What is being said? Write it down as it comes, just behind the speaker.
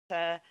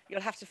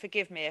you'll have to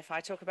forgive me if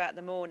I talk about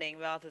the morning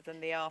rather than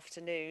the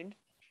afternoon.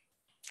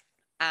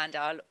 And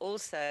I'll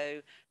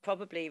also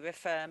probably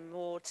refer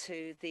more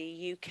to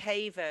the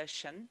UK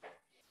version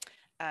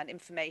and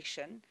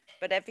information,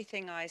 but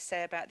everything I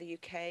say about the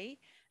UK,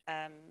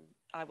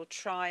 I will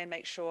try and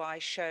make sure I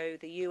show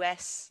the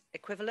US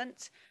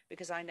equivalent,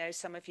 because I know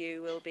some of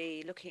you will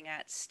be looking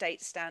at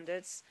state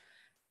standards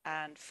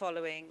and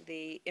following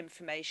the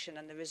information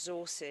and the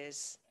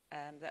resources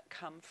that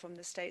come from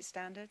the state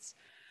standards.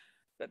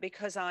 But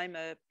because I'm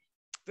a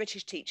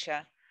British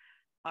teacher,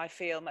 I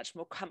feel much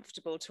more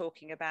comfortable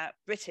talking about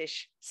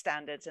British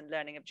standards and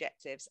learning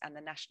objectives and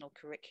the national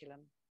curriculum.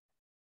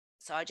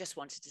 So I just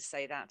wanted to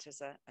say that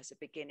as a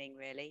beginning,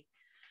 really.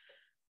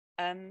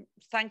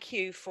 Thank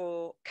you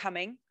for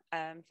coming.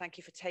 Thank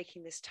you for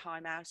taking this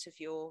time out of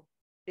your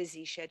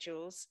busy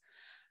schedules.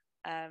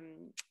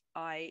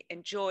 I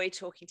enjoy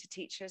talking to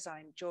teachers, I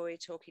enjoy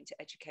talking to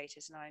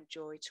educators, and I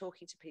enjoy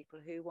talking to people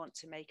who want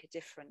to make a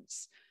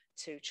difference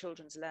to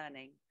children's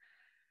learning.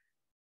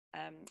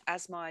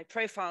 As my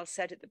profile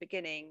said at the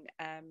beginning,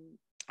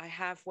 I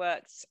have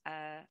worked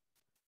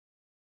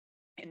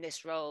in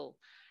this role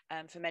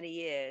for many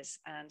years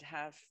and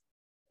have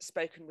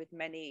spoken with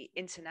many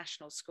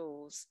international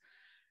schools.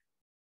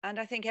 And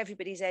I think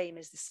everybody's aim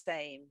is the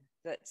same,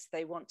 that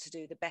they want to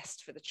do the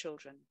best for the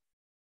children.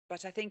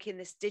 But I think in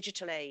this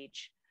digital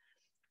age,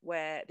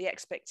 where the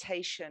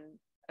expectation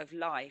of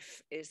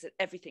life is that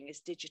everything is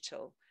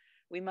digital,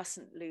 we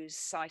mustn't lose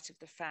sight of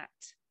the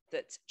fact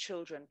that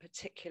children,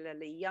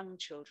 particularly young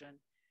children,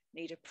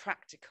 need a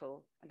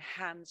practical and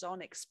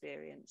hands-on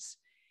experience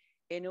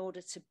in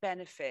order to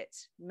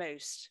benefit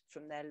most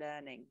from their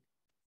learning.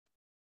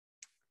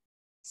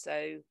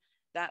 So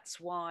that's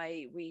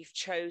why we've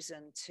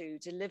chosen to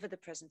deliver the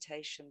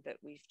presentation that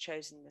we've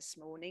chosen this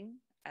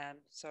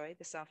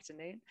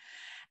afternoon.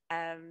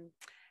 And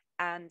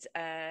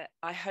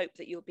I hope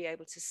that you'll be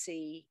able to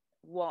see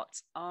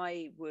what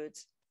I would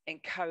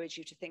encourage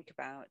you to think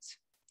about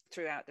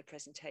throughout the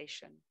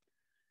presentation.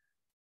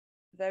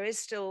 There is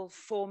still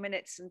 4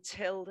 minutes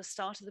until the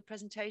start of the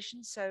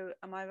presentation. So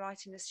am I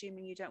right in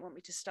assuming you don't want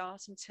me to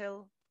start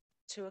until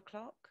 2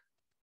 o'clock?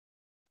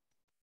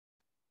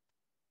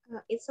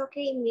 It's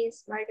okay,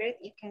 Miss Margaret.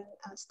 You can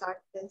start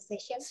the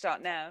session.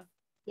 Start now?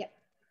 Yep.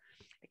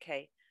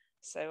 Okay,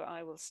 so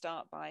I will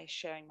start by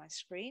sharing my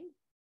screen.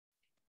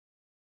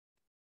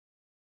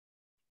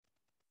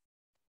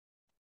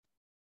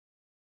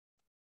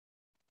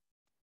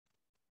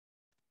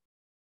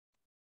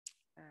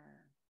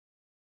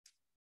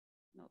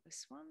 Not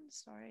this one,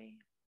 sorry.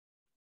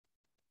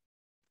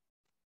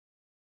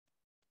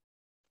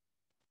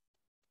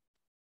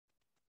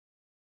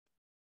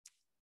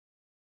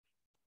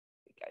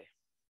 Here we go.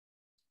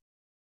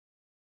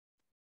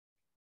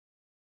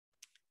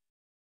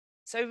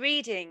 So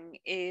reading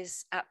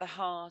is at the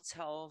heart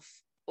of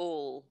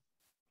all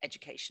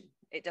education.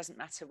 It doesn't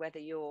matter whether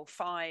you're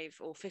 5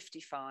 or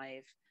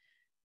 55.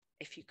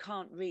 If you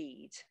can't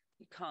read,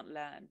 you can't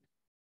learn.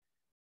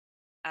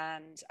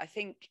 And I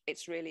think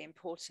it's really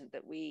important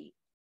that we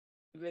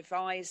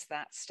revise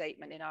that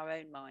statement in our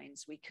own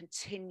minds. We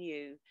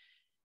continue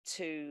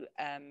to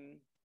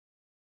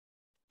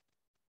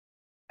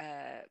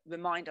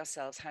remind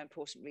ourselves how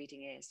important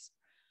reading is.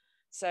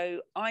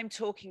 So I'm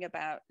talking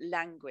about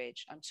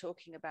language, I'm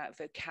talking about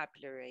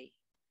vocabulary.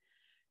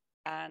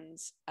 And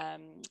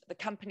the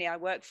company I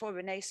work for,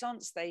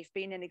 Renaissance, they've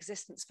been in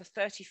existence for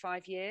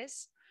 35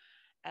 years.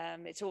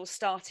 It all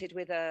started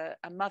with a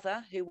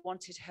mother who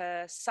wanted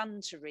her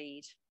son to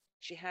read.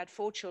 She had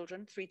 4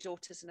 children, 3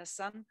 daughters and a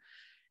son,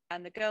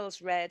 and the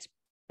girls read,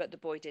 but the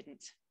boy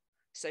didn't.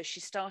 So she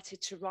started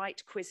to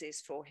write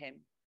quizzes for him.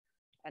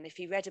 And if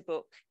he read a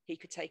book, he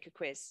could take a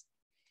quiz.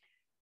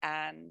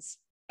 And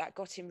that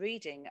got him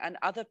reading. And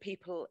other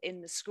people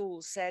in the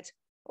school said,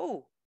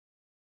 oh,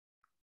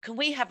 can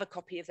we have a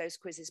copy of those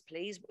quizzes,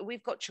 please?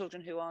 We've got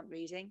children who aren't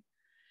reading.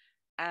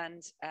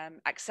 And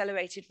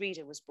Accelerated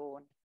Reader was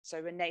born. So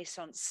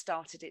Renaissance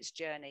started its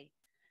journey.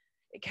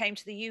 It came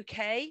to the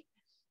UK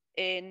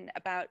in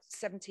about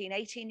 17,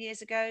 18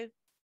 years ago,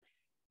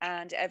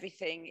 and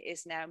everything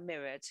is now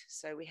mirrored.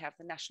 So we have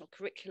the national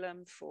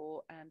curriculum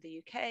for the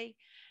UK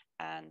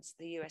and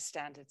the US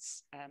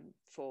standards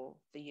for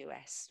the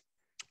US.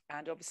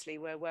 And obviously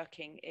we're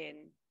working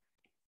in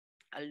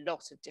a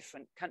lot of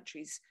different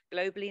countries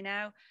globally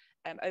now,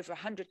 over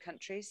 100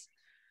 countries,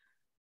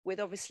 with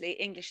obviously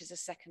English as a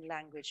second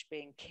language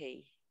being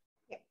key.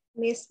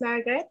 Miss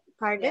Margaret,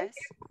 pardon?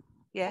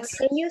 Yes. Yes.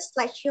 Can you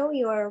show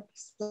your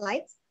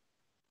slides?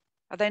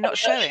 Are they not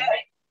showing?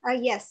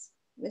 Yes,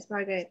 Miss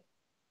Margaret.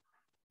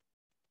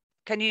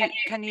 Can you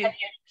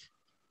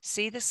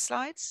see the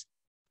slides?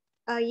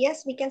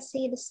 Yes, we can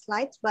see the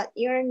slides, but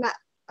you're not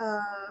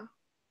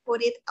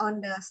put it on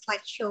the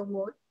slideshow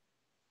mode.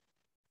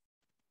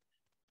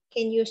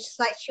 Can you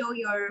slideshow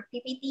your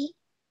PPT?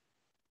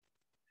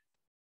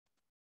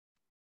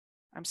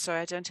 I'm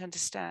sorry, I don't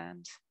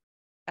understand.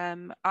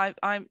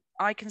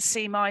 I can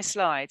see my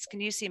slides.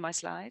 Can you see my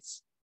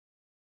slides?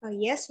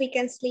 Yes, we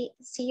can see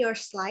your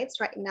slides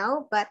right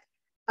now, but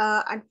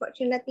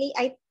unfortunately,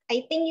 I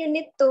think you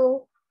need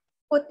to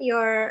put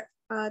your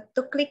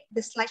to click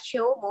the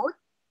slideshow mode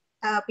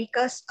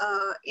because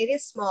it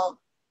is small.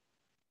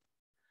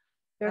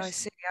 Oh, I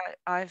see.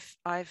 I've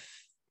oh,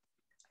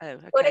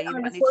 Put it okay. You on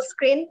the might need full to,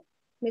 screen,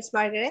 Miss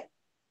Margaret.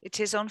 it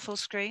is on full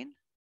screen.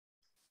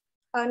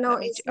 No,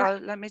 it's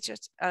not.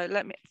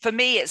 For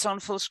me, it's on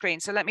full screen.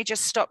 So let me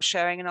just stop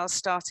sharing and I'll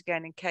start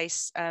again in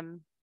case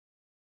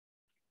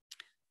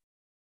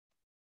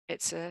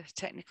it's a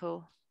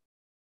technical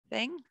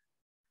thing.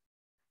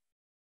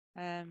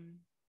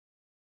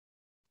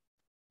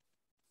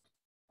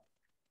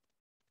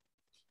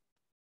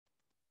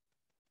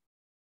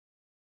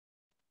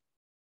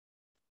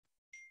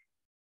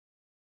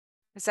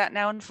 Is that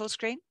now on full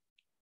screen?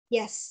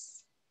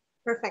 Yes,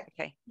 perfect.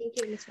 Okay. Thank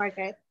you, Miss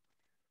Margaret.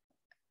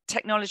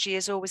 Technology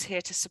is always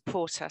here to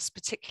support us,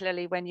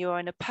 particularly when you're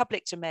in a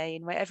public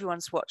domain where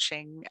everyone's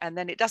watching and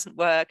then it doesn't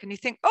work and you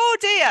think, oh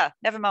dear,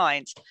 never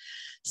mind.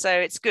 So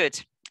it's good.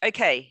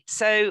 Okay,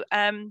 so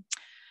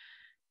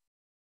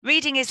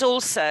reading is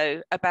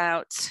also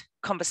about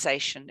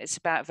conversation. It's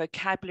about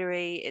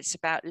vocabulary. It's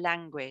about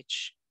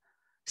language.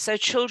 So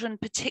children,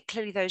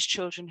 particularly those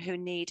children who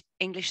need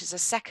English as a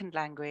second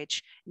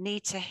language,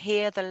 need to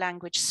hear the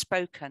language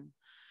spoken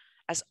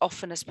as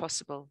often as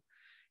possible.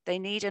 They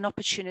need an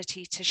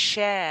opportunity to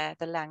share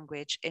the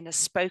language in a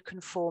spoken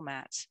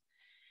format.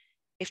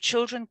 If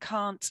children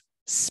can't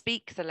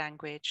speak the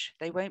language,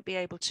 they won't be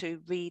able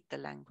to read the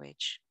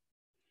language.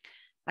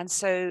 And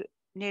so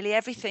nearly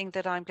everything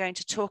that I'm going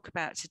to talk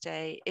about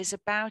today is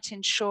about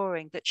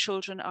ensuring that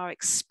children are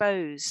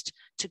exposed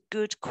to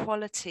good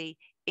quality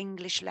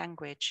English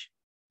language.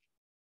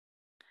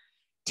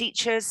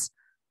 Teachers,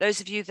 those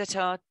of you that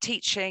are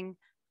teaching,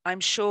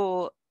 I'm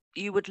sure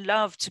you would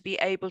love to be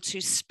able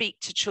to speak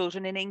to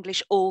children in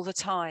English all the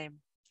time.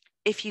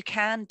 If you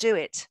can, do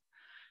it,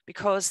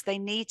 because they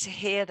need to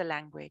hear the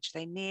language.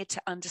 They need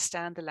to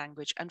understand the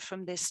language. And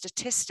from the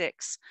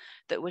statistics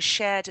that were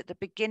shared at the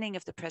beginning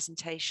of the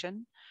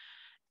presentation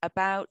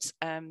about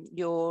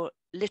your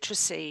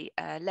literacy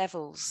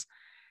levels,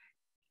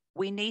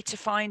 we need to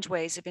find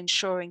ways of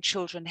ensuring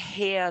children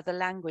hear the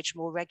language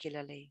more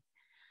regularly.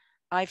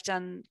 I've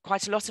done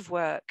quite a lot of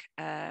work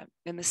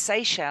in the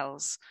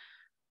Seychelles.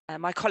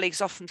 My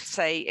colleagues often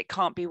say it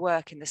can't be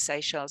work in the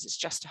Seychelles, it's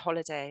just a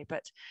holiday.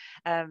 But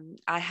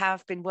I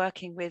have been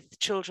working with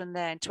children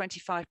there in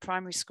 25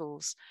 primary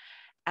schools.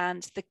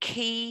 And the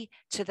key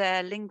to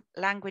their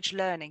language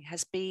learning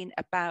has been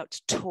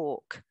about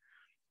talk.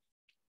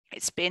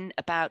 It's been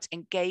about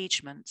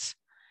engagement.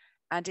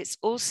 And it's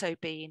also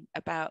been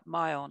about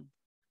Mayon.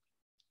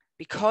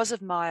 Because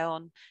of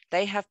Mayon,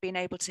 they have been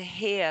able to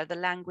hear the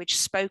language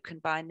spoken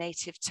by a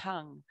native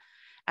tongue,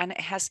 and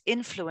it has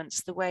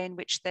influenced the way in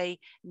which they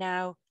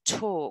now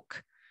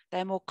talk.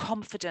 They're more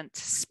confident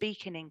to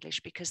speak in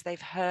English because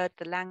they've heard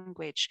the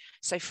language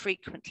so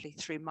frequently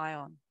through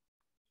Mayon.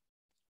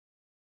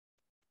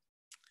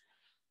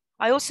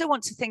 I also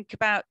want to think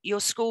about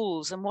your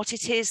schools and what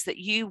it is that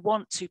you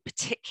want to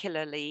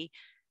particularly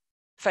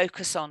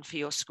focus on for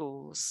your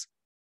schools.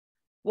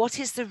 What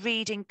is the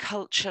reading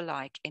culture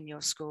like in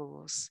your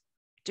schools?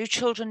 Do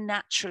children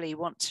naturally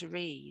want to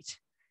read?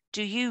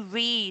 Do you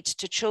read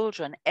to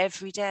children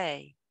every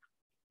day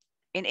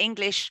in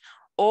English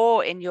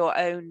or in your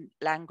own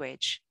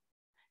language?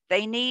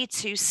 They need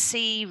to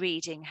see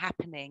reading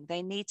happening.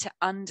 They need to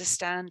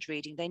understand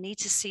reading. They need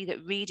to see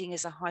that reading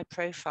is a high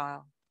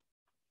profile.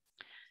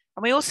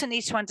 And we also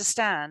need to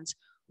understand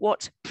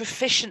what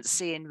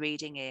proficiency in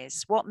reading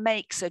is, what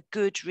makes a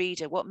good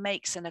reader, what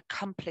makes an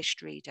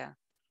accomplished reader.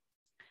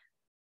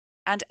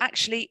 And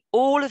actually,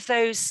 all of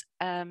those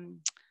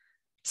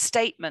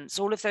statements,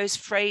 all of those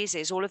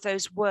phrases, all of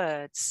those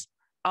words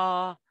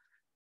are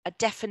a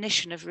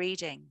definition of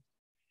reading.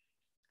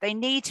 They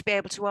need to be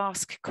able to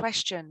ask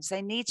questions.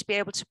 They need to be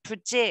able to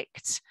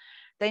predict.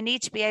 They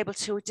need to be able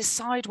to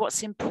decide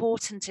what's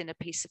important in a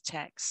piece of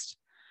text.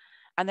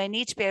 And they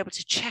need to be able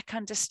to check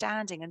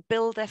understanding and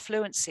build their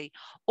fluency.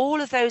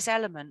 All of those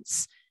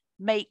elements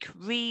make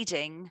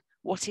reading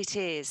what it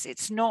is.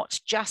 It's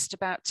not just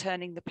about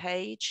turning the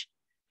page.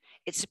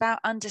 It's about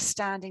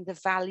understanding the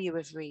value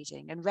of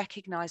reading and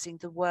recognizing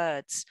the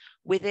words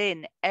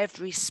within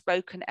every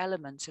spoken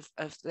element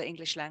of the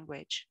English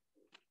language.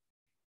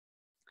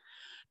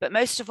 But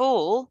most of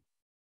all,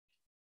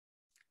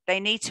 they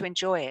need to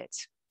enjoy it.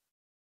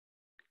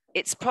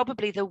 It's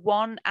probably the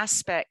one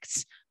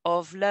aspect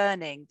of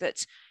learning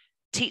that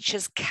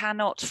teachers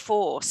cannot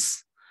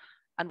force.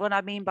 And what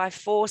I mean by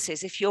force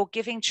is if you're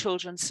giving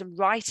children some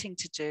writing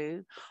to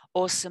do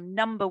or some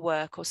number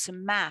work or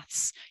some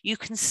maths, you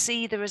can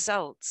see the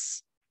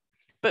results.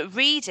 But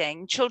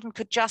reading, children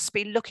could just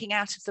be looking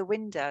out of the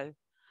window.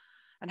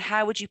 And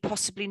how would you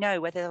possibly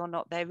know whether or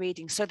not they're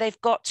reading? So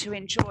they've got to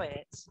enjoy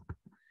it.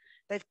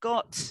 They've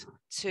got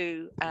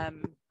to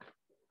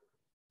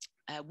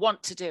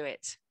want to do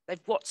it.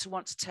 They've got to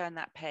want to turn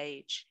that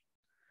page.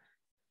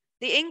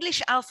 The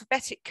English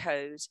alphabetic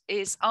code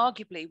is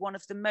arguably one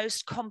of the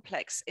most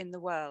complex in the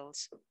world.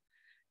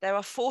 there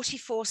are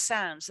 44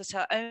 sounds that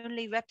are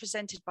only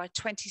represented by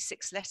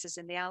 26 letters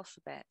in the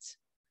alphabet.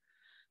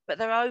 But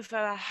there are over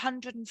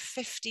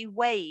 150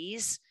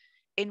 ways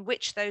in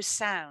which those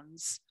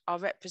sounds are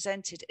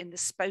represented in the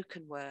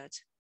spoken word.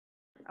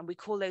 And we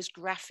call those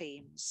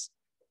graphemes.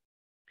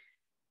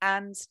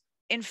 And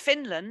in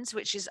Finland,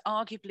 which is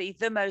arguably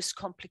the most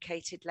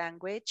complicated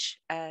language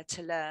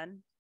to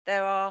learn,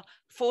 there are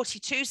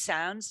 42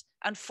 sounds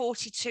and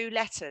 42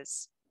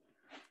 letters.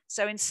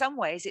 So in some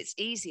ways, it's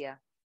easier.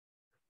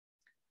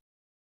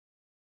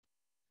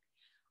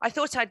 I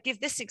thought I'd give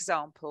this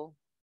example.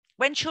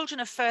 When children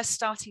are first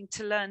starting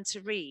to learn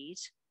to read,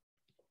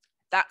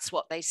 that's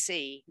what they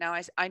see. Now,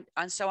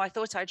 and so I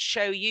thought I'd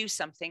show you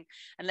something,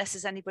 unless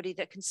there's anybody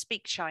that can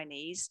speak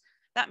Chinese.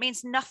 That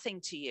means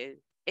nothing to you.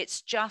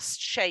 It's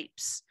just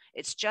shapes.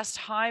 It's just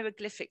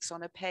hieroglyphics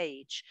on a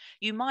page.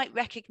 You might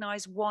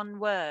recognize one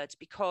word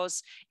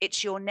because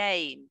it's your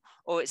name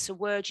or it's a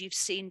word you've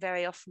seen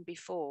very often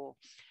before.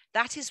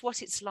 That is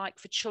what it's like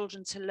for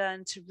children to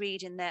learn to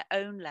read in their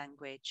own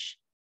language.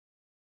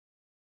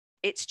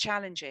 It's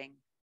challenging.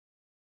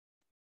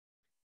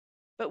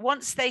 But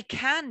once they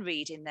can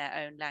read in their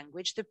own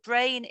language, the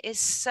brain is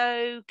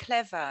so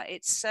clever,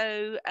 it's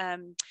so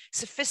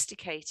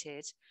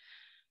sophisticated.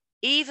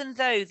 Even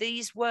though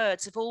these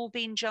words have all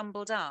been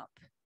jumbled up,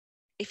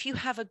 if you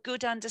have a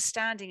good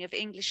understanding of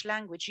English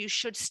language, you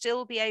should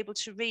still be able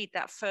to read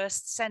that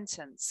first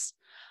sentence.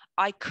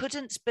 I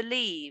couldn't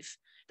believe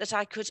that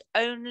I could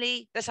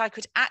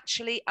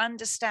actually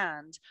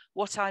understand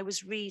what I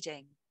was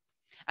reading.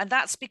 And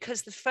that's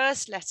because the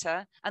first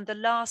letter and the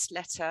last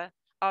letter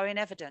are in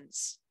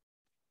evidence.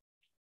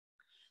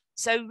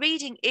 So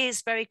reading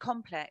is very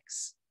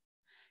complex.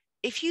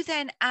 If you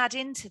then add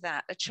into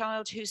that a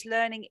child who's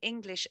learning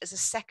English as a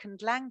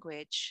second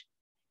language,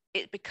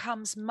 it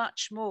becomes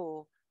much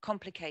more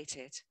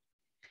complicated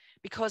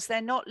because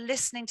they're not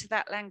listening to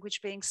that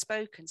language being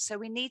spoken. So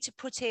we need to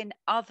put in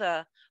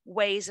other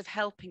ways of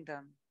helping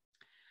them.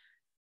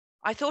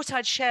 I thought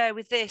I'd share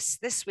with this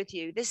with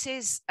you. This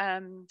is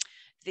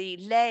the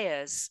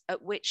layers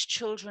at which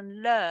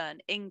children learn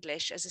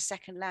English as a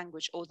second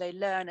language, or they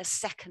learn a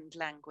second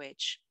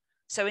language.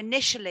 So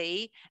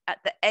initially at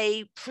the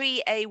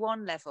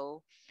pre-A1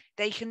 level,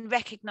 they can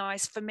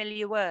recognize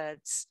familiar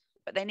words,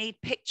 but they need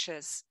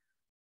pictures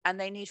and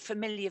they need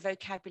familiar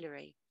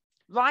vocabulary,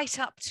 right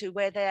up to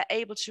where they're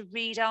able to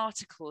read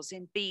articles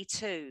in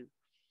B2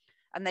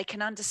 and they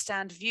can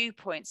understand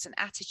viewpoints and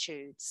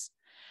attitudes.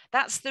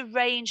 That's the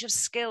range of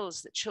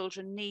skills that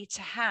children need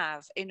to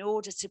have in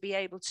order to be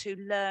able to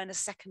learn a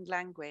second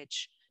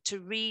language, to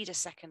read a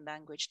second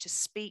language, to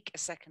speak a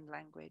second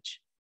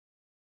language.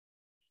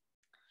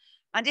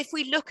 And if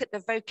we look at the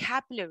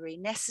vocabulary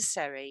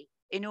necessary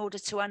in order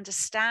to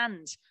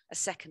understand a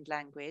second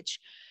language,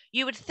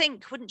 you would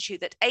think, wouldn't you,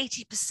 that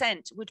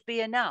 80% would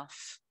be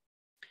enough.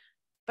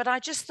 But I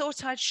just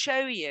thought I'd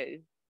show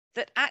you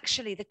that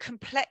actually the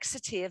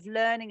complexity of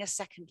learning a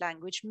second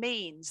language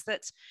means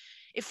that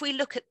if we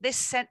look at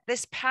this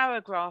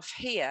paragraph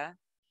here,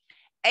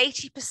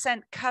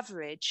 80%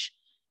 coverage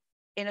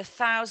in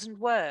 1,000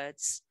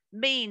 words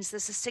means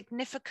there's a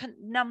significant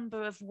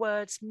number of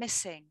words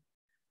missing,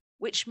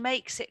 which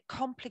makes it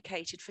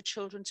complicated for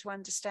children to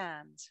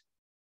understand.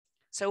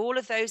 So all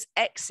of those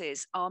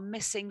X's are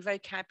missing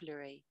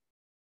vocabulary.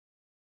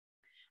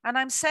 And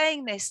I'm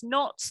saying this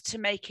not to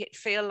make it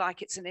feel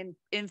like it's an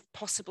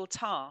impossible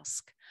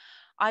task.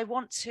 I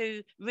want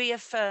to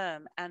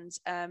reaffirm and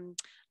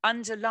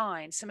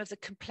underline some of the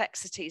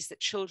complexities that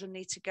children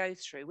need to go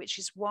through, which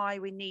is why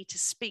we need to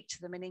speak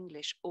to them in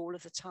English all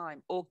of the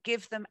time, or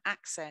give them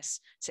access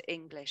to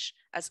English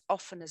as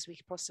often as we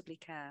possibly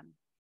can.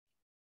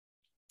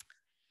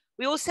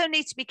 We also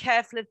need to be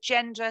careful of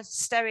gender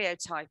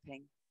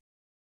stereotyping.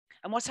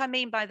 And what I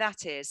mean by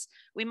that is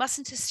we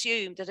mustn't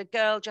assume that a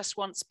girl just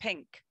wants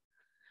pink.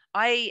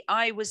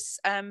 I was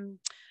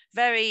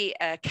very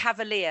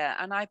cavalier,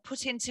 and I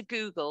put into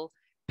Google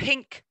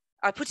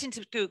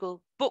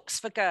books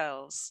for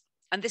girls,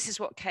 and this is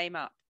what came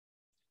up,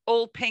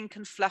 all pink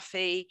and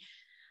fluffy.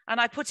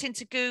 And I put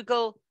into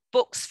Google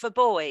books for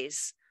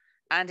boys,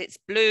 and it's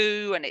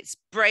blue, and it's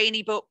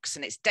brainy books,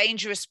 and it's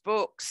dangerous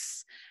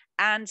books,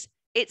 and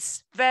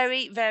it's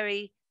very,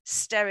 very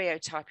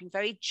stereotyping,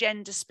 very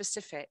gender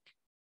specific.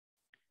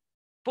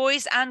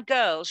 Boys and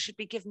girls should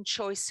be given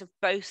choice of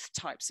both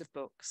types of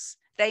books.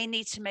 They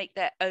need to make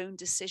their own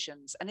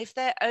decisions. And if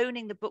they're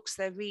owning the books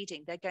they're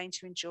reading, they're going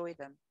to enjoy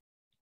them.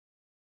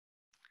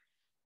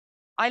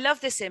 I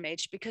love this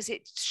image because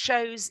it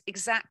shows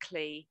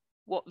exactly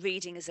what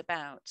reading is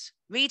about.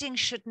 Reading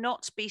should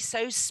not be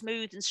so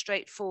smooth and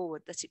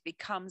straightforward that it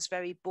becomes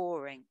very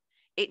boring.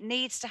 It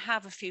needs to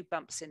have a few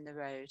bumps in the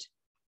road,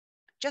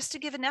 just to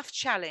give enough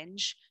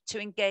challenge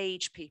to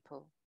engage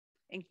people,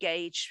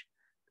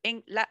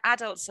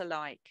 adults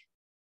alike.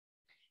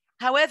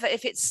 However,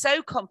 if it's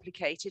so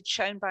complicated,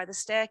 shown by the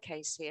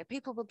staircase here,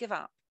 people will give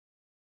up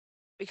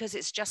because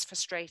it's just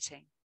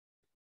frustrating.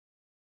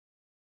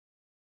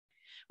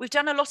 We've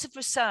done a lot of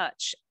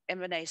research in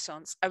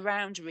Renaissance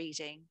around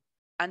reading,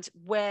 and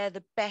where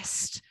the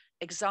best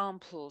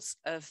examples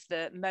of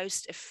the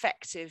most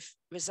effective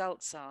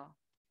results are.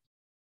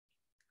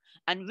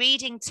 And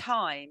reading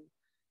time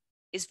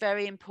is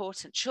very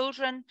important.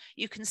 Children,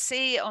 you can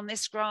see on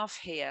this graph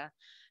here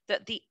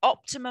that the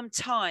optimum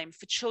time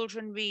for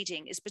children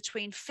reading is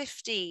between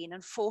 15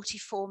 and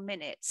 44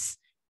 minutes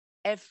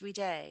every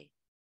day.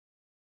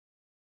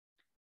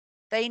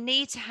 They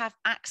need to have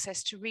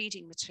access to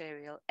reading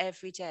material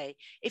every day.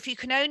 If you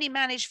can only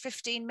manage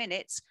 15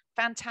 minutes,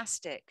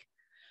 fantastic.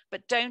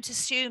 But don't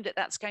assume that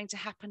that's going to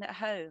happen at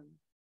home.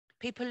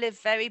 People live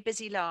very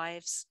busy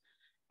lives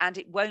and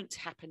it won't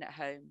happen at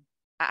home.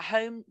 At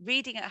home,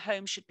 reading at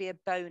home should be a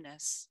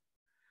bonus.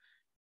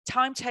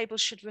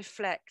 Timetables should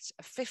reflect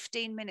a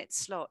 15-minute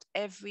slot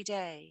every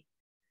day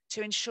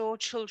to ensure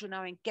children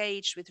are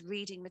engaged with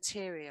reading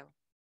material.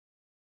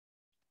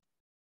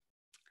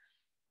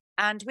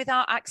 And with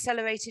our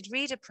accelerated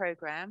reader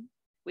program,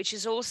 which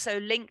is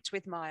also linked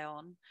with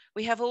MyOn,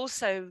 we have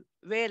also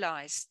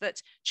realized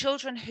that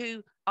children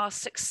who are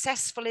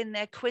successful in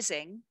their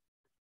quizzing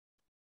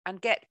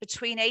and get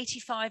between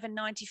 85 and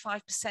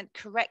 95%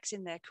 correct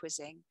in their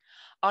quizzing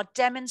are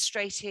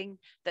demonstrating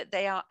that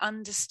they are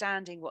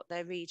understanding what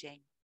they're reading.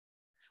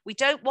 We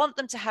don't want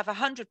them to have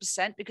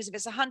 100% because if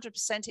it's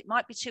 100%, it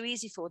might be too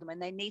easy for them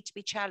and they need to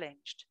be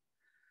challenged.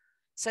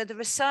 So the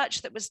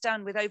research that was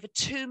done with over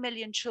 2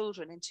 million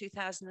children in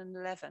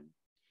 2011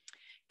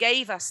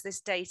 gave us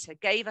this data,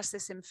 gave us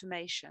this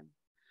information.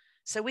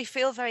 So we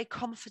feel very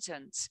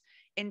confident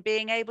in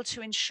being able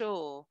to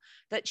ensure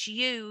that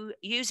you,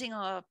 using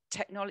our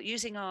technology,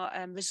 using our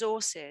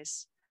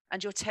resources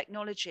and your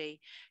technology,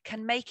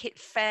 can make it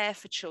fair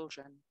for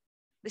children.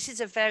 This is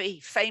a very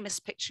famous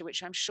picture,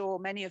 which I'm sure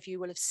many of you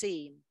will have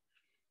seen.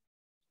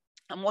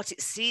 And what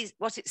it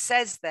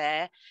says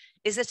there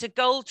is that a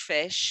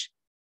goldfish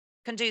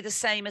can do the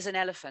same as an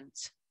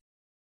elephant.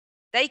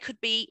 They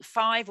could be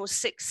 5 or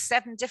 6,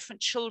 7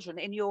 different children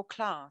in your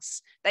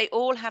class. They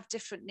all have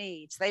different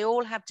needs. They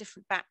all have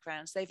different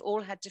backgrounds. They've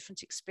all had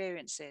different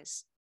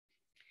experiences.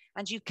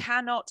 And you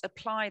cannot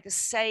apply the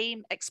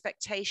same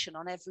expectation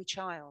on every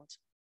child.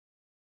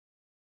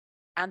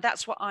 And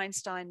that's what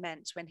Einstein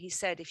meant when he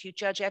said, if you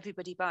judge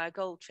everybody by a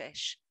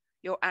goldfish,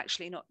 you're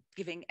actually not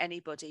giving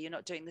anybody, you're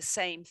not doing the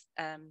same,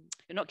 you're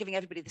not giving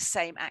everybody the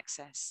same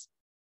access.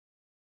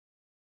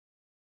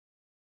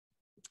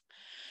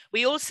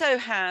 We also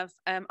have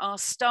our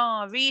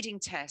STAR reading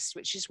test,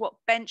 which is what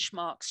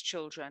benchmarks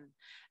children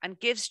and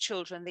gives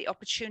children the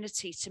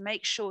opportunity to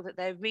make sure that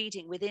they're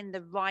reading within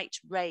the right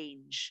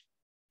range.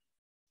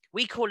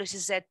 We call it a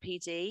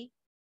ZPD.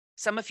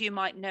 Some of you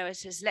might know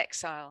it as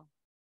Lexile.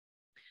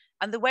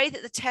 And the way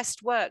that the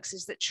test works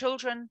is that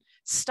children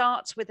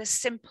start with a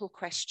simple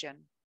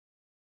question.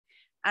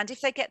 And if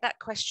they get that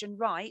question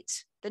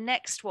right, the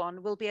next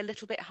one will be a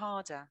little bit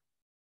harder.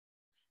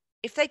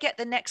 If they get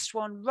the next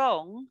one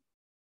wrong,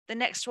 the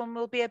next one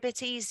will be a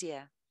bit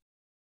easier.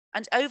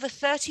 And over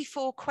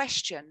 34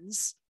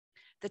 questions,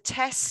 the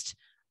test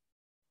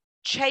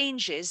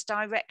changes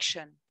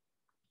direction.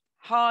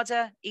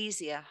 Harder,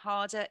 easier,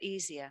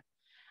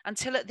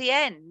 until at the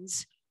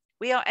end,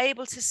 we are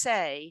able to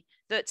say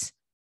that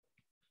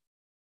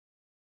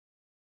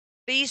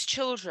these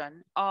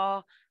children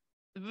are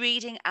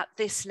reading at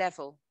this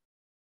level.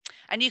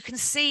 And you can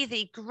see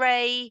the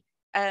grey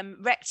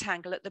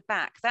rectangle at the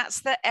back.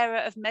 That's the error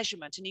of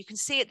measurement. And you can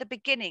see at the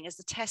beginning, as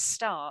the test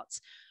starts,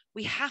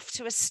 we have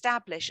to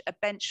establish a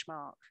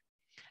benchmark.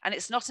 And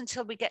it's not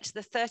until we get to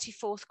the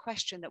 34th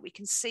question that we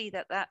can see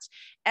that that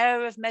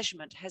error of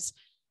measurement has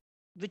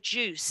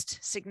reduced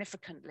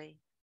significantly.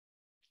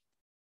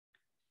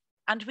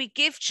 And we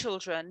give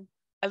children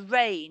a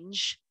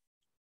range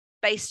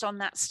based on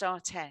that STAR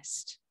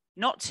test.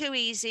 Not too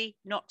easy,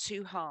 not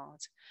too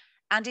hard.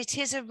 And it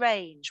is a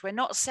range. We're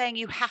not saying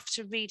you have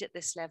to read at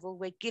this level.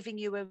 We're giving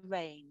you a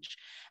range.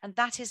 And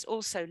that is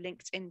also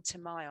linked into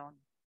MyOn.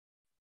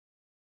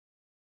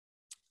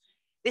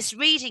 This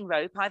reading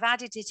rope, I've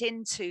added it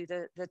into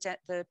the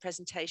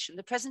presentation.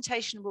 The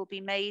presentation will be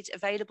made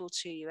available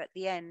to you at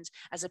the end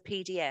as a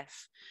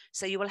PDF.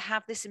 So you will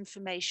have this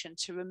information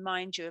to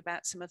remind you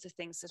about some of the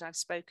things that I've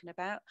spoken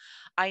about.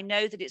 I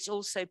know that it's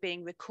also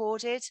being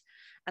recorded,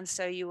 and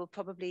so you will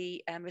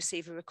probably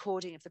receive a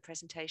recording of the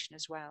presentation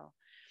as well.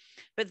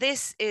 But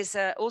this is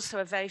also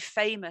a very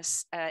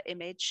famous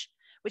image,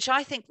 which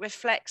I think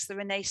reflects the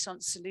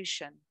Renaissance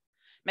solution,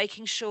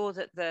 making sure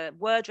that the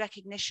word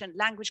recognition,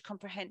 language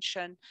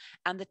comprehension,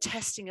 and the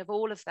testing of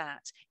all of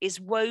that is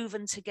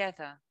woven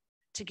together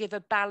to give a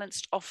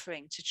balanced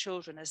offering to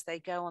children as they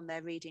go on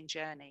their reading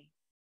journey.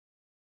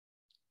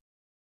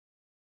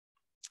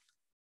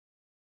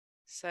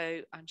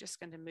 So I'm just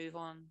going to move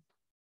on.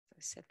 I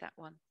said that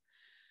one.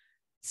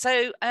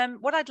 So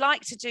what I'd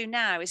like to do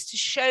now is to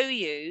show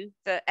you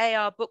the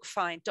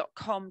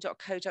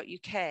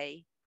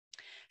arbookfind.com.co.uk.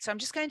 So I'm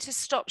just going to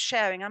stop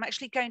sharing. I'm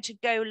actually going to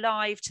go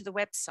live to the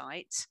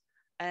website.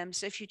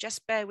 So if you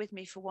just bear with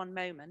me for one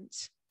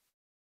moment.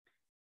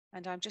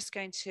 And I'm just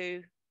going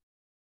to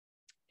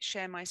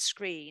share my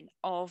screen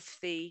of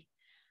the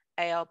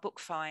AR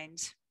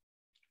Bookfind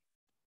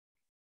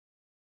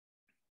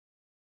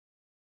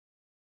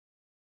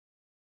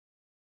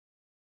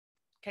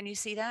Can you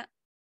see that?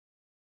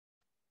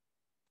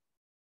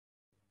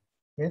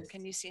 Yes.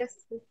 Can you see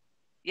Yes. it?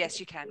 Yes,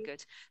 you can.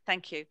 Good.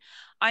 Thank you.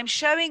 I'm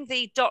showing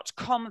the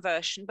 .com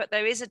version, but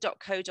there is a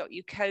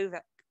 .co.uk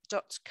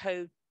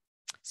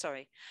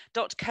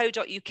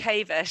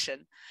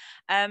version.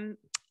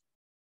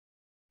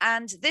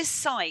 And this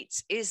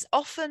site is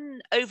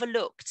often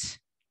overlooked.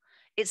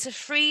 It's a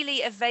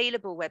freely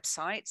available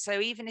website.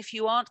 So even if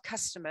you aren't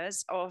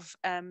customers of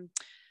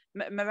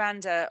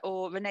Miranda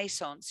or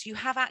Renaissance, you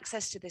have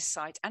access to this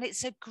site. And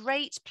it's a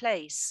great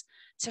place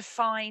to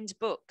find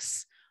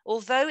books.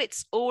 Although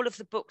it's all of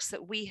the books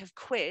that we have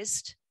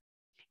quizzed,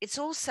 it's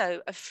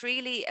also a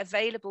freely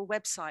available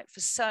website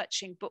for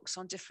searching books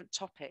on different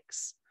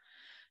topics.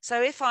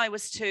 So if I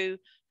was to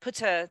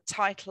put a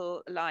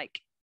title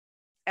like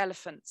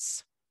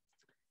elephants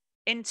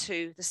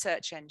into the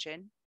search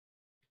engine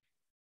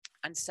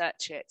and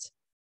search it,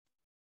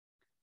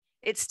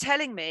 it's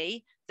telling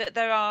me that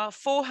there are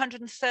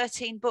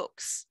 413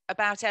 books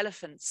about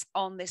elephants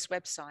on this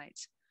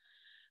website.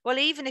 Well,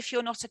 even if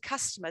you're not a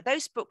customer,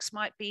 those books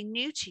might be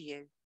new to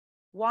you.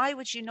 Why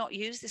would you not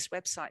use this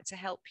website to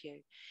help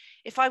you?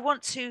 If I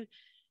want to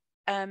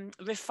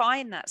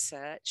refine that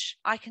search,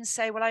 I can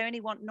say, well, I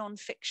only want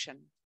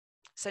non-fiction.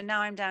 So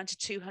now I'm down to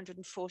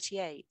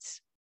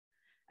 248.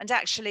 And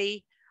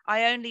actually,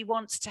 I only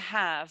want to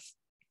have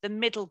the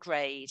middle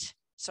grade.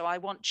 So I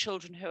want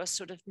children who are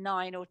sort of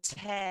 9 or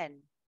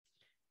 10.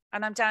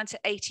 And I'm down to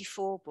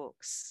 84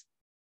 books.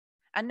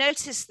 And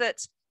notice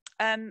that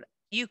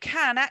you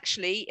can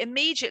actually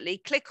immediately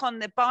click on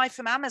the buy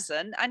from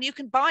Amazon and you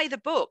can buy the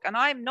book. And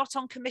I'm not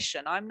on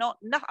commission. I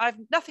have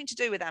nothing to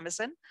do with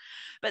Amazon,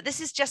 but this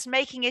is just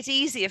making it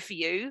easier for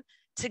you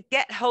to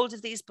get hold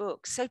of these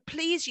books. So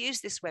please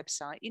use this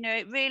website. You know,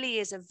 it really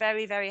is a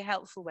very, very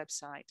helpful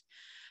website.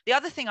 The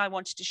other thing I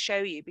wanted to show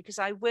you, because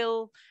I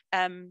will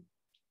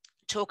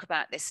talk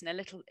about this in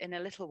a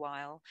little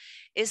while,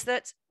 is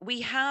that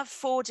we have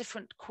 4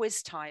 different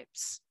quiz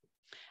types.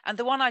 And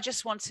the one I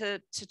just want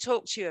to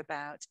talk to you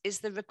about is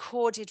the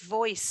recorded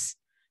voice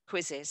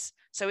quizzes.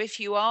 So if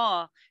you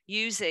are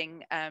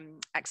using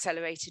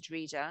Accelerated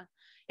Reader,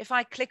 if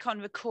I click on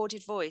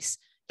recorded voice,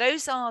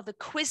 those are the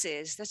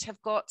quizzes that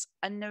have got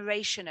a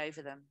narration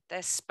over them.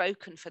 They're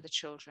spoken for the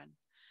children.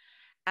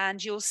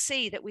 And you'll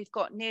see that we've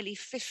got nearly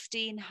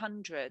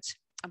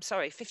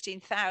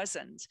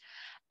 15,000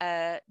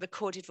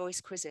 recorded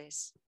voice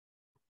quizzes.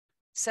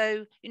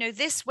 So, you know,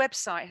 this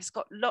website has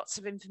got lots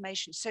of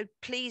information, so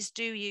please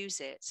do use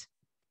it.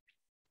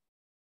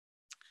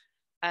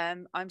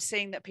 I'm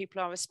seeing that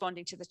people are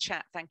responding to the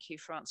chat. Thank you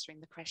for answering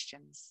the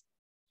questions.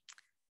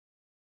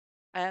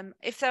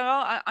 If there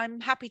are,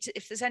 I'm happy to,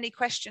 if there's any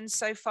questions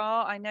so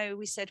far. I know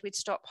we said we'd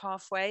stop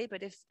halfway,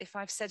 but if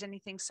I've said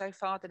anything so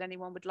far that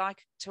anyone would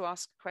like to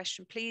ask a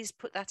question, please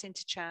put that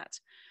into chat.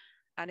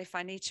 And if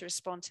I need to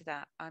respond to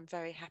that, I'm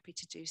very happy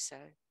to do so.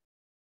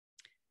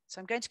 So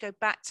I'm going to go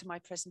back to my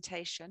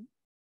presentation.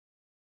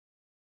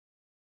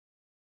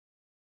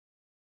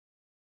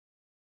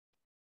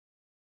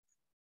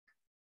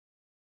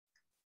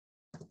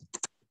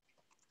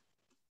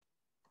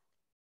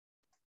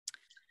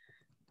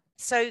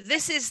 So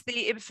this is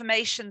the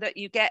information that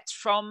you get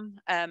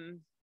from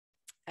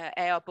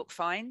AR Book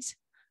Find.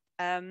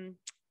 And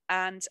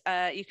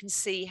you can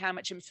see how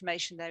much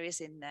information there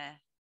is in there.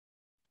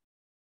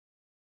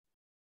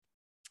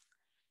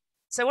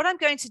 So what I'm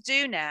going to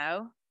do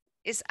now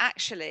is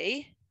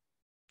actually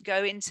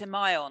go into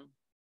Myon.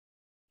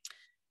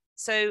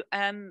 So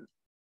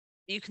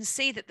you can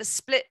see that the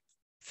split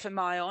for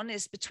Myon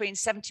is between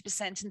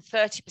 70% and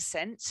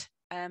 30%.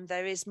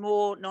 There is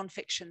more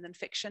non-fiction than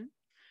fiction.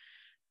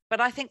 But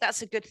I think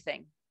that's a good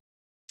thing.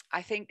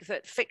 I think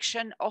that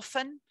fiction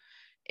often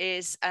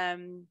is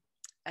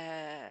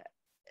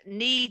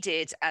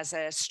needed as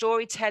a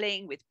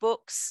storytelling with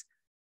books.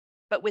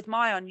 But with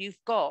Myon,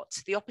 you've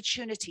got the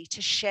opportunity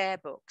to share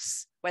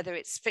books, whether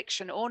it's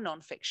fiction or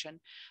non-fiction,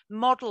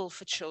 model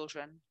for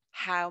children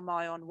how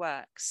Myon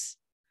works.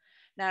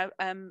 Now,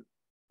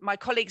 my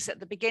colleagues at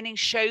the beginning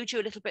showed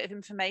you a little bit of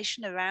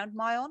information around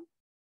Myon.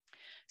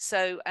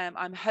 So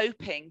I'm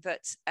hoping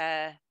that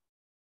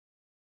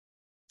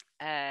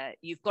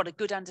you've got a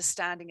good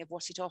understanding of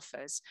what it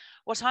offers.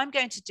 What I'm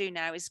going to do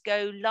now is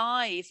go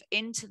live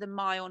into the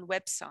Myon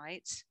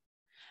website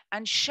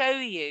and show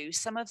you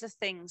some of the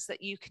things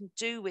that you can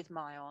do with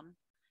Myon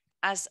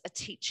as a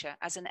teacher,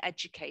 as an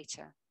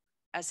educator,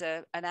 as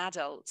an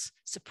adult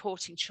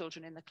supporting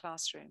children in the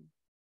classroom.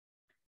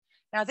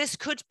 Now, this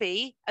could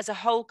be as a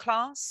whole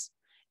class,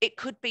 it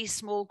could be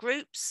small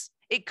groups,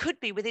 it could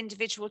be with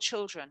individual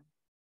children.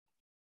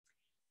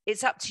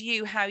 It's up to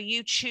you how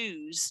you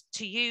choose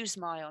to use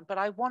Myon, but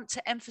I want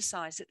to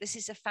emphasize that this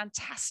is a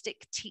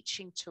fantastic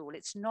teaching tool.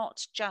 It's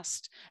not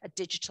just a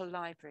digital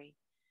library.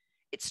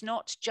 It's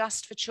not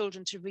just for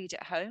children to read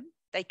at home.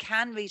 They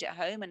can read at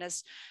home, and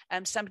as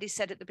somebody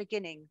said at the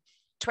beginning,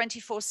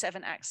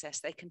 24/7 access.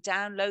 They can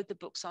download the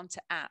books onto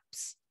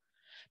apps.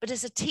 But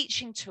as a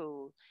teaching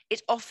tool,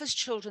 it offers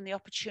children the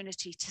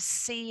opportunity to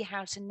see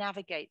how to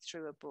navigate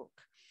through a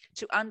book,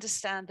 to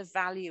understand the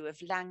value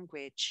of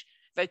language,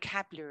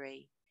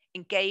 vocabulary,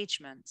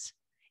 engagement,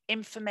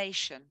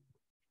 information.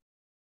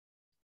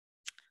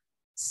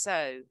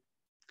 So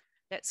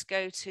let's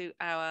go to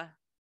our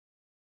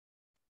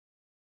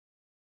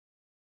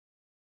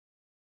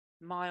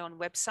MyOn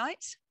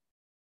website.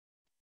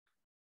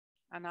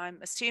 And I'm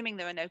assuming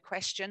there are no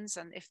questions.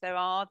 And if there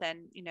are,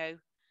 then, you know,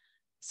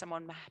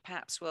 someone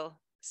perhaps will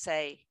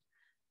say,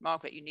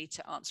 Margaret, you need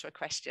to answer a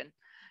question.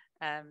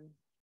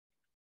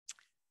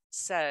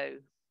 So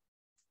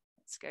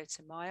let's go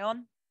to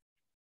MyOn.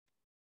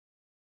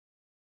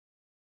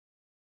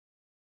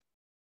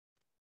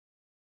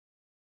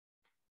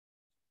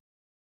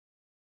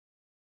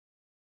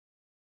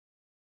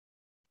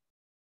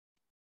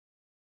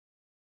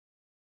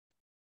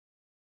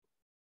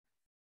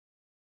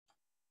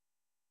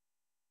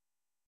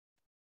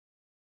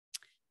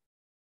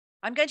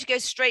 I'm going to go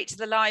straight to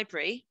the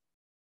library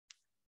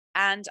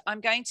and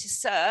I'm going to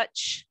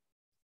search.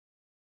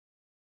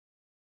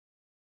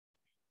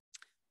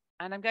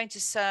 And I'm going to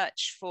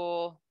search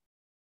for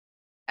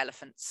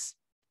elephants.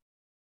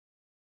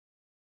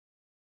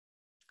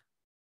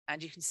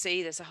 And you can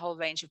see there's a whole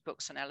range of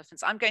books on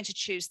elephants. I'm going to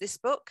choose this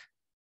book.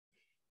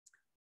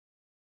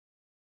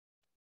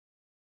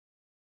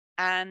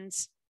 And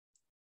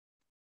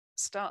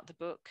start the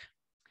book.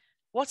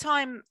 What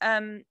I'm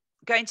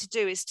going to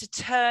do is to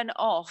turn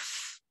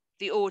off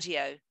the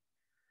audio.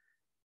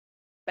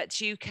 But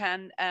you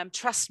can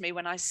trust me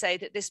when I say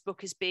that this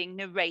book is being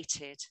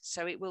narrated.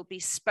 So it will be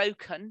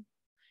spoken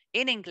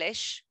in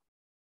English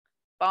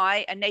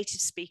by a native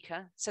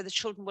speaker, so the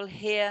children will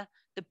hear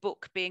the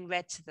book being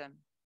read to them.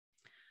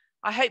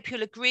 I hope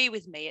you'll agree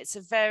with me. It's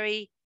a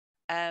very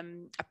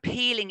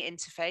appealing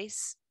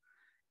interface.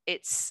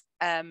 It's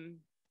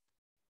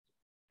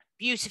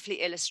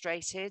beautifully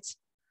illustrated.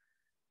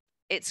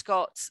 It's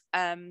got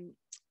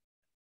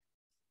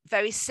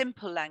very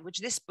simple language.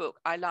 This book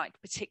I like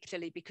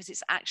particularly because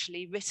it's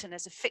actually written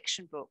as a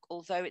fiction book,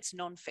 although it's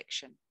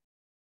non-fiction.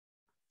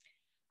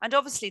 And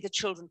obviously the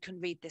children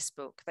can read this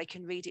book. They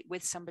can read it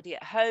with somebody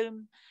at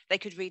home. They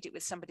could read it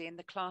with somebody in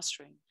the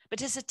classroom.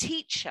 But as a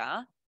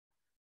teacher,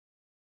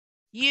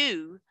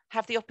 you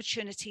have the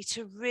opportunity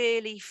to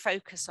really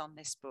focus on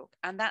this book,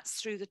 and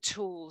that's through the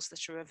tools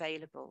that are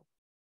available.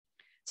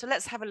 So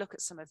let's have a look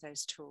at some of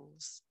those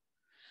tools.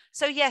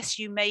 So yes,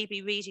 you may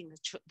be reading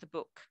the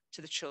book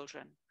to the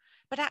children,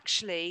 but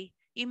actually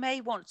you may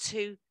want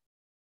to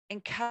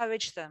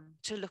encourage them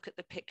to look at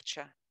the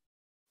picture.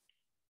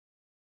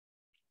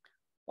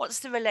 What's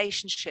the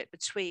relationship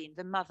between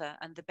the mother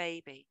and the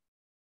baby?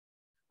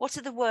 What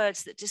are the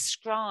words that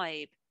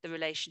describe the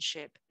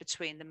relationship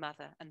between the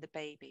mother and the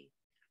baby?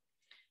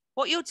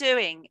 What you're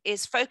doing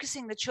is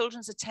focusing the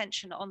children's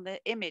attention on the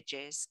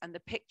images and the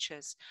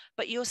pictures,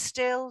 but you're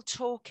still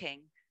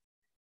talking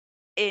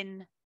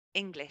in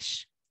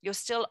English. You're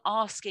still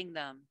asking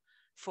them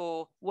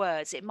for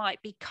words. It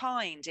might be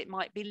kind, it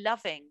might be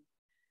loving.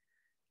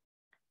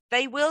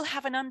 They will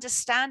have an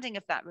understanding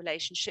of that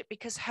relationship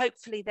because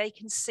hopefully they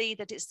can see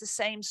that it's the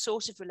same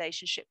sort of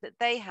relationship that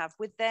they have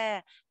with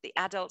the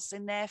adults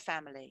in their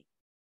family.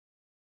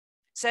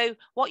 So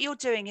what you're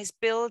doing is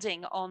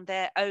building on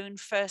their own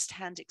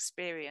first-hand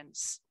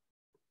experience.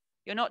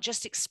 You're not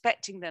just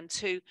expecting them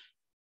to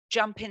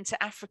jump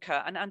into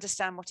Africa and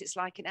understand what it's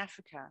like in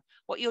Africa.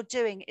 What you're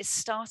doing is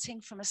starting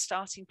from a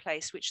starting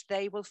place which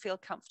they will feel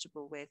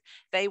comfortable with,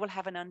 they will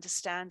have an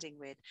understanding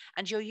with,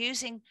 and you're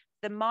using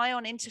the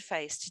MyOn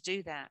interface to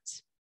do that.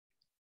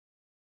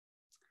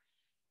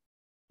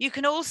 You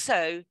can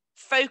also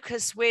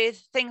focus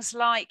with things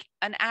like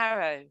an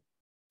arrow.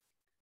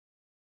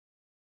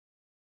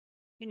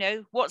 You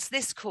know, what's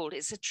this called?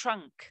 It's a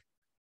trunk.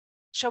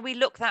 Shall we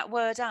look that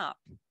word up?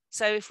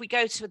 So if we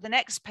go to the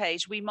next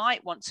page, we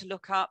might want to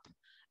look up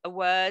a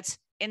word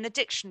in the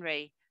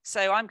dictionary.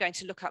 So I'm going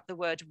to look up the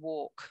word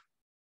walk.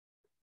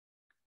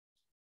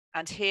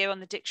 And here on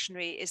the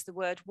dictionary is the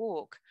word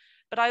walk.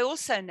 But I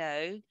also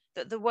know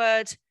that the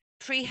word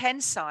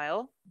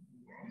prehensile,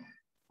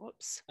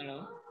 whoops.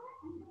 Hello?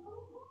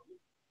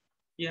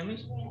 Yeah,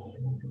 miss?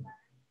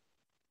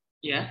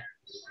 Yeah.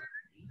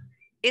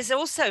 Is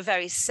also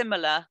very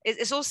similar.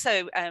 It's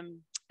also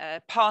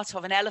part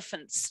of an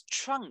elephant's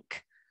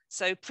trunk.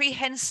 So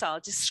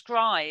prehensile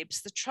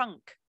describes the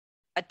trunk,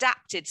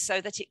 adapted so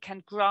that it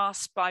can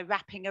grasp by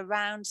wrapping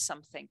around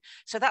something.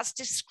 So that's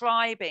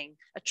describing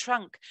a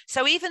trunk.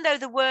 So even though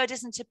the word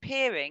isn't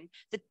appearing,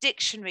 the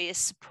dictionary is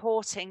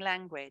supporting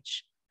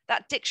language.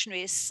 That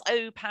dictionary is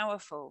so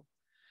powerful.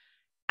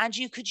 And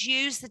you could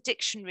use the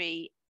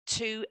dictionary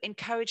to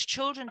encourage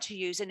children to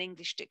use an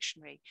English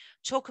dictionary.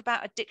 Talk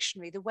about a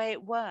dictionary, the way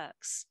it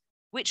works,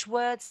 which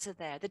words are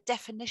there, the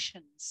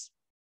definitions.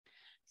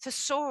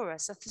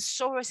 Thesaurus. A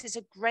thesaurus is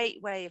a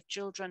great way of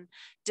children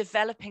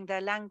developing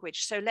their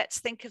language. So let's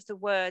think of the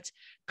word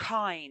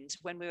kind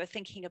when we were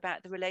thinking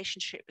about the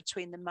relationship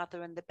between the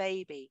mother and the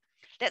baby.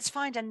 Let's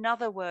find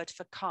another word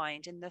for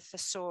kind in the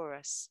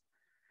thesaurus.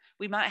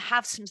 We might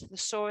have some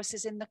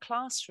thesauruses in the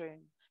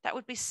classroom. That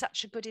would be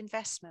such a good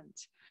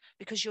investment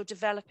because you're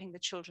developing the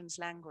children's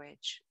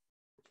language.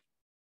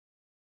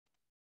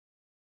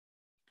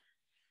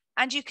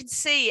 And you can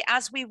see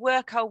as we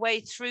work our way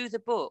through the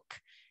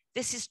book,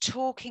 this is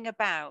talking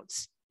about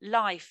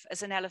life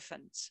as an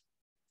elephant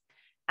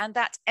and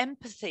that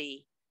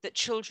empathy that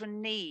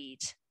children need,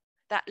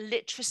 that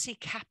literacy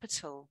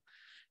capital,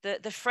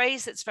 the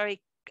phrase that's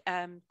very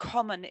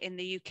common in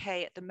the UK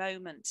at the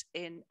moment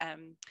in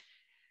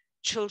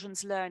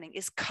children's learning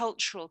is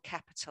cultural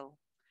capital.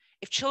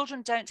 If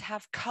children don't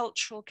have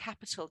cultural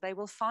capital, they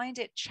will find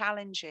it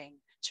challenging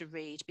to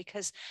read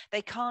because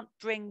they can't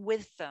bring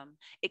with them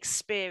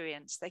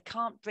experience. They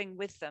can't bring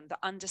with them the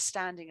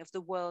understanding of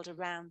the world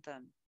around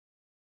them.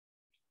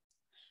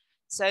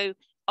 So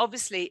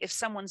obviously, if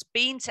someone's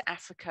been to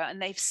Africa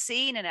and they've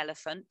seen an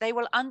elephant, they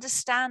will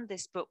understand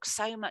this book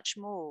so much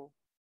more.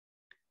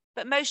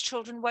 But most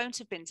children won't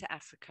have been to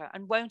Africa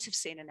and won't have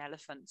seen an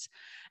elephant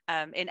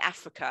in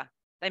Africa.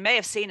 They may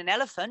have seen an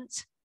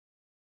elephant.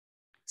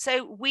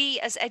 So we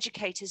as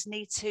educators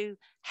need to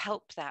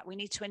help that. We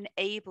need to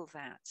enable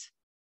that.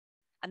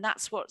 And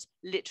that's what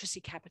literacy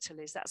capital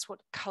is. That's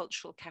what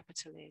cultural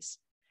capital is.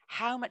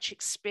 How much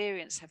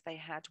experience have they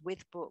had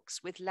with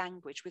books, with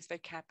language, with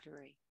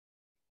vocabulary?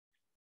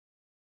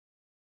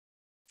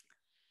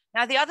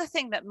 Now, the other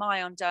thing that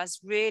Mayon does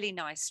really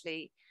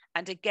nicely,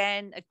 and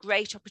again, a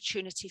great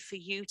opportunity for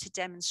you to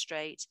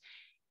demonstrate,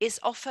 is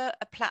offer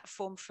a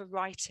platform for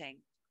writing.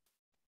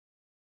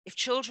 If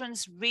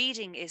children's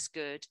reading is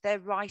good, their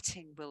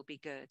writing will be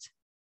good.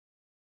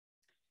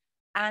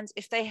 And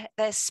if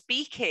their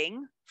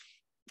speaking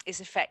is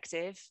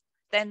effective,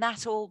 then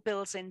that all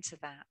builds into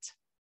that.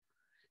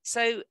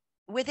 So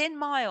within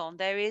Mayon,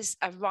 there is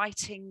a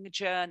writing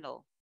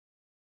journal.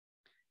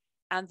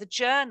 And the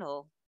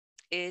journal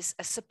is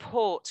a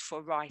support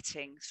for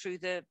writing through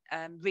the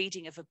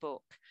reading of a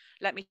book.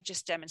 Let me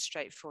just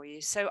demonstrate for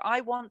you. So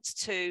I want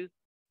to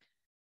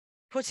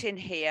put in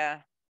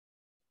here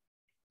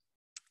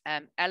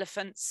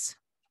elephants.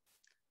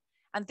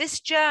 And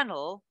this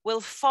journal will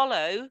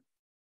follow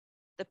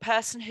the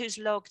person who's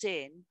logged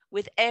in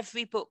with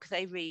every book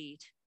they read.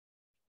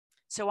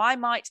 So I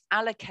might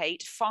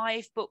allocate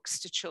 5 books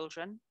to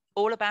children,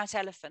 all about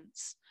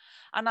elephants.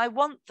 And I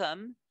want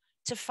them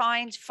to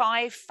find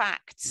 5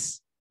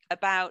 facts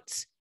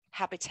about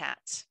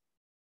habitat.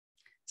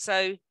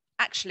 So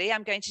actually,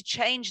 I'm going to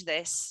change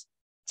this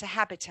to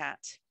habitat.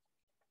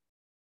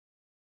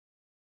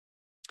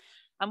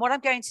 And what I'm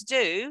going to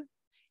do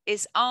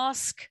is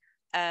ask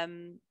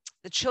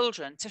the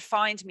children to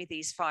find me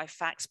these 5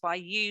 facts by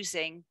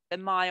using the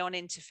Mayon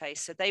interface.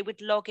 So they would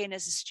log in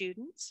as a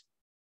student.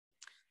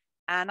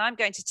 And I'm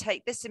going to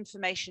take this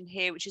information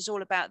here, which is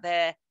all about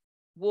their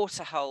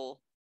water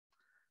hole.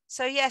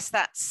 So yes,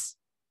 that's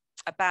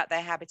about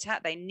their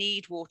habitat. They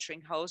need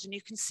watering holes, and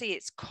you can see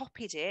it's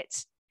copied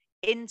it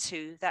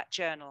into that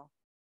journal.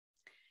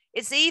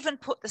 It's even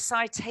put the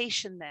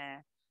citation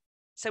there.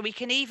 So we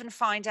can even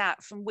find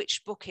out from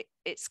which book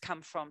it's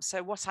come from.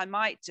 So what I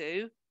might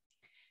do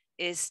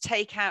is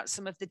take out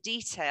some of the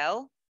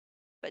detail,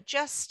 but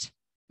just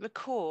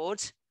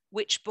record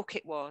which book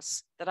it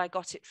was that I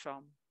got it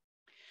from.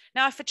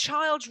 Now, if a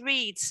child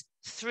reads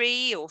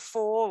 3 or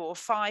 4 or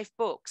 5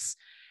 books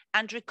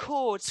and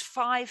records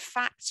 5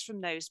 facts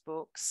from those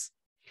books,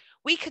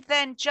 we could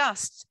then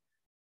just,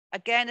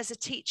 again, as a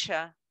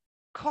teacher,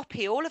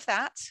 copy all of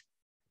that,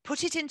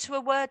 put it into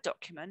a Word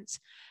document,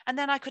 and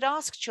then I could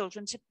ask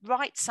children to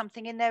write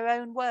something in their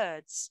own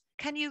words.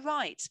 Can you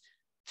write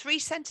 3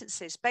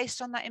 sentences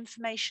based on that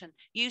information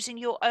using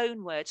your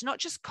own words, not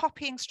just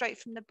copying straight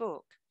from the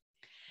book?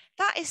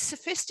 That is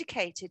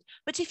sophisticated,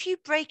 but if you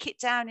break it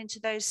down into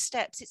those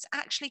steps, it's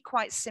actually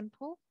quite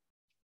simple.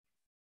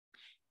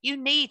 You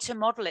need to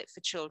model it for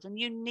children.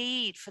 You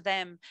need for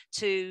them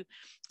to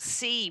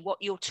see what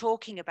you're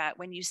talking about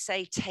when you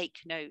say take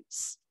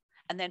notes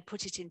and then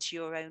put it into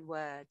your own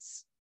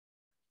words.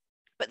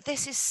 But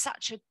this is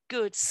such a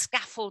good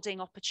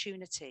scaffolding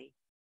opportunity.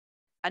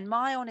 And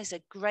Mayon is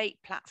a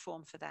great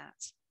platform for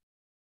that.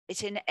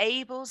 It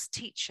enables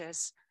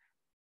teachers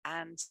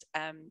and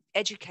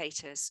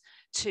educators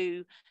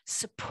to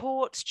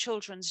support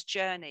children's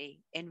journey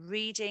in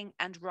reading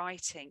and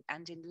writing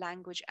and in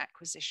language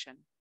acquisition.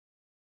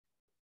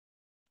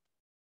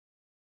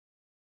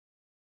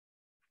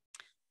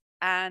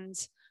 And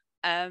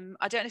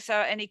I don't know if there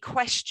are any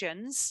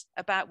questions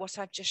about what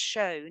I've just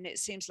shown. It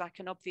seems like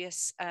an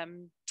obvious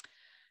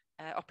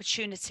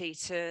opportunity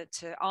to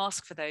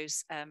ask for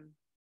those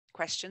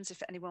questions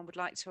if anyone would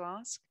like to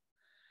ask.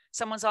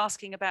 Someone's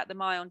asking about the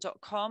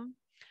mayon.com.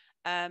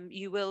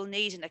 You will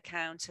need an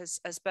account,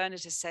 as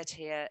Bernard has said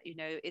here. You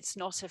know, it's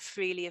not a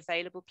freely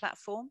available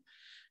platform.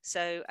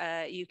 So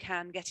you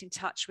can get in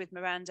touch with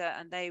Miranda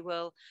and they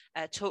will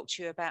talk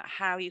to you about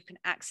how you can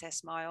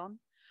access Mayon.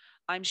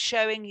 I'm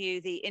showing you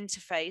the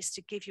interface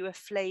to give you a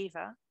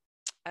flavor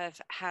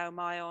of how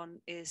Mayon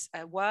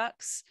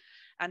works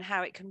and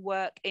how it can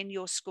work in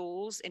your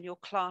schools, in your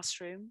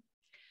classroom.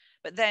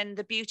 But then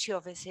the beauty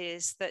of it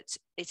is that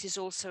it is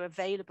also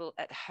available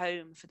at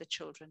home for the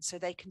children, so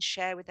they can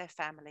share with their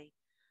family.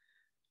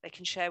 They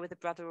can share with a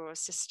brother or a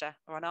sister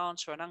or an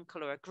aunt or an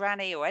uncle or a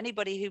granny or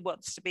anybody who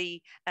wants to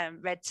be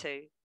read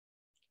to.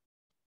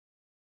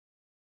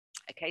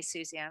 Okay,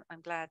 Susie,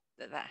 I'm glad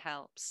that that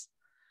helps.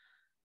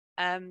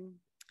 Yeah,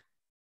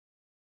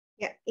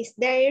 is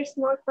there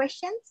more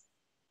questions,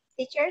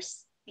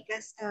 teachers?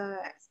 Because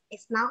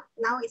it's now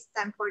it's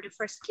time for the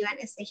first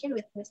Q&A session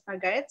with Miss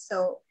Margaret.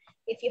 So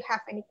if you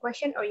have any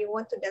question or you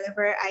want to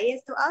deliver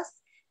ideas to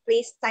us,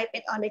 please type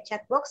it on the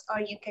chat box,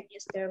 or you can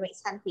use the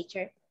raise hand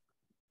feature.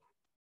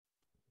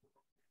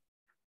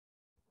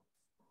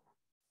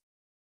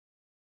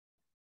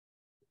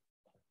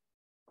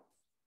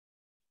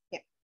 Yeah.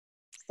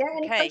 Is there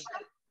any question?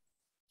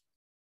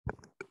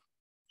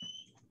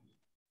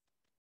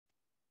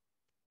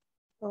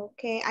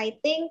 Okay, I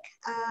think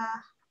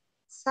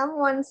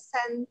someone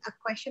sent a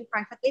question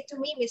privately to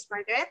me, Miss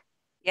Margaret.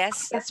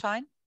 Yes, that's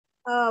fine.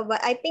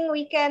 But I think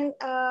we can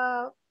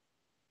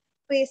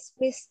please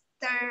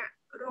Mr.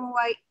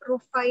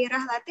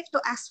 Rufairah Latif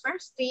to ask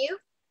first to you.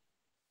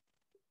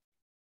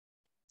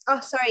 Oh,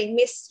 sorry,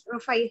 Miss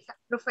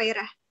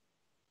Rufairah.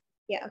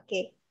 Yeah,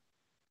 okay.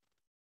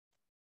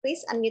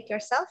 Please unmute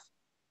yourself.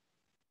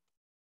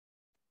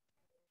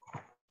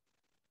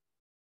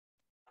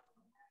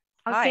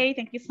 Okay, hi.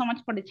 thank you so much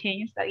for the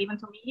change that given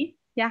to me.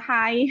 Yeah,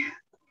 hi.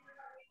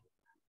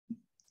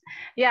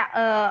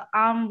 Yeah,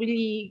 I'm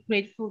really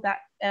grateful that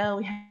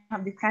we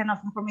have this kind of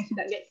information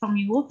that we get from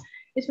you.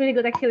 It's really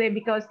good actually,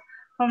 because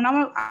from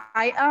now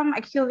I am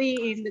actually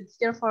in the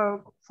teacher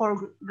for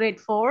grade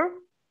 4,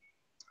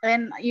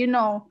 and you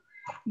know,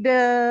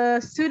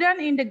 the student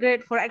in the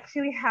grade 4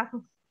 actually have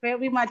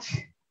very much,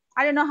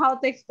 I don't know how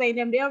to explain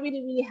them. They are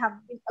really have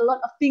a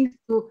lot of things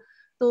to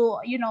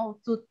you know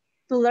to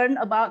learn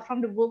about from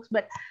the books.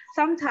 But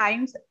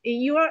sometimes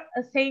you are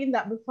saying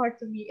that before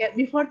to me,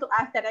 before to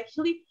us, that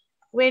actually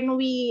when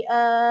we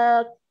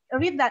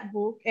read that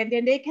book and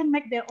then they can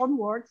make their own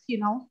words, you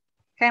know,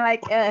 kind of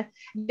like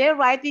they're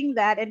writing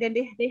that, and then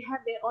they have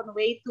their own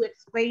way to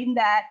explain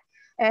that.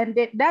 And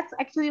that's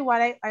actually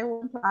what I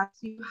want to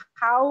ask you,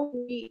 how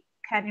we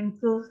can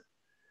improve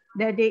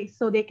their day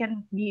so they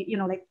can be, you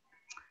know, like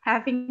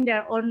having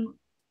their own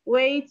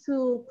way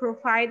to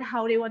provide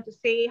how they want to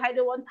say, how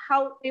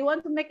they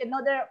want to make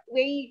another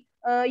way,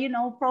 you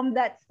know, from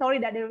that story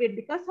that they read.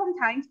 Because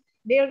sometimes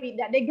they read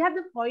that, they get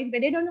the point,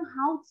 but they don't know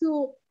how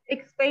to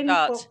explain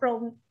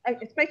from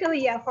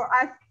especially for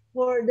us,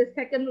 for the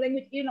second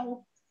language, you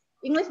know,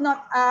 English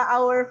not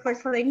our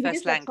first language.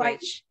 First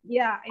language.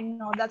 Yeah, I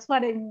know, that's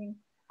what I mean.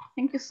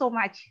 Thank you so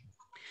much.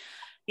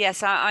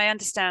 Yes, I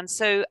understand.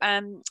 So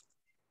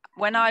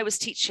when I was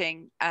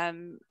teaching,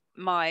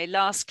 my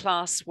last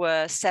class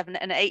were 7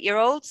 and 8 year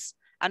olds,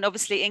 and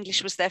obviously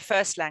English was their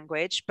first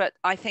language, but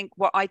I think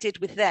what I did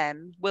with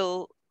them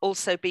will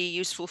also be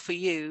useful for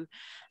you.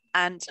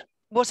 And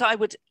what I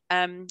would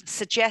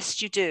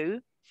suggest you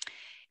do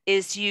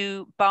is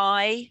you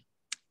buy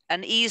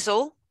an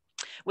easel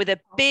with a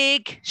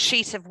big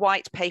sheet of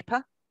white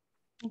paper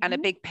and a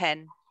big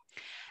pen,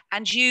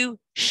 and you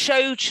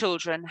show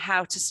children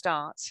how to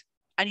start,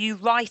 and you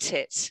write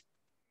it.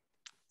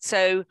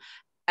 So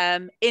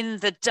in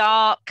the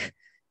dark,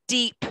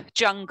 deep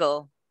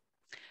jungle,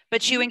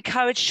 but you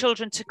encourage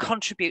children to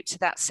contribute to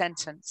that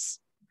sentence.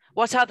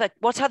 What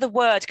other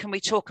word can we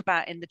talk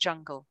about in the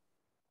jungle?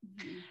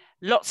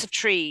 Lots of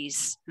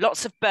trees,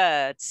 lots of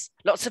birds,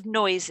 lots of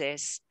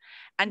noises.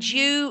 And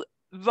you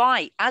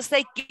write, as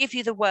they give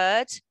you the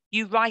word,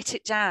 you write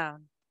it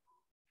down,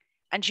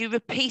 and you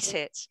repeat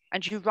it,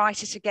 and you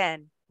write it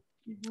again.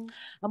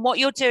 And what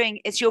you're doing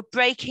is you're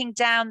breaking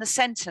down the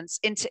sentence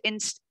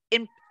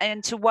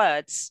into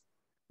words.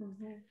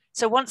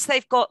 So once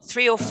they've got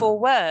 3 or 4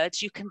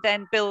 words, you can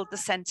then build the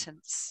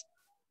sentence.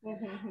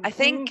 I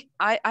think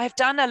I've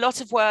done a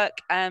lot of work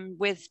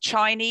with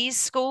Chinese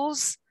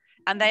schools,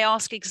 and they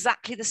ask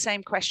exactly the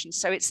same questions.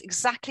 So it's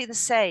exactly the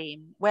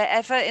same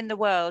wherever in the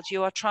world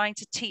you are trying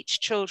to teach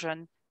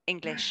children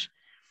English,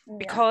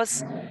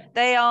 because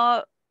they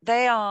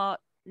are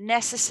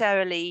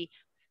necessarily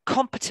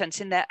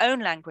competent in their own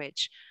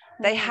language.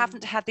 They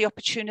haven't had the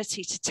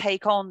opportunity to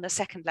take on the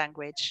second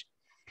language.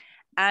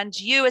 And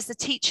you as the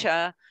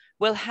teacher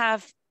will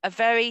have a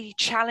very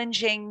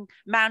challenging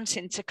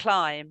mountain to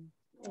climb.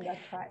 That's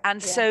right.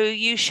 And so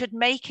you should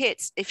make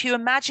it, if you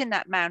imagine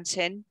that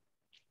mountain,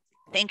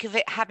 think of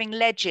it having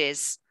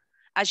ledges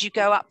as you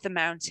go up the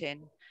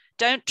mountain.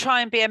 Don't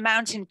try and be a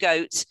mountain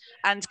goat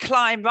and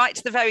climb right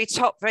to the very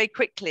top very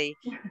quickly.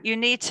 You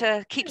need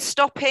to keep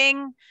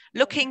stopping,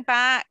 looking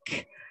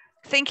back,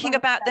 thinking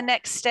about the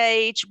next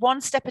stage,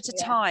 one step at a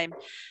time.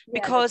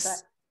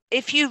 Because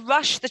if you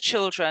rush the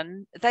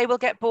children, they will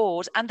get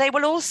bored, and they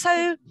will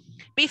also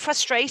be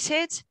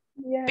frustrated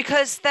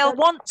because they'll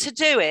want to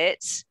do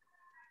it,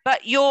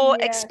 but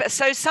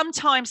so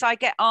sometimes I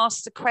get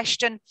asked the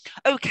question,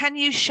 oh, can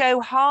you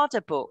show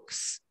harder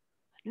books?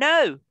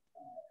 No.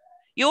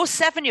 Your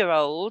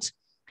 7-year-old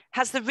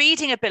has the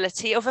reading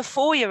ability of a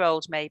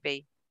 4-year-old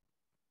maybe,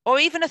 or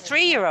even a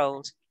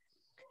 3-year-old.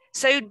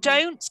 So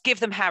don't give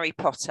them Harry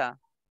Potter.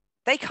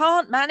 They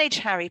can't manage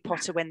Harry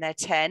Potter when they're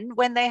 10,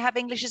 when they have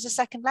English as a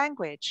second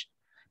language,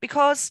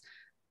 because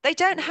they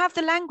don't have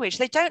the language,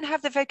 they don't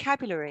have the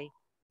vocabulary.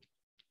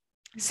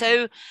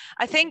 So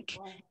I think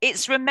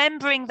it's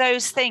remembering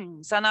those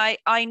things. And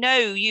I know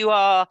you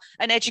are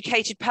an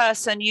educated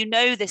person, you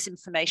know this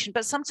information,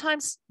 but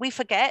sometimes we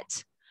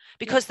forget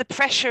because the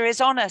pressure is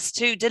on us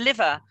to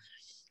deliver.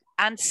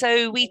 And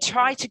so we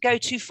try to go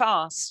too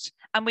fast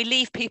and we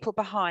leave people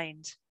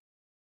behind.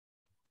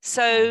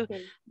 So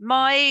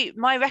my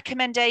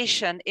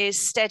recommendation is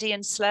steady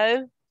and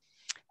slow.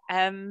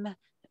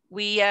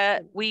 We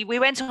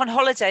went on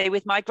holiday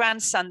with my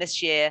grandson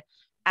this year,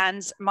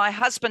 and my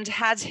husband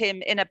had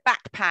him in a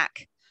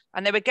backpack,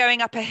 and they were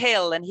going up a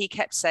hill, and he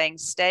kept saying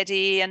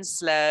steady and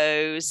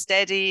slow,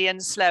 steady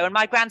and slow. And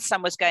my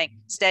grandson was going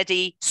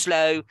steady,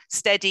 slow,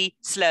 steady,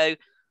 slow.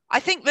 I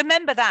think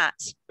remember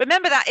that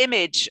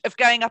image of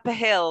going up a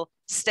hill,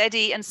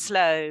 steady and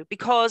slow,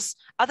 because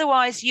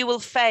otherwise you will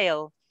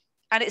fail.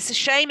 And it's a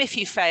shame if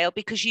you fail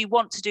because you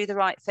want to do the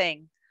right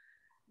thing.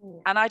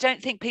 And I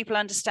don't think people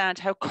understand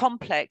how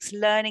complex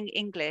learning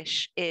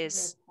English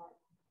is.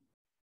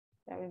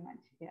 Very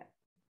much, yeah.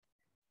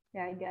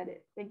 Yeah, I get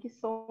it. Thank you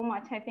so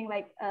much. I think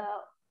like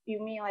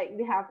you mean like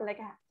we have to like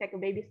take a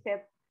baby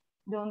step.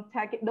 Don't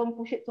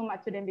push it too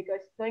much to them, because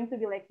it's going to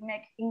be like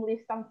make English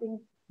something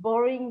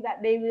boring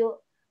that they will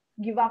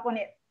give up on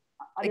it.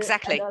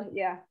 Exactly.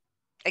 Yeah.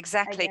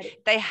 Exactly.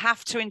 They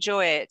have to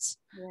enjoy it.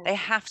 Yeah. They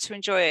have to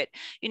enjoy it.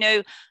 You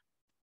know,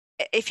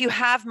 if you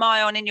have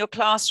Mayon in your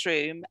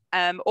classroom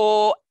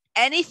or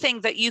anything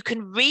that you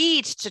can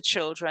read to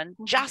children,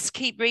 just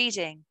keep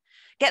reading.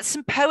 Get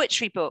some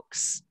poetry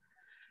books.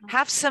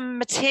 Have some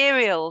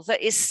material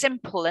that is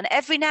simple. And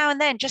every now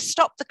and then, just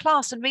stop the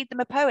class and read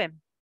them a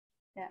poem.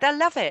 Yeah. They'll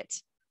love it.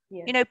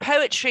 Yeah. You know,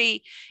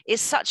 poetry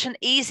is such an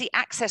easy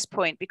access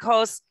point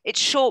because it's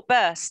short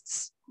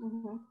bursts.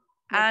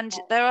 And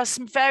there are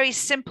some very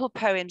simple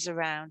poems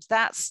around.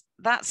 That's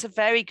a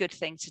very good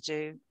thing to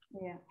do.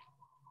 Yeah.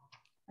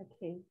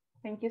 Okay.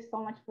 Thank you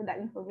so much for that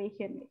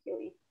information,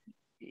 Julie.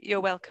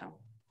 You're welcome.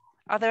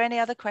 Are there any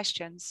other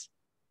questions?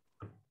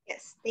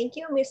 Yes. Thank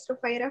you, Ms.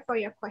 Rufaira, for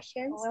your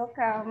questions.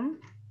 Welcome.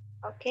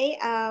 Okay.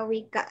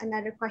 We got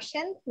another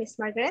question, Ms.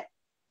 Margaret.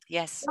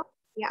 Yes.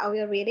 Yeah, I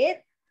will read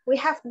it. We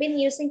have been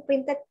using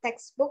printed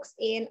textbooks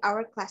in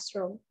our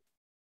classroom.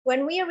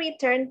 When we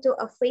return to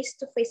a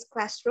face-to-face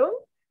classroom,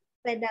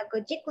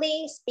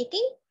 pedagogically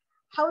speaking,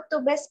 how to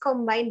best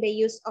combine the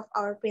use of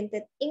our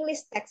printed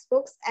English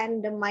textbooks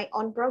and the My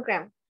Own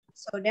program,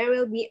 so there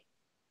will be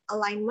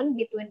alignment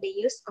between the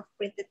use of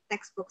printed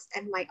textbooks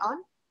and My Own?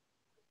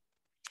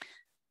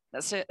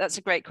 That's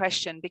a great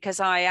question,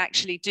 because I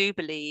actually do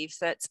believe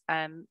that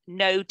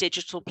no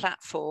digital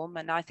platform,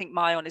 and I think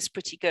My Own is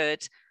pretty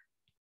good.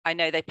 I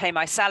know they pay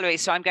my salary,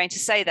 so I'm going to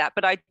say that,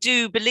 but I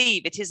do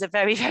believe it is a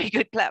very, very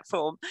good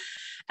platform.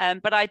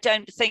 But I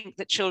don't think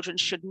that children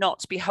should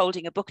not be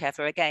holding a book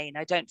ever again.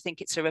 I don't think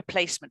it's a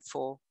replacement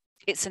for,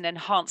 it's an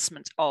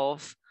enhancement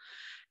of,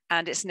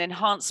 and it's an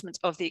enhancement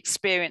of the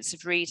experience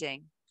of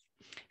reading.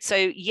 So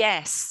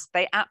yes,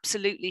 they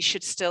absolutely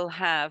should still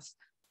have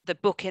the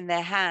book in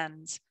their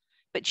hand,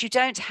 but you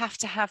don't have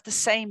to have the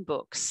same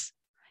books.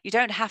 You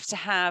don't have to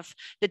have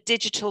the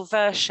digital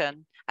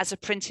version as a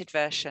printed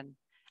version.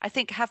 I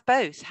think have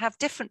both, have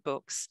different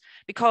books,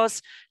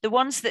 because the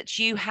ones that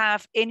you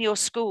have in your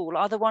school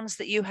are the ones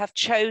that you have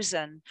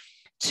chosen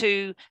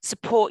to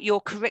support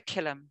your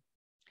curriculum.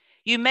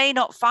 You may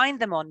not find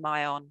them on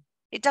My Own.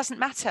 It doesn't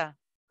matter.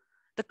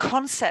 The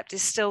concept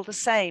is still the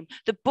same.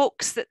 The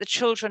books that the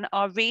children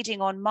are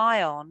reading on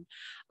My Own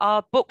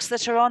are books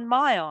that are on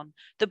My Own.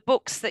 The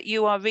books that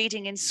you are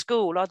reading in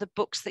school are the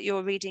books that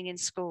you're reading in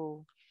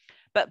school.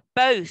 But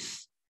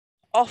both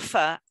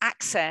offer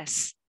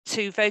access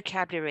to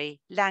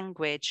vocabulary,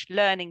 language,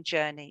 learning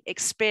journey,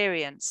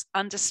 experience,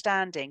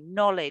 understanding,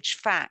 knowledge,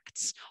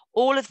 facts.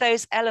 All of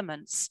those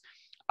elements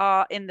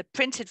are in the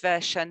printed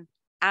version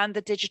and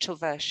the digital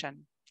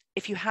version.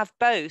 If you have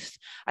both,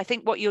 I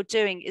think what you're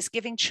doing is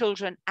giving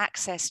children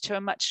access to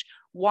a much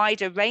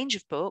wider range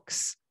of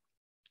books.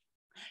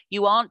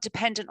 You aren't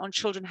dependent on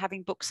children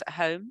having books at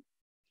home.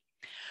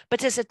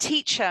 But as a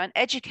teacher and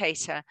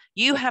educator,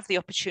 you have the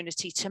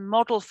opportunity to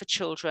model for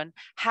children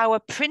how a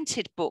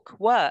printed book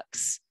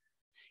works.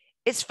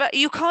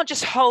 You can't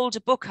just hold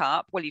a book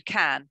up. Well, you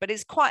can, but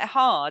it's quite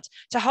hard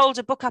to hold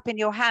a book up in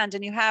your hand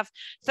and you have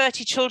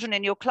 30 children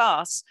in your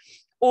class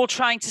all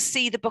trying to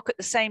see the book at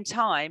the same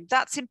time.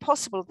 That's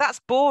impossible.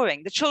 That's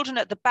boring. The children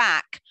at the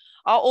back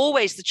are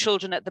always the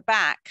children at the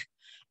back,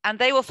 and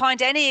they will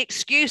find any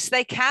excuse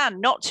they can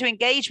not to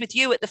engage with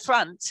you at the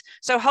front.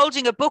 So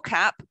holding a book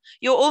up,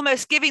 you're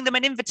almost giving them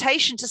an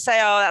invitation to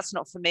say, oh, that's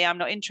not for me, I'm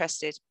not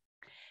interested.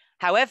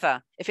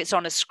 However, if it's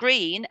on a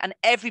screen and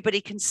everybody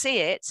can see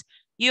it,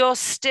 you're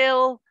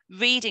still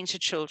reading to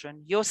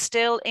children. You're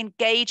still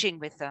engaging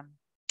with them.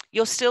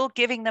 You're still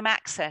giving them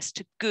access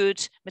to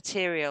good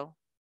material.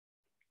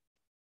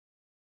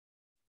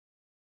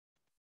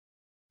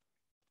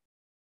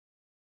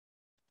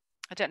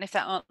 I don't know if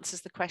that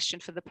answers the question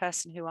for the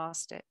person who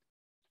asked it.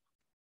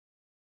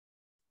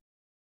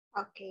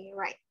 Okay,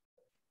 right.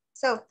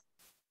 So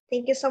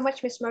thank you so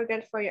much, Ms.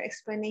 Margaret, for your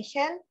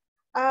explanation.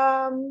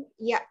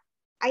 Yeah,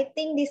 I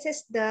think this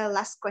is the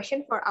last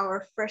question for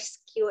our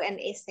first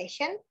Q&A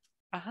session.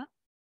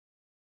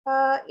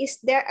 Is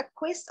there a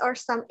quiz or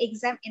some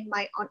exam in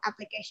my own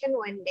application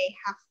when they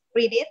have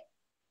read it?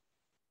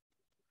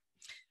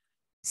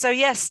 So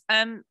yes,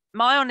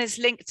 Myon is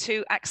linked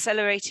to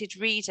Accelerated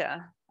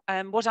Reader.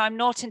 What I'm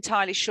not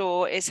entirely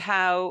sure is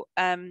how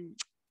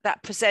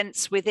that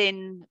presents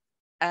within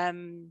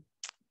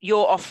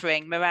your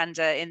offering,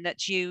 Miranda, in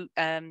that you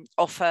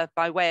offer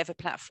by way of a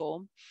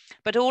platform.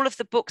 But all of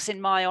the books in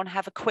Myon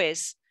have a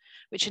quiz,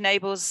 which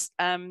enables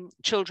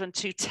children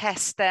to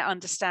test their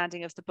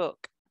understanding of the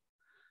book.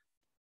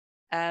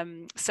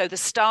 So the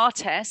STAR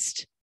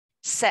test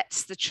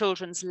sets the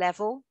children's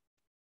level.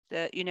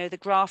 The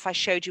graph I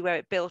showed you where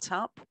it built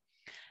up,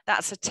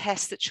 that's a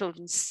test that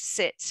children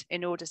sit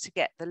in order to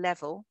get the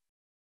level.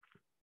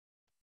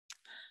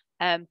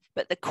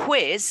 But the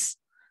quiz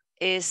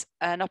is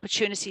an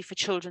opportunity for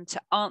children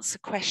to answer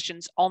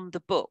questions on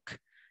the book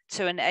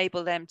to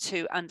enable them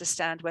to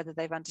understand whether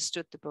they've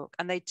understood the book.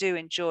 And they do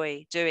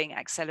enjoy doing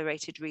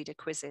accelerated reader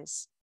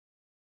quizzes.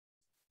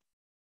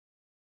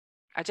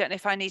 I don't know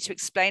if I need to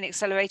explain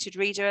accelerated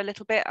reader a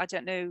little bit. I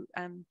don't know,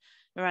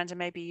 Miranda,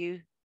 maybe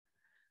you.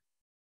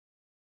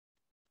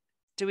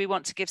 Do we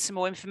want to give some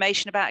more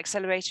information about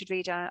accelerated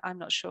reader? I'm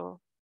not sure.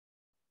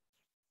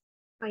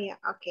 Oh yeah,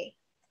 okay.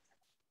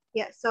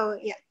 Yeah, so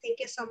yeah, thank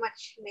you so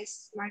much,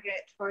 Miss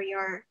Margaret, for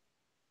your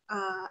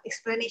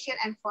explanation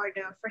and for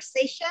the first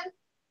session.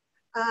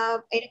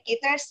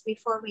 Educators,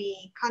 before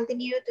we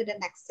continue to the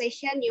next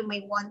session, you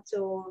may want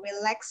to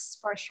relax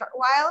for a short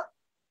while.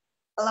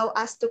 Allow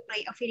us to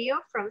play a video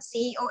from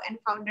CEO and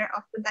founder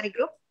of Mentari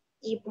Group,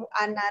 Ibu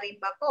Ana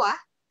Rimbapoa,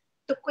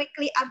 to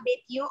quickly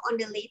update you on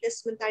the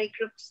latest Mentari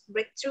Group's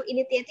breakthrough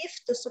initiative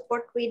to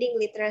support reading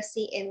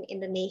literacy in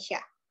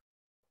Indonesia.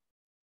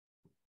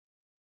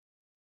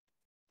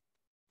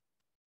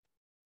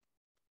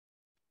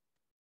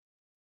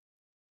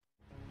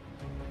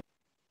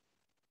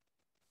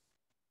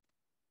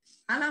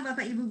 Halo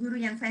Bapak Ibu Guru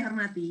yang saya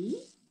hormati,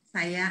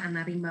 saya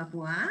Ana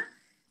Rimbapoa,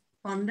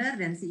 founder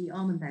dan CEO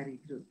Mentari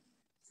Group.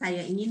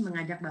 Saya ingin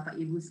mengajak Bapak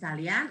Ibu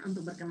sekalian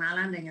untuk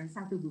berkenalan dengan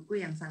satu buku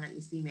yang sangat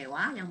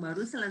istimewa yang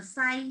baru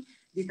selesai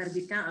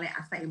diterbitkan oleh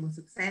Asta Ilmu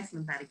Sukses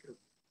Mentari Group.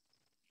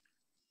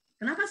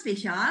 Kenapa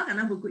spesial?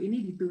 Karena buku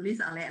ini ditulis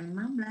oleh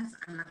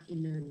 16 anak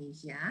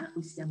Indonesia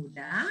usia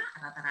muda,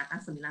 rata-rata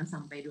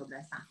 9-12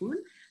 tahun,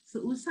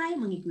 seusai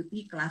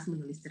mengikuti kelas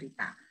menulis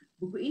cerita.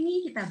 Buku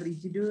ini kita beri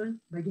judul,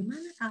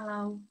 Bagaimana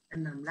Kalau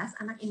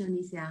 16 Anak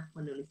Indonesia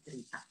Menulis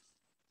Cerita.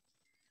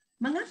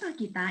 Mengapa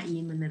kita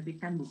ingin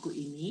menerbitkan buku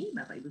ini,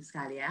 Bapak Ibu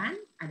sekalian?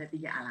 Ada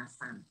 3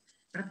 alasan.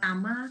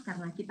 Pertama,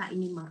 karena kita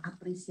ingin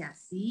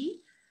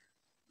mengapresiasi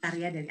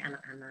karya dari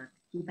anak-anak.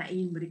 Kita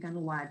ingin berikan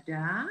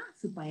wadah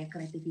supaya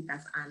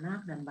kreativitas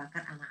anak dan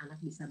bakat anak-anak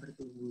bisa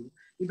bertumbuh.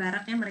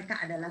 Ibaratnya mereka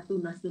adalah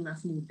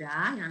tunas-tunas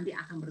muda yang nanti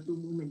akan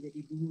bertumbuh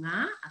menjadi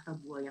bunga atau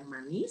buah yang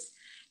manis.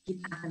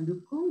 Kita akan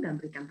dukung dan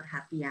berikan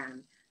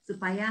perhatian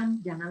supaya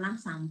janganlah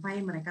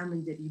sampai mereka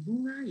menjadi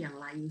bunga yang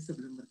layu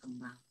sebelum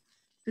berkembang.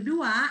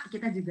 Kedua,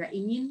 kita juga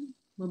ingin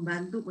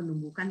membantu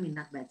menumbuhkan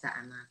minat baca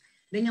anak.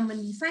 Dengan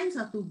mendesain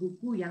suatu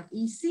buku yang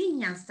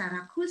isinya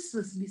secara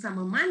khusus bisa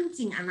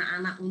memancing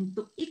anak-anak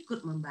untuk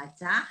ikut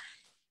membaca,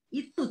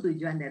 itu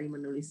tujuan dari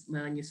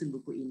menyusun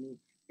buku ini.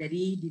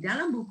 Jadi di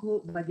dalam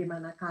buku,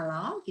 bagaimana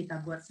kalau kita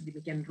buat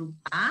sedemikian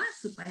rupa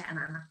supaya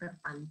anak-anak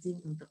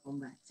terpancing untuk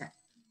membaca.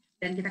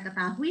 Dan kita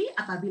ketahui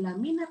apabila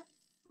minat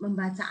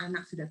membaca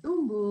anak sudah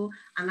tumbuh,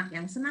 anak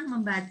yang senang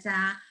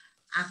membaca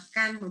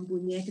akan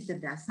mempunyai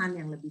kecerdasan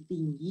yang lebih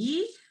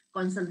tinggi,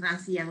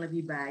 konsentrasi yang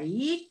lebih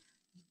baik,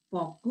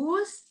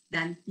 fokus,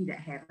 dan tidak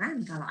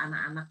heran kalau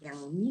anak-anak yang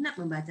minat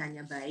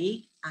membacanya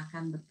baik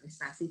akan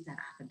berprestasi secara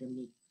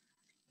akademik.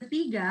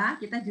 Ketiga,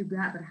 kita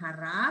juga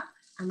berharap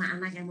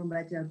anak-anak yang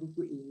membaca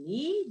buku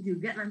ini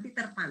juga nanti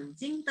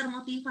terpancing,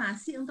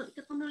 termotivasi untuk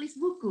ikut menulis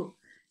buku.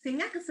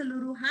 Sehingga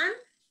keseluruhan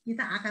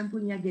kita akan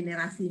punya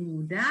generasi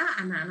muda,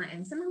 anak-anak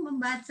yang senang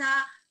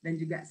membaca dan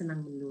juga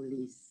senang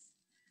menulis.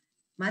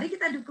 Mari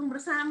kita dukung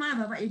bersama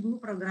Bapak Ibu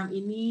program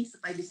ini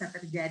supaya bisa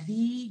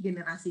terjadi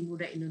generasi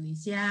muda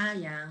Indonesia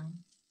yang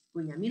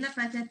punya minat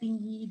baca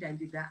tinggi dan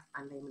juga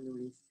pandai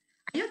menulis.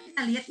 Ayo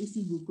kita lihat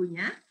isi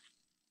bukunya.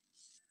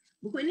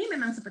 Buku ini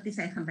memang seperti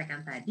saya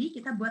sampaikan tadi,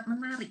 kita buat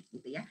menarik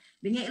gitu ya,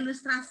 dengan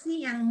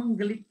ilustrasi yang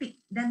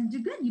menggelitik dan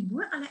juga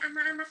dibuat oleh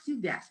anak-anak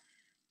juga.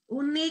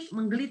 Unik,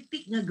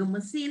 menggelitik,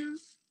 ngegemesin,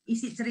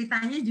 isi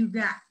ceritanya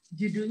juga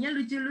judulnya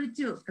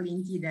lucu-lucu,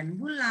 Kelinci dan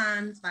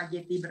Bulan,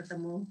 Spaghetti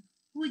Bertemu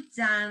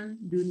Hujan,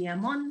 Dunia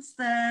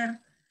Monster.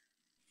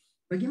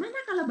 Bagaimana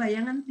kalau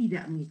bayangan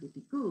tidak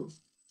mengikutiku?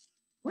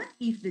 What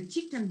if the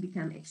chicken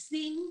become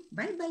extinct?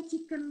 Bye-bye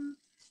chicken.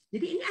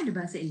 Jadi ini ada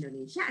bahasa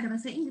Indonesia, ada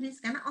bahasa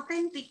Inggris, karena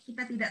otentik,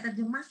 kita tidak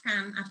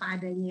terjemahkan apa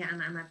adanya yang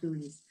anak-anak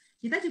tulis.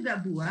 Kita juga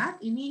buat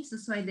ini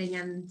sesuai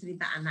dengan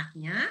cerita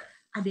anaknya,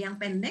 ada yang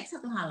pendek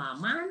 1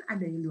 halaman,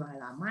 ada yang 2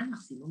 halaman,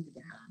 maksimum 3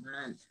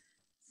 halaman.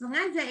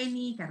 Sengaja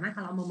ini, karena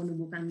kalau mau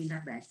menumbuhkan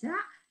minat baca,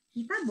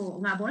 kita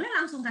nggak boleh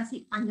langsung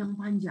kasih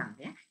panjang-panjang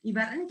ya.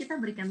 Ibaratnya kita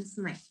berikan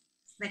snack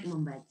praktek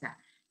membaca.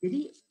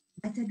 Jadi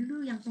baca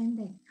dulu yang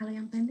pendek. Kalau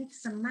yang pendek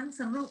senang,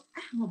 seru,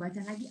 mau baca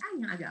lagi,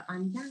 yang agak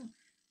panjang.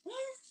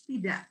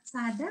 Tidak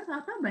sadar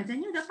apa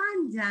bacanya udah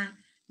panjang.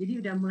 Jadi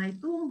udah mulai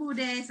tumbuh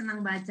deh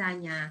senang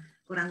bacanya.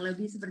 Kurang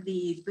lebih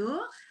seperti itu.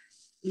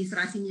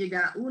 Ilustrasinya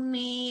juga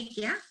unik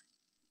ya.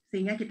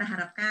 Sehingga kita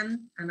harapkan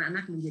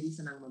anak-anak menjadi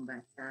senang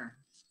membaca.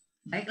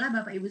 Baiklah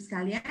Bapak Ibu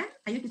sekalian,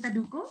 ayo kita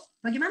dukung.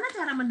 Bagaimana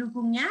cara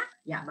mendukungnya?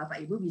 Ya, Bapak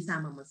Ibu bisa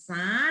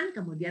memesan,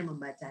 kemudian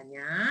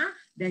membacanya,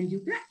 dan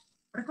juga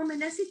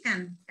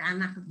rekomendasikan ke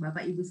anak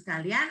Bapak Ibu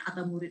sekalian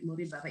atau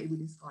murid-murid Bapak Ibu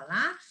di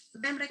sekolah,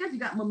 supaya mereka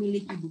juga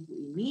memiliki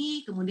buku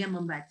ini, kemudian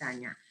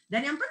membacanya.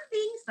 Dan yang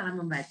penting setelah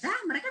membaca,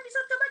 mereka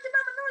bisa coba-coba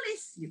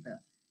menulis gitu.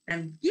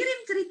 Dan kirim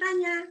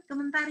ceritanya ke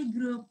Mentari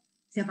Group.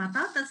 Siapa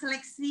tahu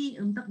terseleksi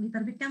untuk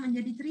diterbitkan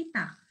menjadi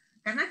cerita.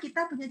 Karena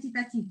kita punya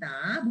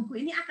cita-cita,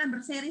 buku ini akan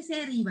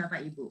berseri-seri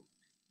Bapak Ibu.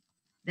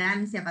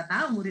 Dan siapa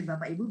tahu murid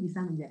Bapak Ibu bisa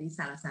menjadi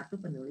salah satu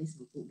penulis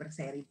buku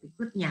berseri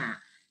berikutnya.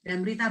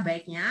 Dan berita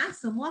baiknya,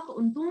 semua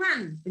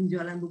keuntungan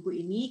penjualan buku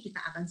ini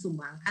kita akan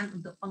sumbangkan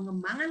untuk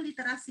pengembangan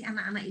literasi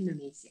anak-anak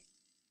Indonesia.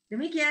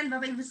 Demikian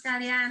Bapak Ibu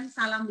sekalian,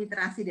 salam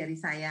literasi dari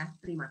saya.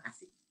 Terima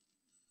kasih.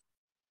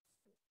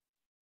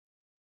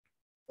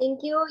 Thank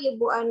you,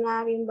 Ibu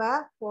Ana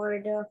Rimba, for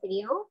the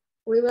video.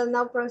 We will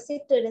now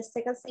proceed to the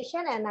second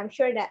session, and I'm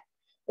sure that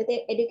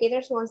the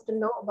educators wants to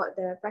know about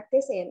the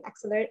practice in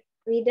Accelerate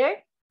Reader.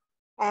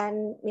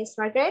 And Miss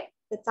Margaret,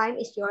 the time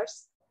is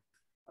yours.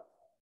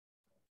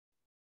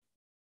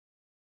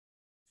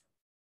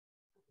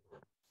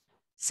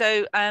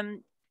 So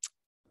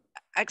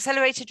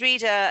Accelerated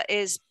Reader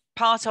is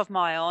part of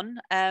MyOn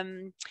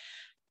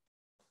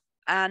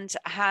and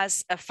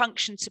has a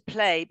function to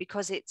play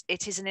because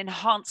it is an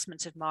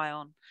enhancement of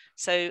MyOn.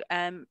 So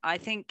I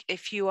think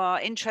if you are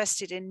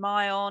interested in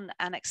MyOn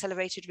and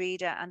Accelerated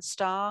Reader and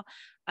STAR,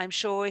 I'm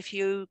sure if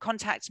you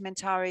contact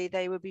Mentari,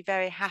 they will be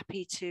very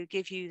happy to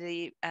give you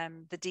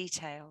the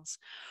details.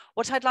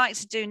 What I'd like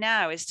to do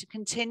now is to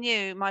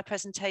continue my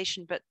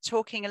presentation, but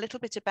talking a little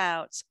bit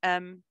about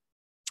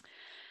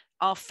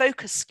our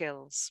focus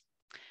skills.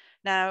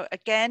 Now,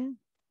 again,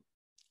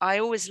 I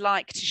always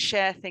like to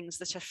share things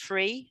that are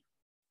free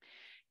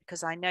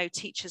because I know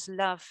teachers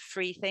love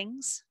free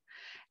things,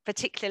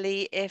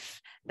 particularly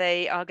if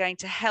they are going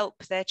to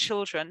help their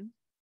children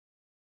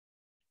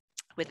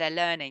with their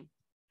learning.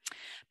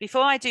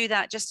 Before I do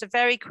that, just a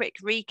very quick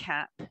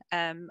recap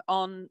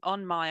on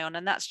MyOn,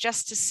 and that's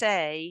just to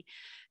say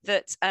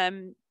that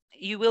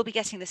you will be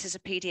getting this as a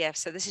PDF.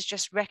 So this is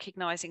just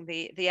recognizing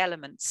the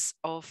elements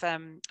of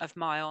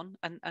MyOn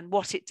and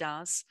what it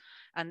does,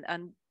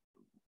 and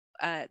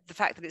the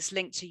fact that it's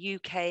linked to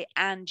UK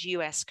and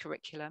US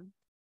curriculum.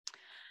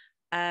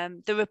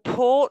 The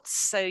reports,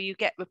 so you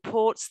get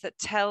reports that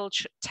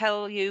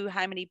tell you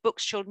how many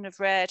books children have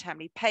read, how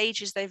many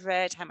pages they've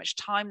read, how much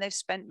time they've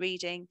spent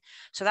reading.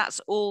 So that's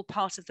all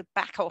part of the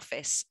back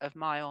office of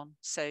MyOn.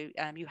 So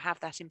you have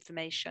that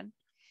information.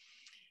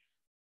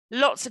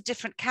 Lots of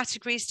different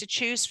categories to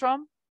choose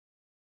from.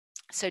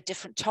 So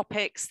different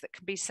topics that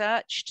can be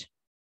searched.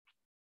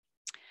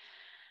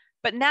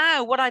 But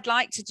now what I'd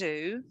like to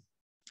do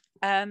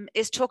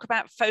is talk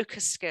about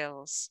focus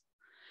skills.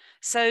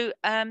 So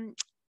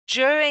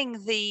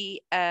during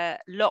the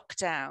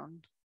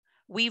lockdown,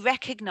 we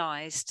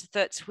recognized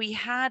that we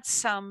had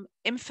some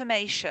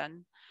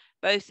information,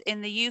 both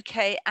in the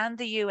UK and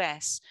the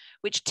US,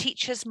 which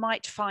teachers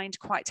might find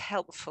quite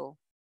helpful.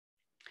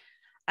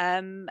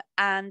 And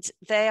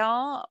they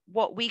are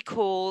what we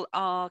call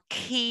our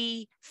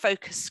key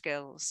focus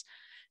skills.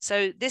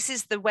 So this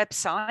is the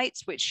website,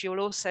 which you'll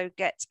also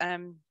get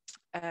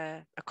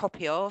a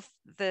copy of.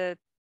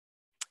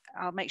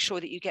 I'll make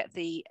sure that you get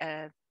the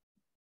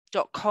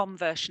 .com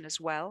version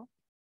as well.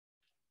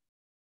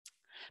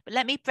 But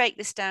let me break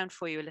this down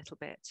for you a little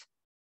bit.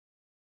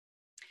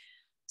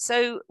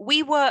 So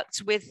we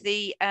worked with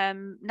the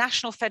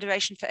National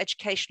Federation for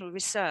Educational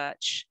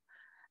Research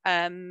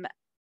and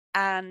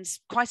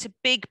quite a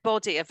big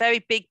body, a very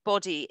big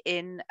body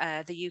in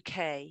the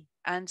UK.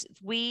 And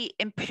we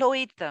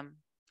employed them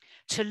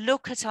to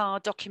look at our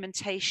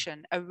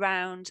documentation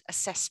around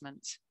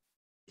assessment.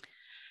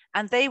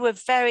 And they were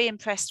very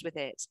impressed with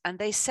it. And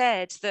they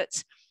said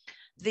that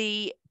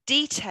the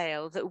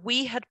detail that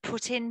we had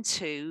put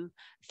into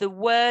the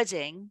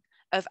wording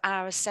of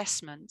our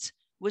assessment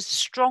was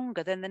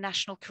stronger than the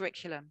national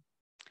curriculum.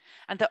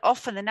 And that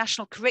often the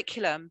national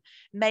curriculum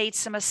made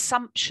some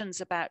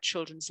assumptions about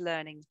children's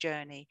learning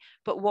journey.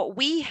 But what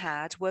we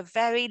had were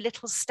very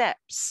little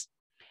steps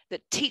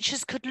that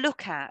teachers could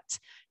look at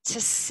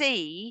to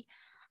see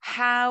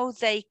how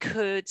they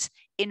could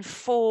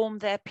inform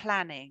their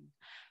planning,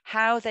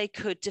 how they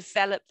could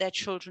develop their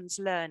children's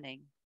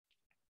learning.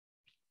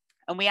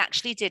 And we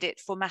actually did it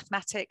for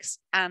mathematics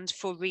and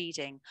for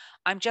reading.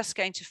 I'm just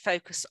going to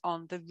focus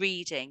on the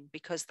reading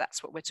because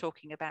that's what we're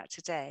talking about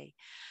today.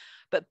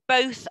 But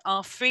both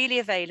are freely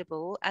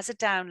available as a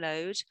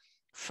download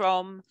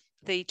from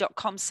the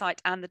 .com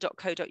site and the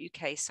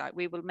 .co.uk site.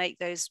 We will make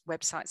those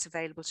websites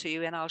available to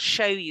you, and I'll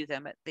show you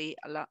them at the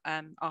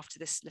after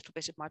this little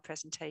bit of my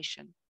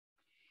presentation.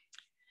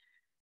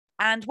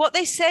 And what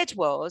they said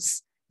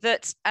was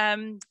that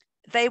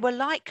they were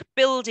like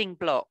building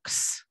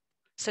blocks.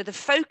 So the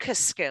focus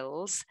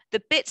skills,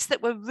 the bits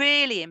that were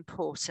really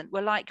important,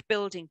 were like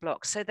building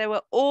blocks. So there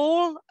were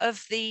all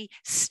of the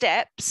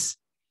steps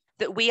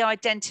that we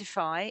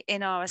identify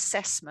in our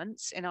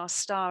assessments, in our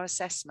STAR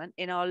assessment,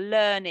 in our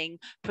learning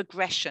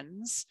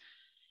progressions,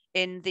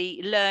 in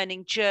the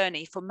learning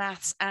journey for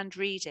maths and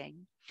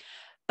reading.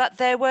 But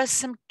there were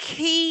some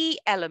key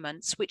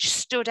elements which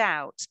stood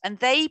out, and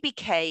they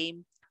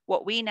became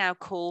what we now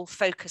call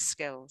focus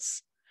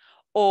skills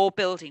or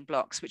building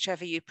blocks,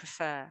 whichever you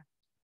prefer.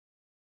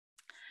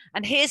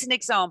 And here's an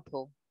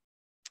example.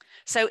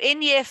 So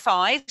in year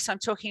 5, so I'm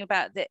talking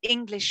about the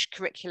English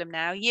curriculum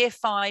now, year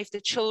 5, the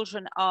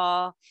children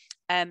are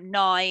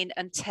 9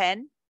 and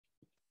 10.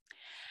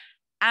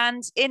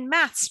 And in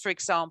maths, for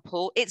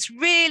example, it's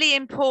really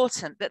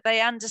important that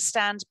they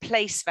understand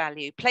place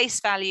value. Place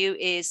value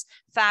is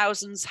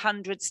thousands,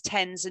 hundreds,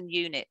 tens, and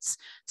units.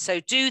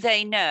 So do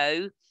they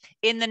know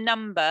in the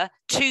number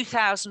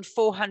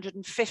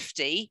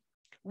 2,450,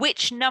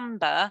 which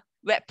number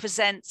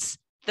represents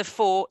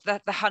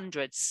the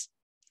hundreds?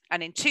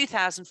 And in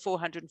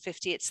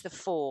 2,450, it's the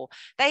 4.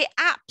 They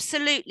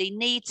absolutely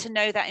need to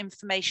know that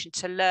information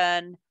to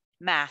learn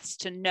maths,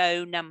 to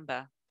know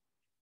number.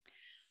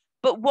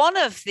 But one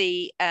of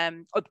the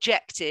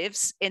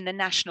objectives in the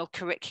national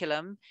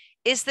curriculum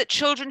is that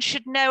children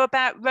should know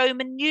about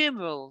Roman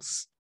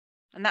numerals.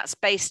 And that's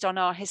based on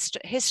our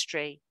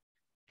history.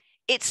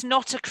 It's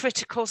not a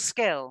critical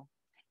skill.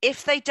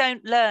 If they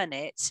don't learn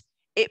it,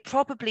 it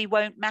probably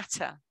won't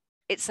matter.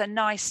 It's a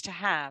nice to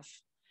have.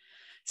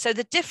 So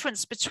the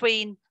difference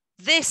between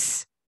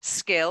this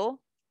skill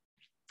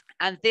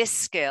and this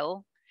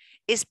skill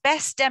is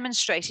best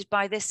demonstrated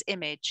by this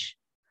image.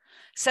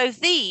 So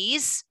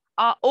these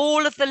are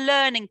all of the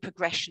learning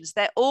progressions.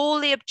 They're all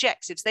the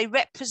objectives. They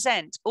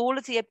represent all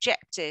of the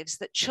objectives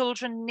that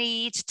children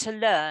need to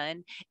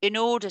learn in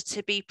order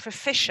to be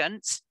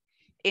proficient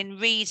in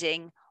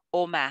reading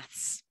or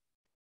maths.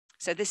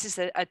 So this is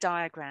a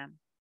diagram.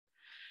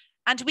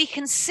 And we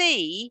can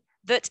see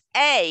that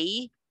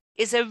A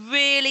is a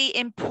really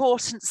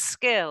important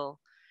skill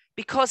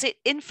because it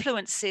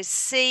influences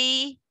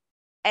C,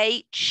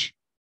 H,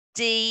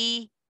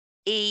 D,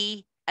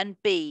 E, and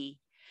B.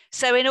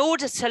 So in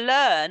order to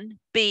learn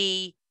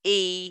B,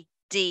 E,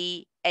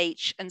 D,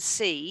 H, and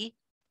C,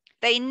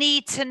 they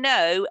need to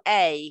know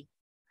A.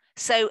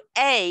 So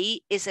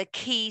A is a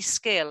key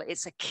skill.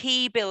 It's a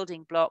key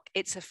building block.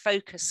 It's a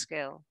focus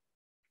skill.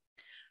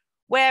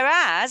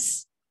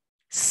 Whereas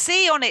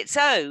C on its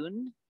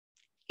own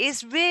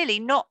is really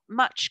not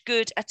much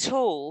good at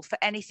all for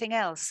anything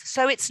else.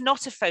 So it's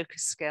not a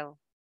focus skill.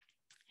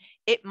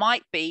 It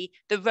might be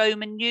the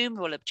Roman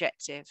numeral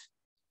objective,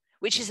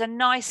 which is a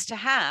nice to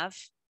have,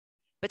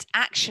 but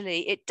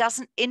actually it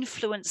doesn't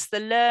influence the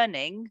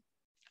learning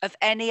of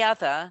any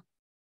other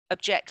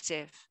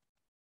objective.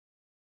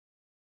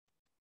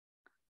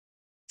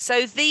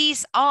 So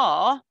these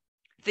are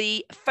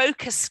the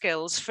focus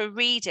skills for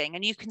reading.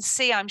 And you can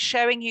see I'm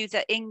showing you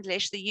the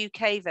English, the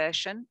UK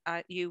version.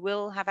 You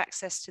will have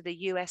access to the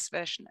US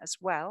version as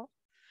well.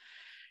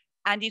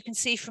 And you can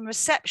see from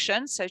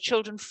reception, so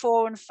children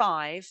 4 and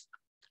 5,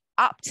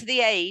 up to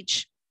the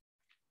age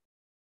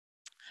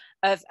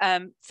of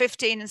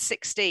 15 and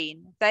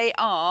 16, they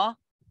are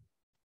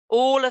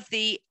all of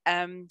the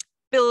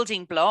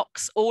building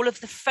blocks, all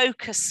of the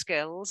focus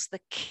skills, the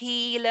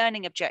key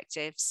learning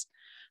objectives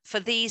for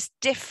these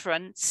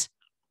different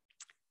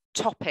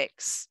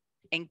topics: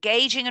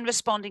 engaging and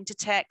responding to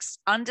text,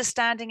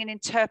 understanding and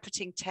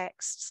interpreting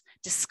texts,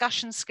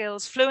 discussion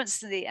skills,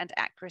 fluency and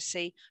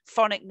accuracy,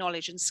 phonic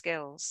knowledge and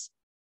skills.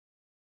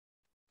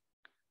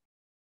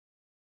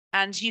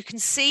 And you can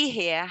see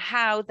here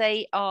how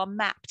they are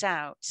mapped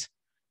out.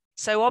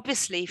 So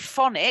obviously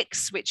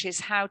phonics, which is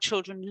how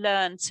children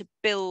learn to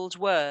build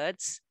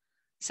words,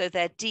 so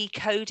their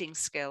decoding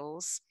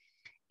skills,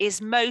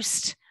 is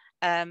most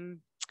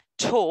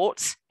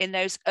taught in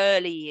those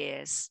early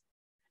years.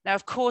 Now,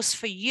 of course,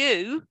 for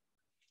you,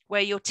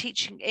 where you're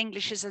teaching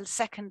English as a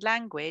second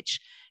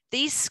language,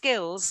 these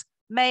skills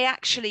may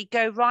actually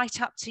go right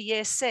up to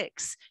year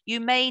 6. You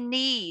may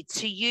need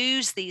to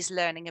use these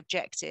learning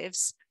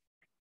objectives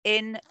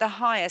in the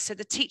higher. So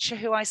the teacher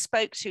who I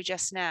spoke to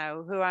just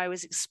now, who I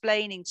was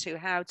explaining to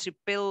how to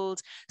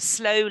build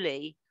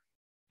slowly,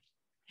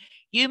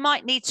 you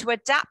might need to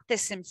adapt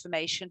this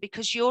information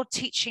because you're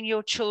teaching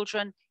your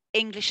children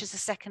English as a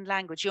second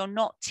language. You're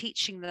not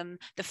teaching them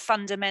the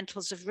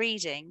fundamentals of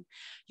reading.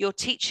 You're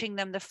teaching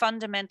them the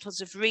fundamentals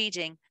of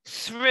reading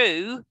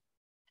through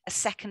a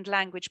second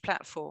language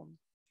platform.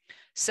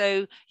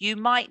 So you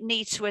might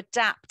need to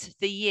adapt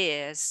the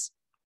years.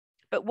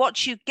 But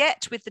what you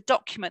get with the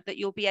document that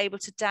you'll be able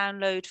to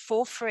download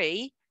for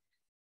free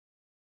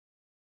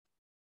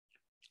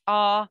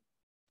are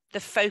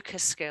the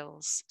focus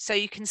skills. So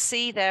you can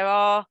see there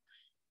are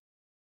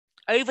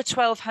over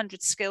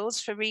 1,200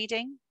 skills for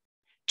reading.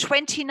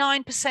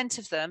 29%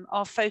 of them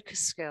are focus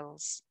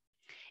skills.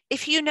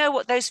 If you know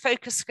what those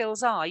focus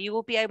skills are, you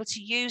will be able to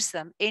use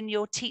them in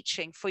your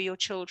teaching for your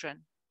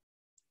children.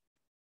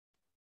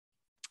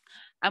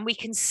 And we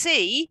can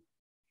see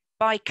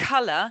by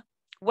colour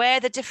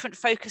where the different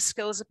focus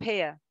skills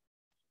appear.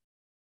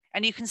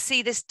 And you can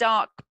see this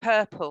dark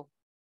purple,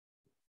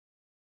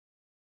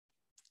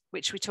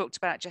 which we talked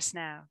about just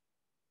now.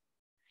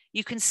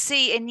 You can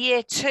see in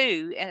year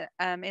 2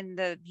 in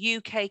the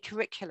UK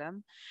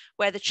curriculum,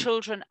 where the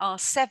children are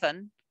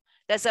 7,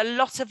 there's a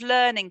lot of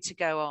learning to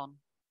go on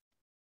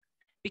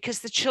because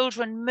the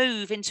children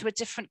move into a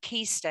different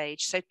key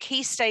stage. So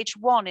key stage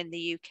 1 in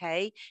the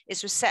UK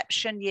is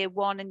reception, year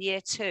 1 and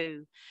year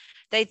 2.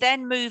 They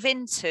then move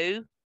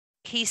into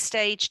key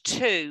stage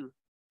 2,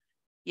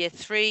 year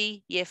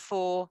 3, year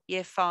 4,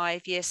 year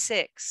 5, year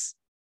 6.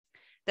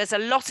 There's a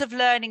lot of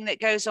learning that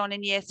goes on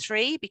in year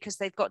 3 because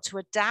they've got to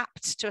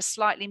adapt to a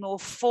slightly more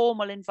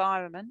formal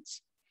environment.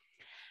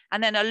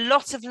 And then a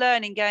lot of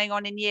learning going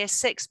on in year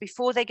 6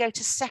 before they go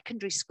to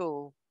secondary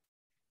school.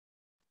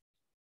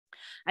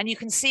 And you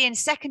can see in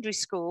secondary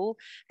school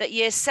that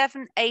year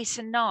 7, 8,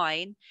 and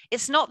 9,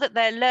 it's not that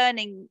they're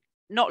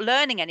not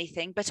learning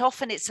anything, but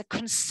often it's a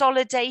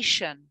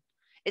consolidation.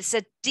 It's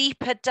a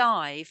deeper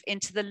dive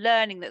into the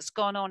learning that's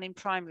gone on in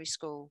primary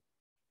school.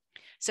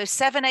 So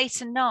 7,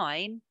 8, and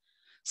 9,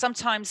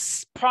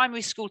 sometimes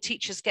primary school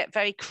teachers get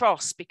very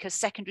cross because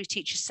secondary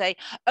teachers say,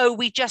 oh,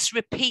 we just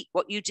repeat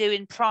what you do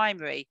in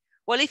primary.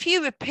 Well, if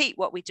you repeat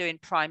what we do in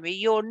primary,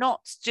 you're not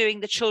doing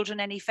the children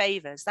any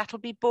favours. That'll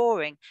be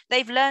boring.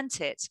 They've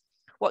learnt it.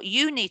 What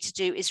you need to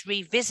do is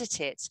revisit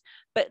it,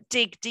 but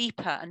dig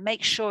deeper and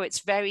make sure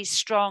it's very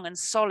strong and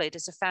solid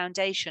as a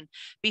foundation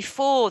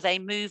before they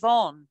move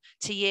on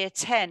to year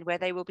 10, where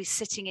they will be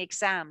sitting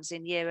exams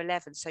in year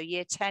 11. So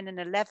year 10 and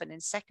 11 in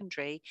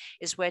secondary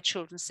is where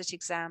children sit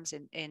exams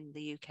in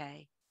the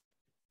UK.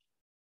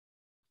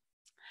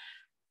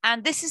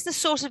 And this is the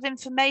sort of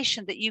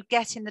information that you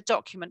get in the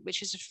document,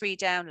 which is a free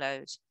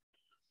download,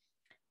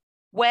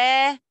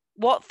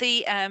 what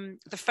the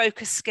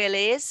focus skill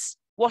is,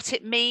 what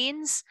it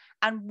means,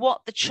 and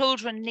what the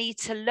children need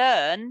to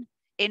learn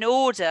in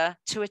order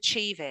to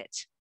achieve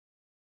it.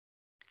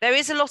 There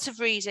is a lot of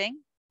reading.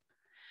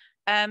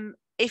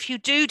 If you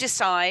do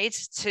decide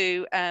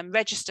to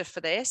register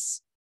for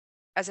this,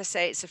 as I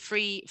say, it's a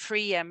free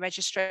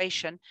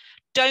registration,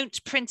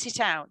 don't print it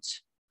out.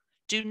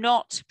 Do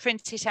not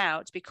print it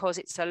out because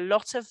it's a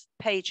lot of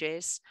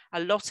pages, a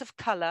lot of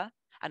colour,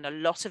 and a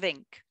lot of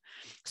ink.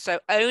 So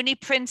only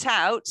print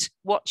out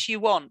what you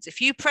want.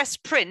 If you press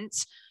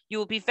print, you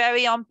will be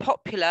very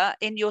unpopular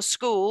in your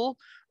school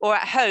or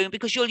at home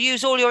because you'll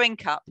use all your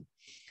ink up.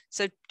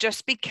 So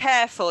just be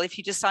careful if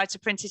you decide to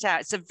print it out.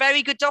 It's a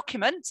very good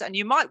document and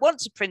you might want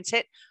to print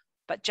it,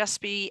 but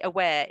just be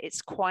aware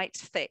it's quite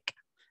thick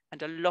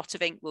and a lot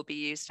of ink will be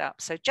used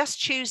up. So just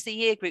choose the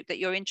year group that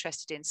you're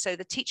interested in. So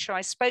the teacher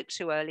I spoke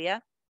to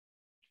earlier,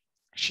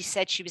 she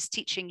said she was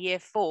teaching year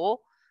 4.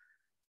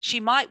 She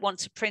might want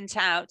to print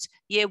out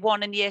year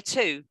 1 and year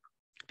 2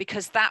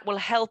 because that will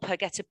help her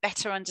get a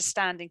better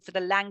understanding for the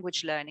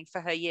language learning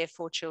for her year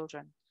 4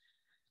 children.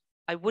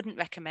 I wouldn't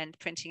recommend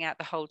printing out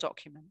the whole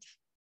document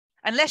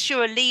unless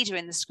you're a leader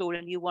in the school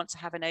and you want to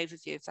have an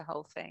overview of the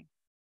whole thing.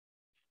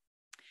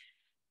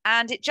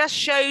 And it just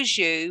shows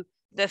you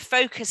the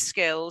focus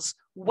skills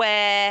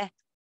where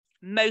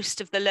most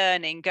of the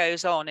learning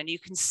goes on. And you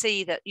can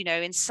see that, you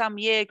know, in some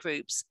year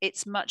groups,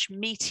 it's much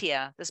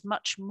meatier. There's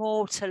much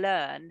more to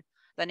learn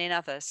than in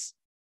others.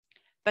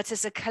 But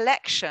as a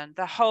collection,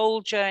 the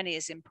whole journey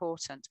is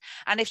important.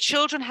 And if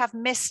children have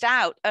missed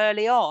out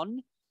early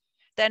on,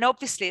 then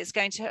obviously it's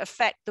going to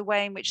affect the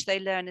way in which they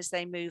learn as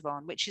they move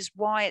on, which is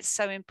why it's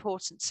so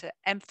important to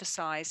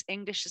emphasize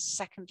English as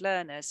second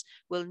learners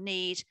will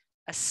need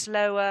a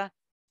slower,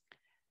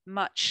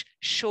 much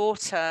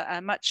shorter,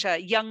 much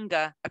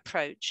younger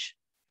approach.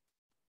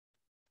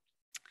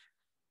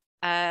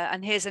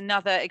 And here's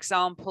another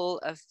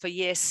example for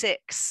year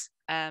 6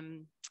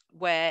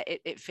 where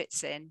it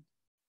fits in.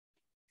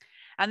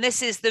 And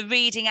this is the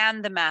reading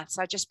and the maths.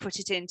 I just put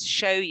it in to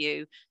show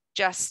you.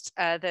 Just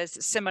there's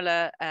a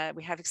similar,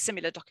 we have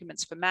similar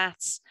documents for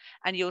maths,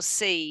 and you'll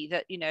see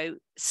that, you know,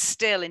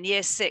 still in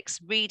year 6,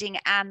 reading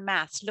and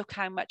maths, look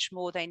how much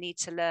more they need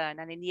to learn.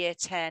 And in year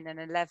 10 and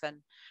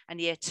 11 and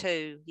year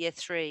 2, year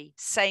 3,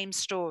 same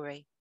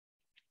story.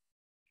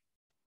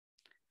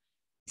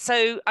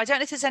 So I don't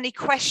know if there's any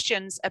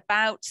questions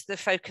about the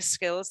focus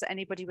skills that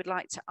anybody would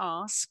like to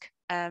ask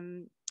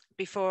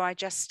before I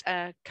just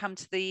come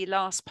to the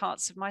last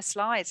parts of my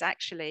slides,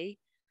 actually.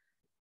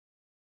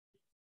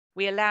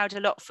 We allowed a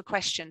lot for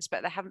questions,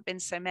 but there haven't been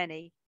so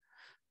many.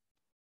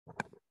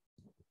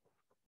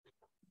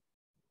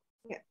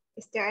 Yeah.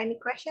 Is there any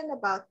question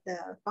about the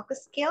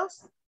focus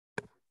skills?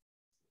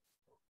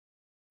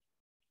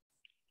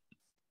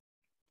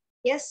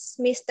 Yes,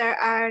 Mr.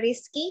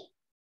 Rizky.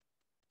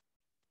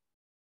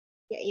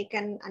 Yeah, you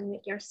can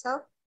unmute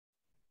yourself.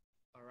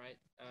 All right.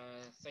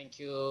 Thank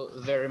you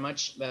very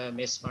much,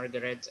 Miss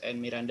Margaret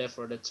and Miranda,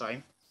 for the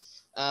time.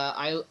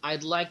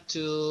 I'd like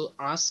to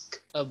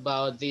ask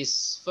about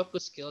these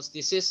focus skills.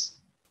 This is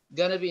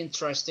gonna be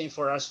interesting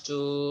for us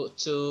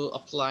to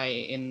apply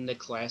in the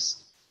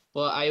class.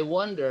 But I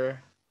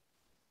wonder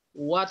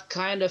what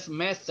kind of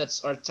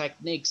methods or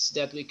techniques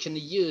that we can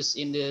use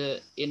in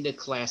the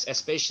class,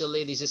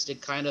 especially this is the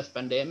kind of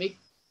pandemic,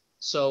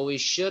 so we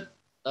should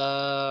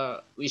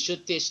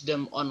teach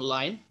them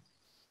online.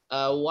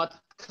 What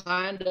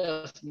kind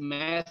of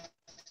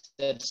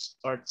methods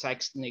or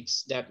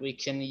techniques that we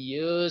can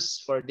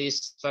use for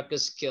these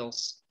focus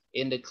skills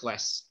in the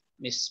class,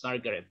 Miss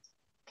Margaret?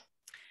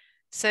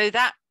 So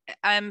that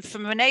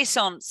from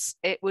Renaissance,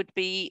 it would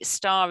be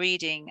star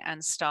reading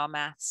and star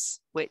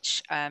maths,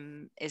 which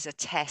is a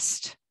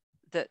test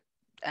that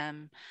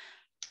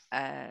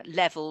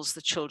levels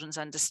the children's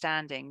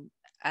understanding.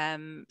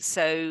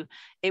 So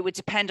it would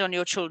depend on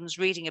your children's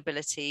reading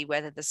ability,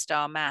 whether the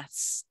star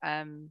maths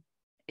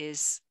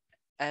is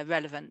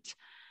relevant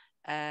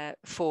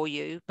for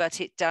you,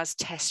 but it does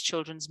test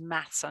children's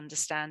maths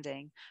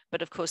understanding.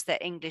 But of course, their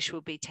English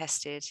will be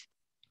tested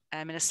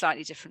in a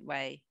slightly different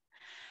way.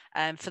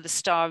 For the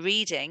star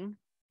reading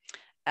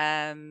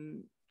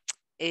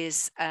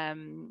is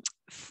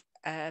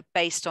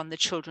based on the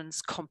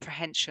children's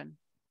comprehension.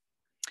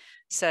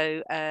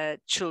 So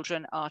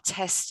children are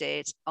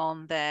tested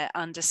on their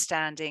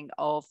understanding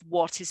of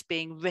what is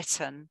being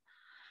written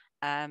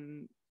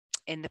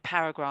in the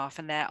paragraph,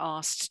 and they're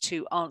asked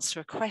to answer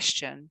a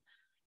question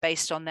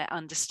based on their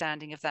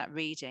understanding of that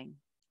reading.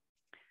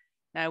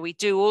 Now, we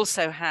do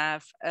also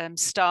have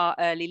star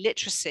early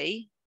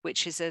literacy,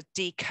 which is a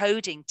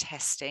decoding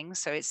testing.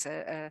 So it's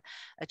a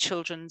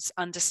children's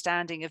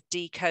understanding of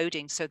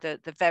decoding, so the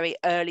very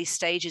early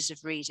stages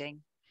of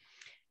reading.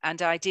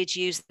 And I did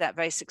use that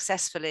very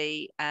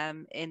successfully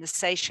in the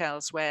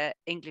Seychelles, where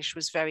English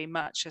was very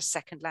much a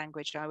second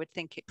language. I would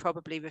think it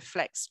probably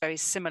reflects very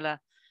similar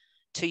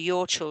to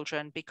your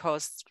children,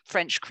 because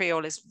French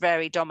Creole is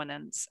very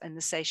dominant in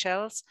the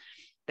Seychelles.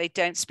 They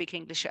don't speak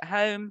English at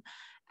home,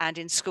 and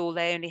in school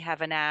they only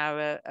have an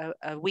hour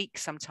a week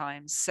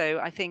sometimes. So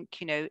I think,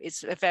 you know,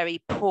 it's a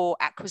very poor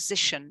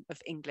acquisition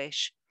of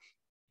English.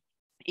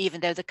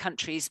 Even though the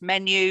country's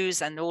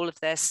menus and all of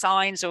their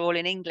signs are all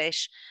in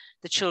English,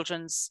 the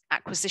children's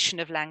acquisition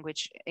of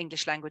language,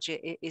 English language,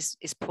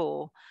 is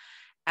poor.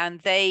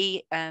 And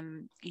they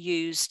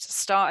used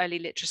star early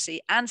literacy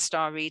and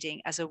star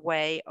reading as a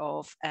way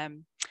of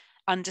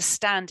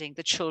understanding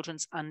the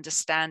children's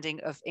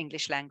understanding of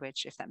English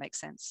language, if that makes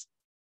sense.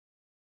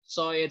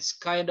 So it's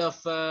kind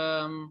of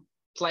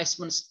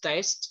placement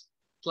test.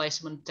 What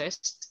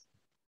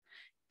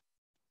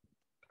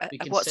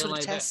sort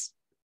of test?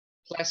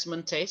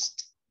 Placement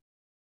test.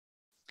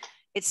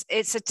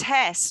 It's a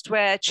test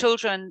where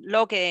children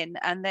log in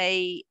and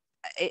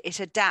it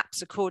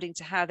adapts according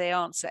to how they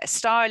answer.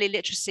 Star early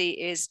literacy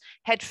is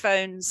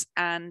headphones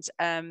and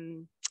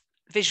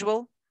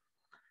visual.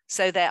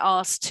 So they're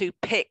asked to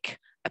pick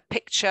a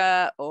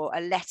picture or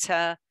a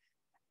letter.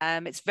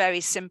 It's very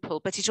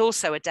simple, but it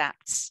also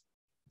adapts.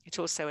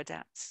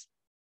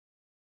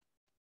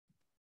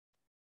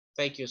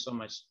 Thank you so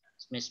much,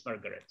 Miss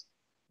Margaret.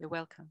 You're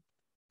welcome.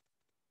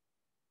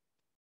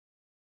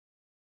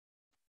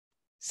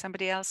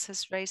 Somebody else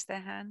has raised their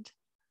hand.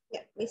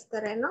 Yeah,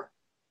 Mr. Reno.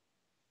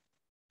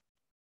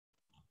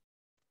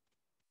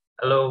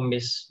 Hello,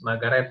 Miss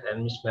Margaret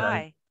and Miss Miranda.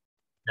 Hi.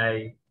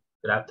 Hi.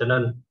 Good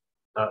afternoon.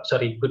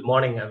 Sorry, good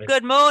morning.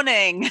 Good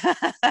morning.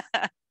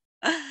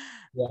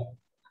 Yeah.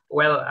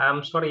 Well,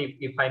 I'm sorry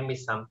if I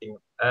missed something.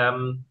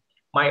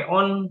 My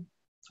own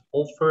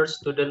offer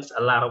students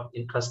a lot of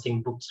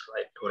interesting books,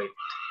 right, to read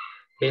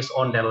based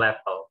on their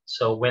level.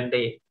 So when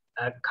they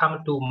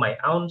come to my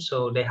own,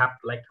 so they have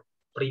like a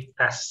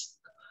pre-test,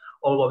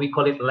 or what we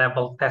call it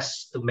level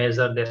test, to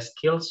measure their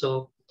skills.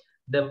 So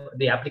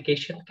the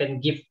application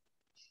can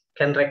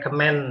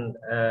recommend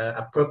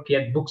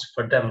appropriate books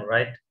for them,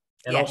 right?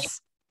 And yes.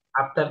 Also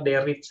after they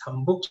read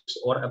some books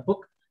or a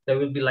book, there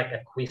will be like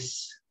a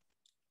quiz.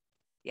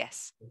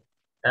 Yes.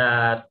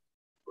 If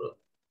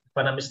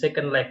I'm not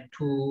mistaken, like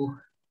to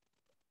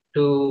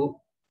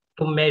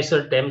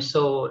measure them,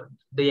 so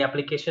the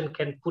application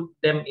can put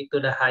them into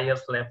the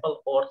highest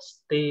level or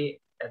stay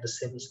at the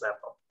same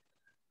level.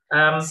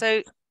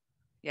 So,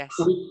 yes.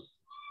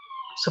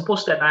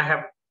 Suppose that I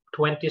have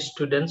 20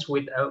 students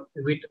with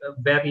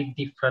very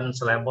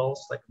different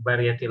levels, like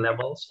variety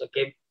levels,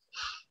 okay?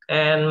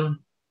 And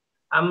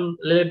I'm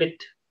a little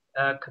bit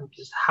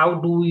confused. How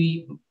do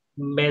we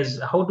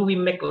measure? How do we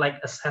make like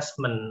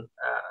assessment?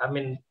 I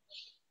mean,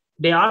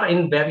 they are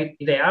in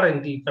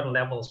different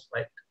levels,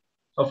 right?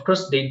 Of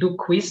course, they do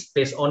quiz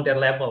based on their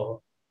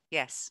level.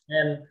 Yes.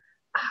 And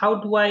how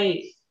do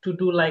I to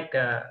do like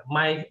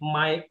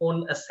my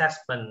own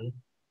assessment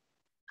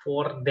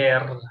for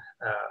their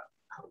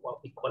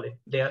what we call it,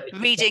 their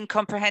reading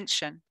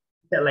comprehension?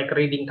 Like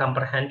reading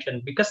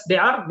comprehension, because they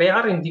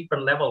are in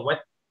different level, right?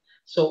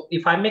 So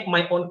if I make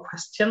my own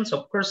questions,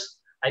 of course,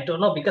 I don't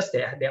know, because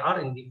they are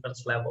in different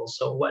levels.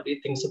 So what do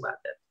you think about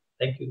that?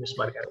 Thank you, Ms.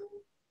 Margaret.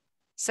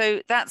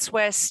 So that's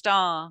where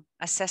STAR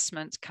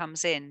assessment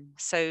comes in.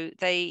 So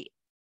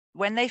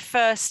when they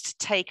first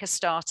take a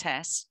STAR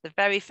test, the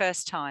very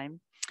first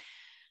time,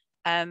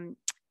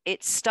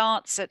 it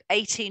starts at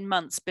 18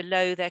 months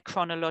below their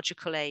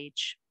chronological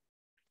age.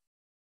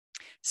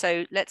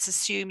 So let's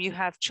assume you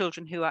have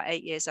children who are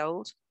 8 years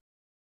old.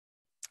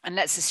 And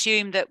let's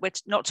assume that we're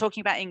not talking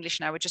about English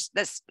now. We're just,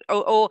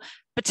 or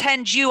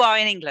pretend you are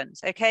in England.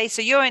 Okay,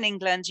 so you're in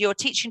England, you're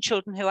teaching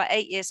children who are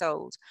 8 years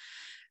old.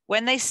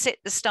 When they sit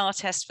the STAR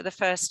test for the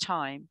first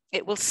time,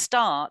 it will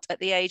start at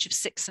the age of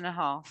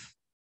 6.5,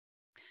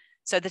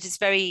 so that it's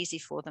very easy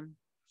for them.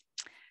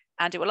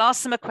 And it will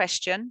ask them a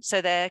question,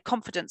 so their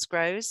confidence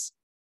grows.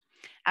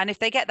 And if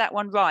they get that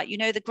one right, you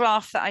know the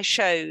graph that I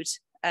showed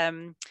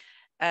in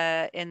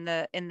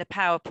the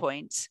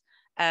PowerPoint.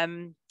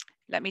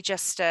 Let me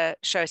just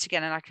show it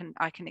again, and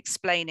I can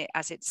explain it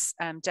as it's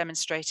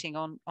demonstrating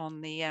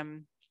on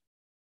the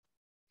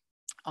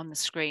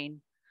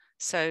screen.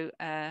 So.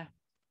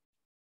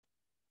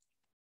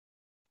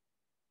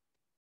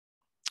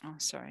 Oh,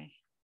 sorry.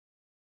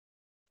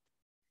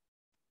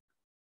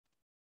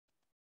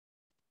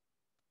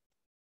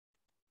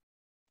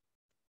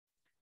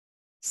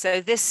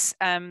 So this,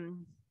 let me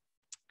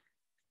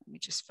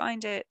just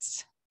find it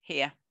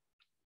here.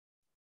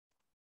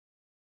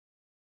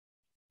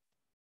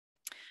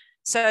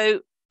 So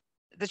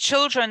the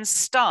children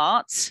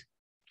start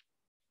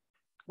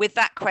with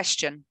that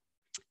question.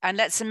 And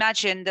let's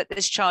imagine that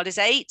this child is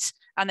 8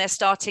 and they're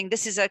starting,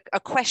 this is a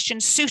question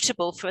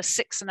suitable for a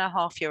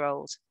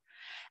 6.5-year-old.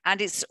 And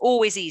it's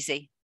always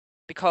easy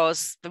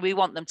because we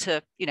want them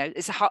to, you know,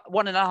 it's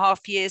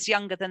 1.5 years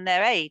younger than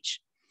their age.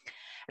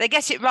 They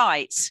get it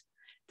right.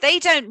 They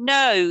don't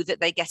know that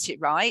they get it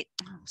right.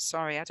 Oh,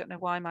 sorry, I don't know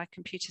why my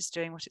computer's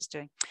doing what it's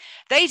doing.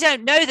 They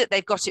don't know that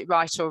they've got it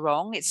right or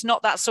wrong. It's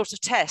not that sort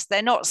of test.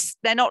 They're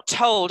not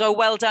told, oh,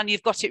 well done,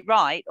 you've got it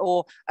right,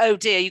 or oh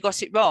dear, you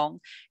got it wrong.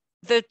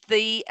 The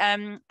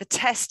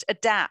test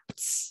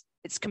adapts.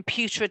 It's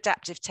computer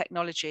adaptive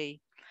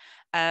technology.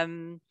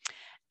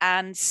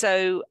 And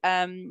so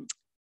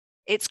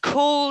it's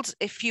called,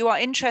 if you are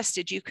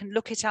interested, you can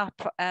look it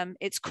up.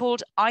 It's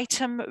called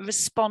item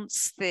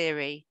response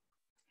theory.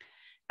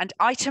 And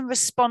item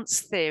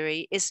response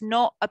theory is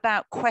not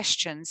about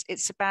questions.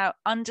 It's about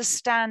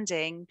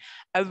understanding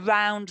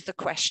around the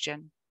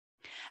question.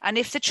 And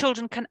if the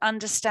children can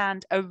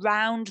understand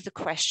around the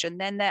question,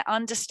 then their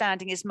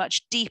understanding is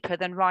much deeper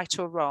than right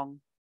or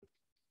wrong.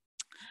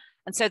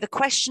 And so the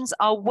questions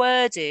are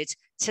worded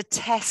to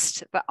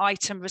test the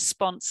item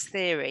response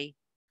theory.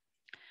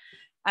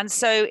 And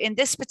so in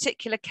this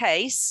particular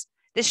case,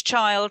 this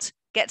child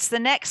gets the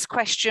next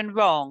question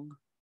wrong.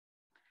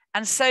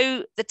 And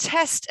so the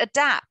test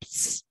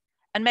adapts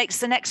and makes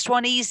the next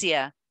one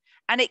easier.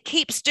 And it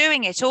keeps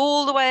doing it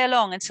all the way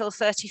along until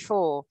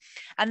 34.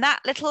 And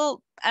that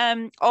little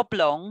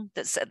oblong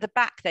that's at the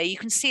back there, you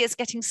can see it's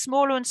getting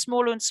smaller and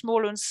smaller and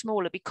smaller and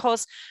smaller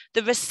because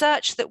the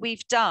research that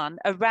we've done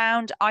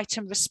around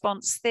item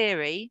response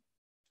theory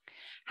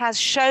has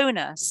shown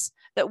us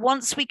that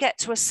once we get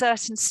to a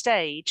certain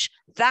stage,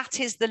 that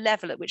is the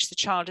level at which the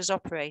child is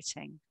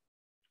operating.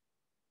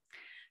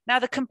 Now,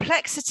 the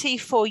complexity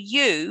for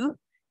you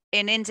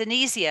in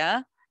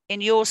Indonesia, in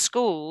your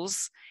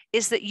schools,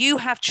 is that you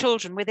have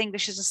children with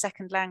English as a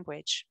second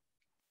language.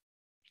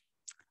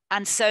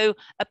 And so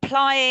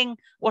applying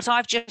what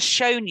I've just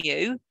shown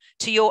you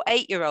to your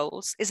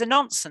 8-year-olds is a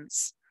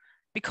nonsense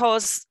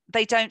because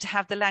they don't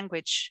have the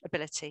language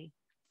ability.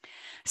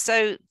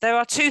 So there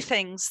are 2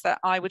 things that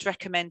I would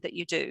recommend that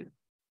you do.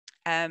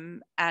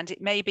 And it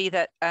may be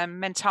that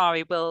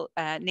Mentari will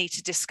need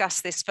to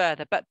discuss this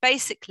further, but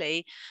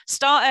basically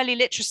Start Early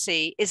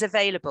Literacy is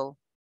available,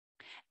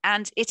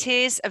 and it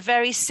is a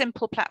very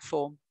simple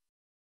platform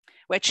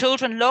where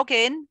children log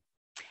in,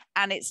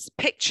 and it's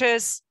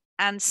pictures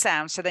and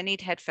sound, so they need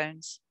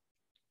headphones.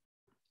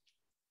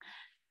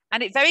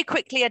 And it very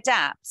quickly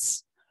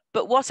adapts,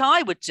 but what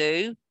I would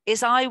do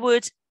is I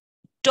would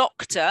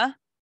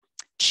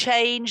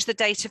change the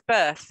date of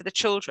birth for the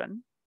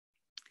children.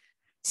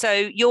 So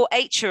your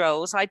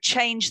 8-year-olds, I'd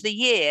change the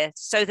year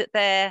so that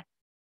they're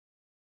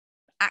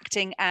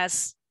acting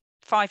as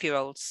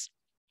 5-year-olds.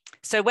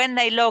 So when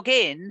they log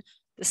in,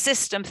 the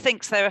system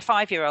thinks they're a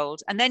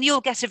 5-year-old, and then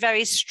you'll get a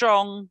very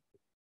strong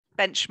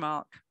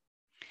benchmark.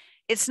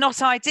 It's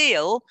not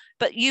ideal,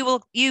 but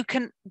you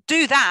can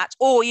do that,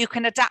 or you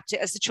can adapt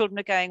it as the children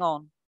are going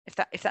on,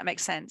 if that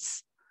makes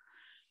sense.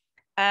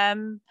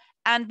 And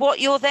what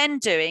you're then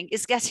doing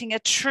is getting a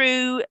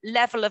true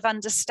level of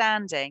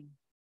understanding.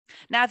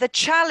 Now, the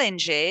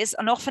challenge is,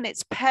 and often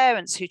it's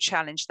parents who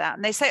challenge that,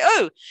 and they say,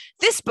 oh,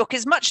 this book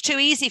is much too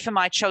easy for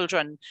my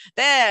children.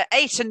 They're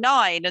 8 and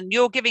 9 and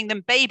you're giving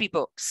them baby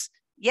books.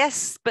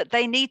 Yes, but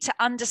they need to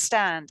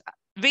understand.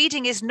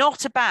 Reading is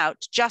not about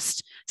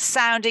just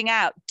sounding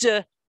out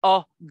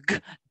d-o-g,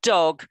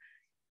 dog.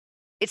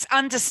 It's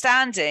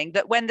understanding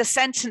that when the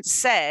sentence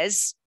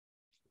says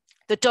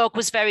the dog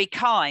was very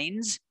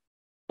kind,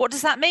 what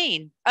does that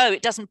mean? Oh,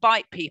 it doesn't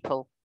bite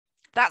people.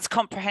 That's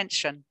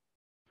comprehension.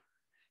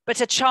 But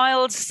a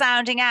child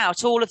sounding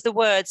out all of the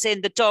words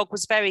in "the dog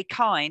was very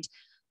kind,"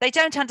 they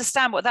don't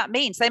understand what that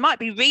means. They might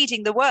be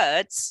reading the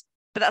words,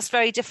 but that's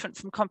very different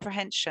from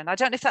comprehension. I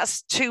don't know if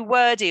that's too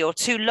wordy or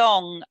too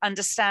long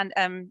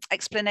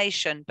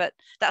explanation, but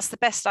that's the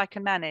best I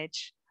can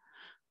manage.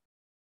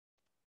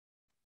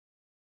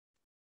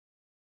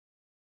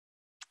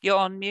 You're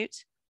on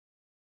mute.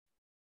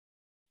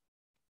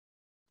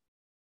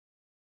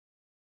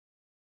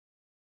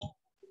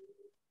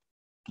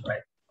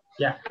 Right.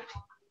 Yeah.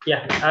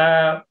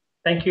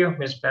 Thank you,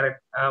 Ms. Barrett.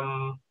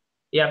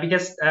 Yeah,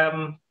 because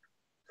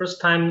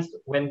first time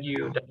when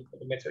you did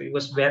the material,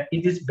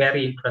 it is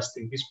very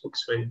interesting. This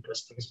book's very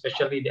interesting,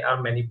 especially there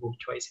are many book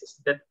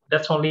choices.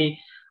 That's only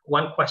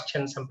one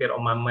question somewhere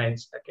on my mind.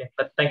 Okay,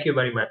 but thank you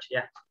very much.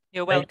 Yeah.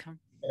 You're welcome.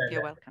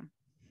 You're welcome.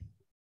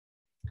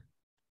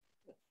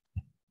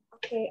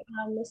 Okay,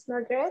 Ms.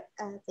 Margaret,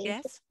 thank you.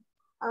 Yes.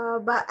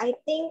 But I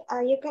think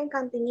you can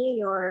continue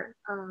your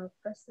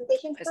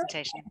presentation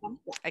first.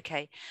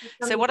 Okay.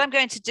 So what I'm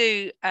going to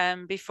do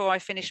before I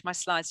finish my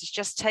slides is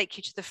just take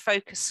you to the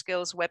Focus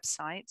Skills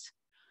website.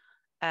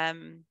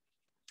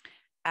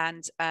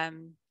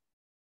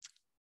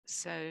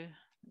 So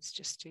let's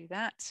just do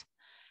that.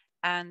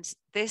 And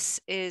this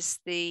is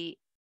the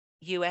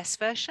US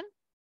version.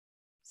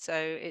 So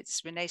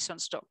it's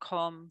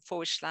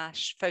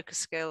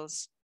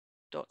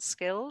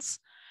renaissance.com/focusskills.skills.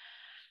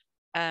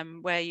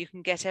 Where you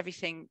can get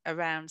everything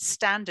around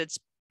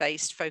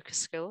standards-based focus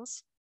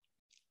skills.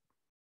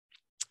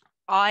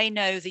 I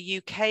know the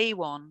UK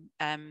one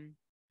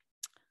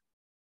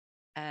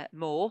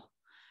more.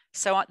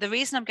 So the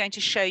reason I'm going to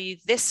show you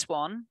this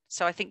one,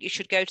 so I think you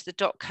should go to the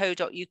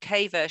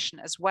 .co.uk version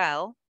as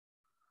well,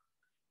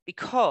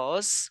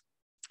 because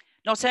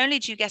not only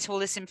do you get all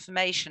this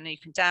information and you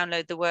can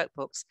download the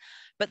workbooks,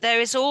 but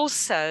there is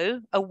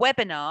also a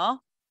webinar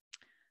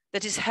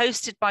that is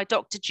hosted by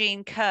Dr.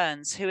 Jean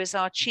Kearns, who is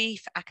our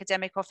Chief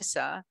Academic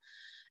Officer,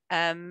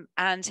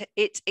 and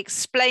it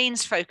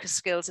explains focus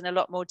skills in a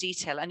lot more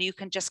detail, and you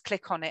can just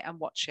click on it and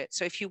watch it.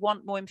 So if you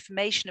want more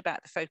information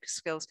about the focus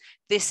skills,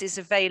 this is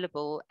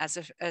available as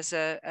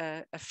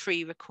a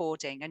free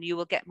recording, and you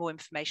will get more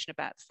information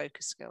about the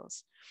focus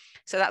skills.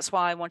 So that's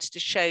why I wanted to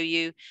show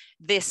you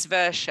this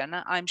version.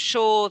 I'm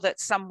sure that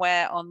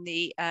somewhere on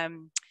the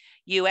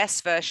US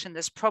version,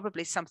 there's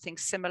probably something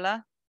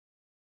similar,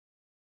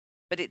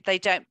 but they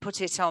don't put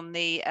it on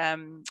the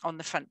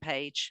front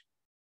page.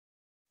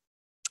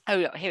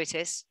 Oh, here it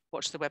is.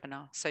 Watch the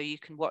webinar. So you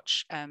can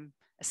watch a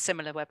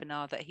similar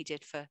webinar that he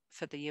did for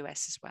the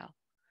US as well.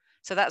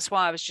 So that's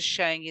why I was just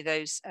showing you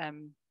those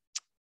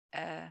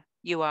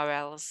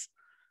URLs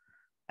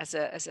as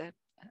a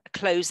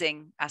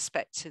closing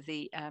aspect to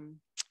the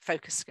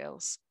focus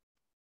skills.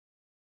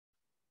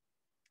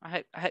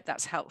 I hope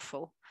that's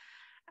helpful.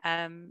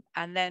 And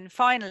then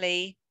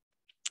finally,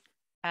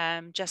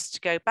 just to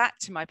go back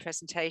to my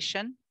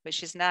presentation,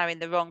 which is now in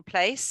the wrong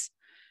place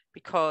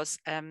because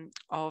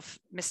of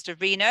Mr.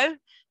 Reno,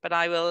 but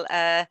I will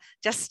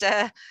just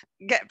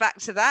get back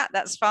to that.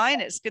 That's fine.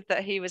 It's good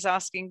that he was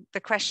asking the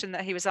question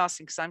that he was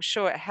asking, because I'm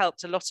sure it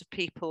helped a lot of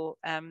people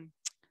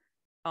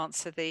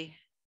answer the...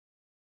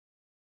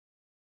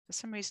 For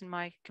some reason,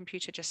 my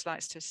computer just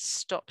likes to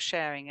stop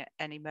sharing at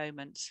any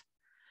moment.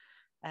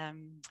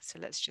 So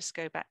let's just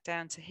go back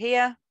down to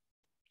here.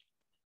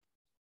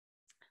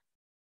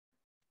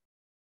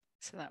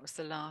 So that was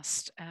the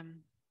last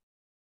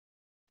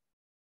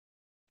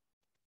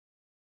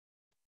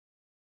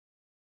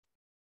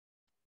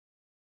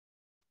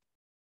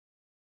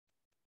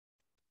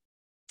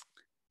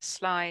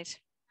slide.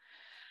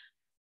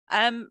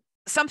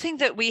 Something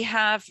that we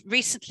have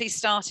recently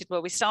started,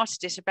 well, we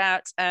started it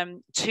about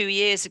 2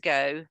 years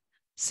ago.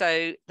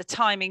 So the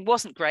timing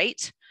wasn't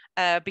great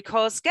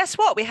because guess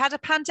what? We had a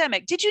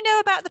pandemic. Did you know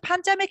about the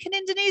pandemic in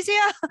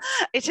Indonesia?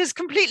 It has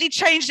completely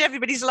changed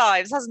everybody's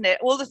lives, hasn't it?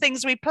 All the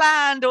things we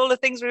planned, all the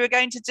things we were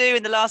going to do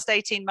in the last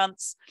 18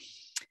 months.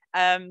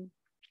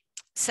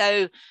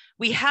 So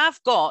we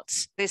have got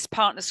this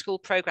partner school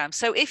program.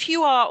 So if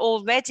you are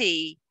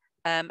already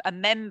a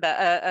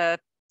member,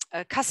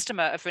 a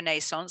customer of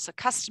Renaissance, a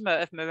customer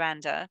of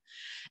Miranda,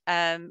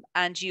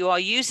 and you are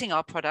using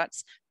our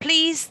products,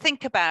 please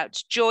think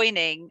about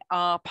joining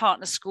our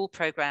partner school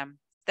program.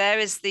 There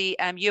is the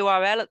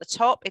URL at the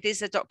top. It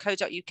is a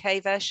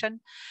 .co.uk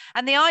version.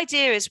 And the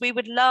idea is we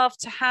would love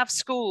to have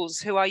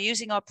schools who are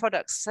using our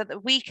products so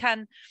that we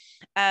can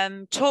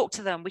talk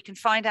to them. We can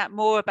find out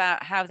more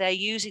about how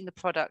they're using the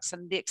products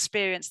and the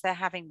experience they're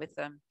having with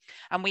them.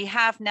 And we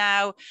have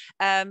now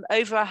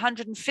over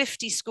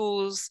 150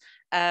 schools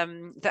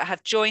that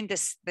have joined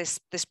this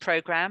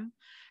program,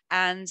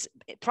 and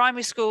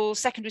primary schools,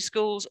 secondary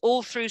schools,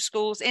 all through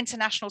schools,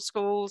 international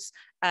schools,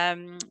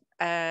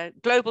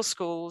 global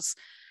schools,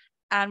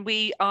 and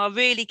we are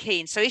really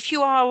keen. So if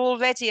you are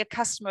already a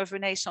customer of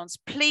Renaissance,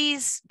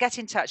 please get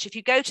in touch. If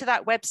you go to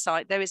that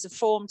website, there is a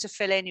form to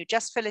fill in. You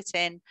just fill it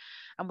in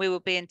and we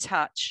will be in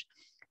touch.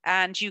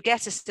 And you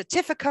get a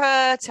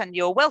certificate and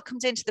you're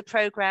welcomed into the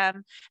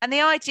program. And the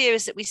idea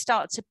is that we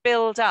start to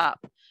build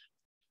up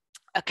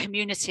a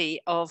community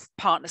of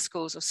partner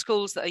schools or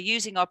schools that are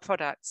using our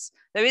products.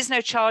 There is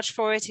no charge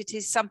for it. It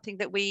is something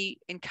that we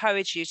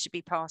encourage you to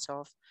be part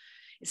of.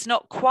 It's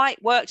not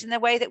quite worked in the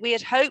way that we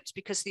had hoped,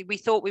 because we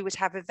thought we would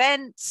have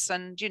events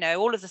and, you know,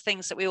 all of the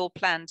things that we all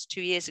planned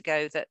 2 years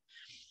ago that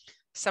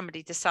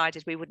somebody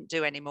decided we wouldn't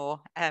do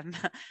anymore. I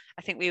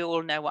think we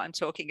all know what I'm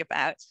talking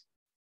about.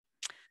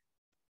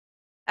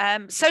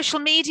 Social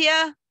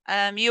media,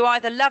 you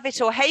either love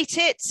it or hate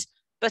it,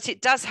 but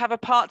it does have a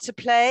part to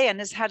play and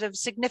has had a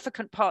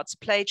significant part to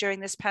play during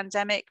this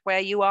pandemic, where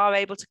you are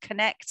able to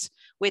connect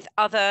with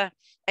other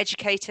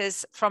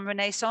educators from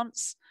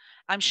Renaissance.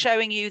 I'm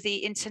showing you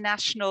the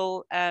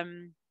international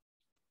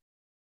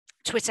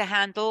Twitter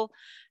handle,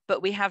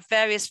 but we have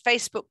various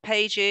Facebook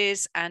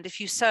pages, and if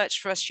you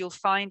search for us, you'll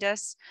find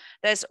us.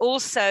 There's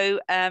also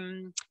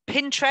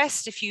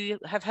Pinterest. If you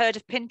have heard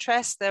of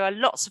Pinterest, there are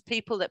lots of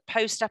people that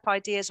post up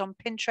ideas on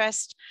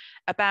Pinterest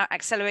about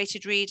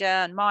Accelerated Reader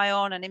and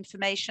MyOn and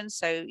information.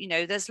 So, you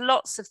know, there's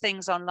lots of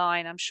things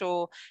online. I'm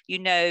sure you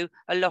know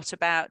a lot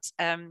about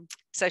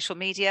social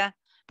media,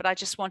 but I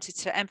just wanted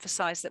to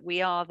emphasize that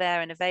we are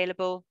there and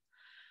available.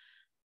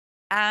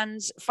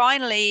 And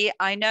finally,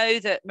 I know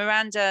that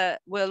Miranda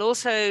will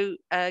also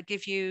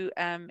give you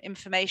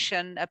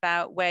information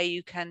about where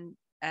you can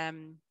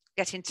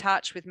get in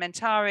touch with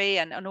Mentari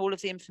and all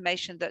of the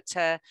information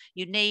that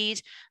you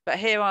need. But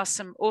here are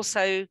some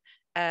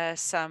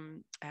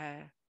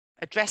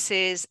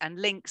addresses and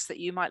links that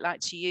you might like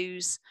to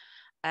use.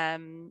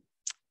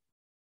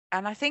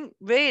 And I think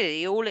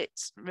really all it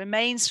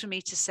remains for me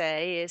to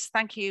say is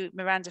thank you,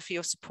 Miranda, for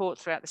your support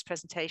throughout this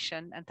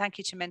presentation. And thank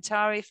you to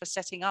Mentari for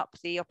setting up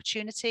the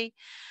opportunity.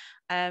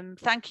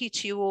 Thank you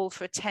to you all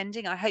for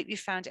attending. I hope you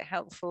found it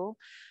helpful.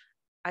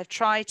 I've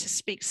tried to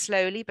speak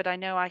slowly, but I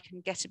know I can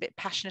get a bit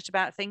passionate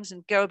about things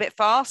and go a bit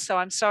fast. So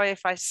I'm sorry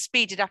if I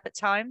speed it up at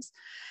times.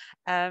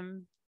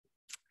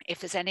 If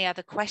there's any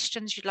other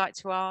questions you'd like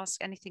to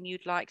ask, anything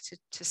you'd like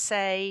to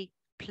say,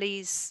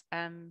 please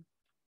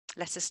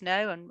let us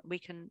know and we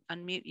can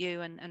unmute you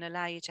and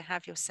allow you to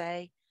have your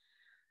say.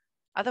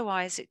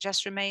 Otherwise, it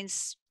just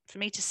remains for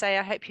me to say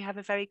I hope you have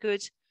a very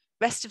good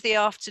rest of the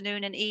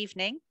afternoon and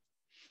evening.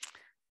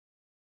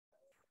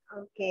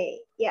 Okay,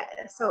 yeah,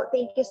 so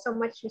thank you so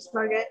much, Ms.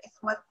 Margaret.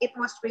 It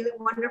was really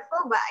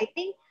wonderful, but I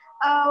think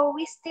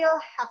we still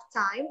have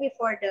time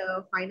before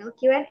the final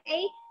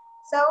Q&A.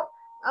 So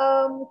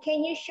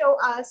can you show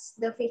us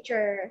the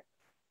feature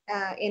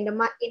in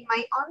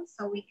MyOn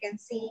so we can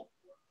see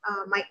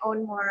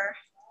MyOn more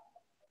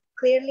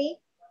clearly?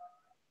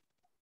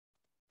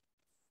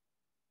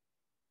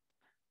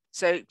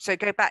 So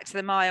go back to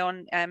the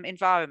MyOn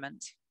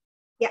environment.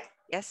 Yeah.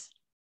 Yes.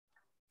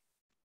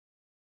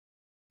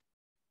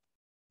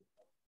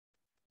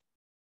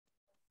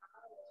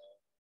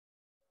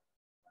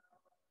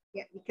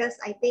 Yeah, because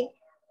I think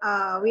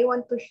we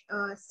want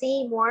to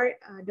see more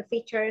the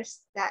features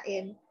that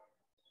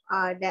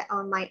that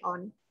on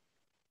MyOn.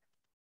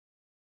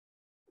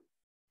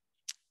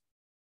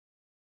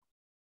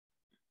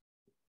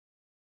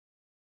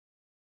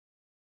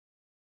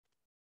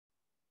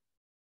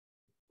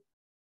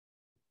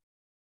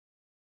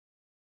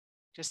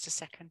 Just a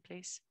second,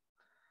 please.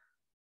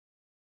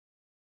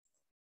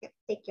 Yeah,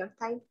 take your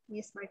time,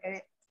 Ms.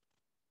 Margaret.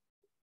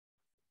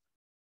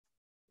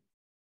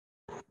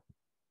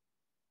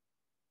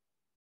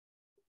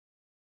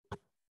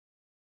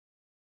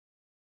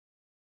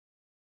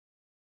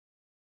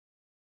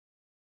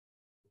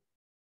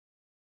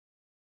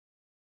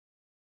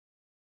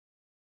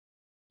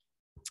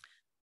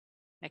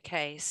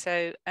 Okay,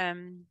 so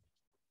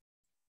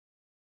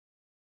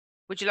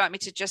would you like me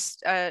to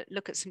just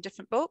look at some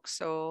different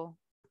books, or?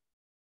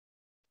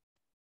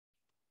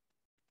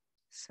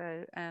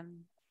 So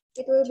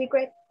it will be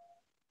great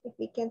if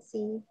we can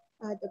see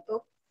the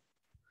book.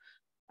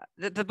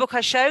 The book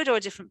I showed, or a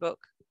different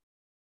book?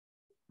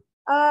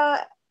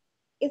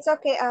 It's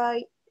okay.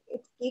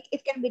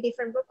 It can be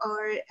different book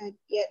or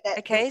yeah.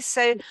 Okay,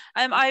 so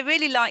I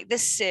really like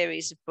this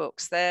series of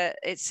books.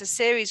 It's a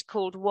series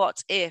called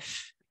What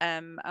If,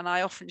 and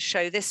I often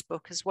show this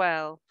book as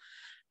well.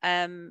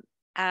 And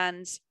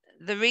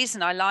the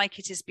reason I like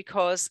it is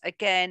because,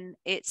 again,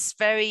 it's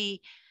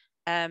very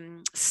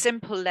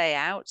simple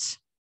layout.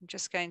 I'm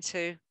just going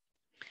to,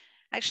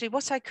 actually,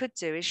 what I could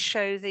do is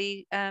show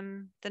the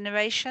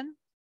narration.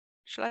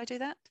 Shall I do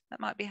that? That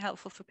might be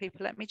helpful for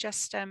people. Let me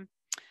just, I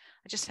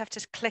just have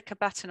to click a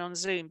button on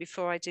Zoom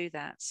before I do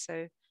that.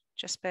 So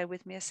just bear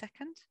with me a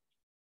second.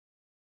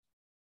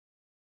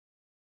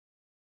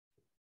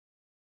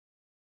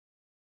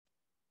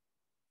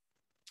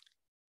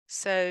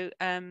 So,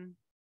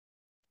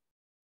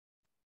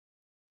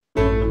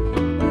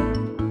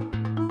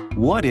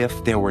 What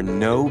if there were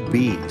no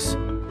bees?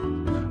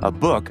 A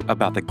book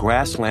about the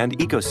grassland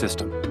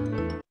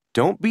ecosystem.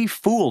 Don't be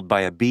fooled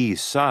by a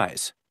bee's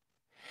size.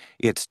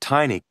 It's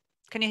tiny.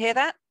 Can you hear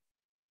that?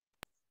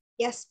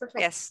 Yes, perfect.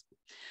 Yes.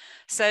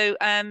 So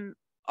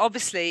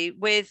obviously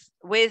with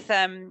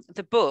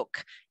the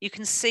book, you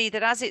can see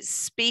that as it's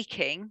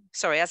speaking,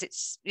 as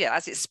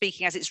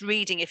it's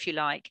reading, if you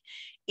like,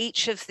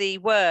 each of the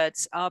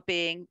words are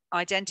being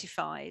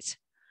identified.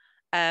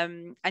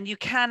 And you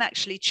can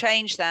actually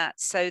change that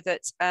so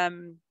that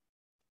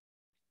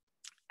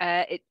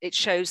it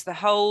shows the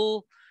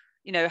whole,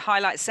 you know,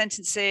 highlight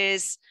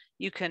sentences.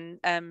 You can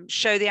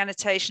show the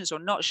annotations or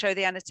not show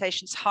the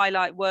annotations,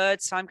 highlight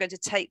words. So I'm going to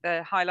take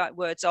the highlight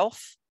words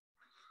off.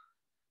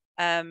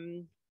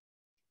 And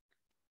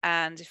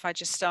if I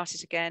just start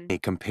it again.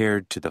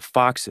 Compared to the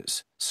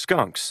foxes,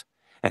 skunks,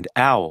 and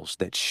owls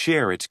that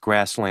share its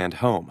grassland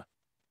home.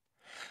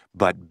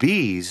 But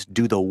bees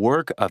do the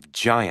work of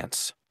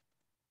giants.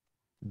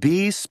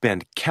 Bees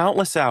spend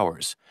countless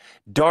hours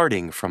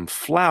darting from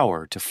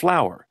flower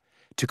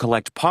to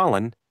collect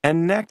pollen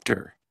and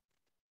nectar.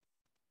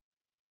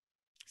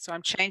 So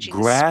I'm changing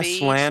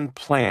Grassland the speed.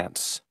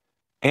 plants,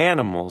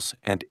 animals,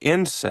 and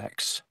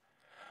insects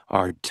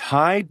are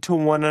tied to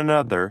one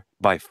another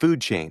by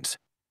food chains.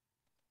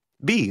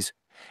 Bees,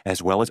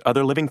 as well as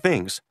other living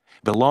things,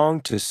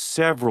 belong to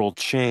several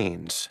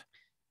chains.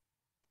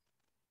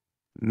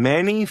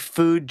 Many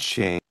food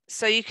chains.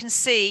 So you can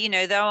see, you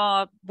know, there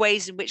are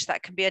ways in which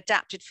that can be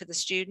adapted for the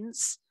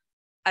students.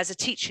 As a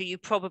teacher, you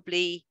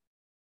probably,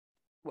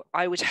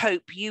 I would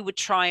hope you would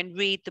try and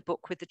read the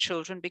book with the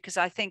children, because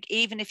I think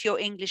even if your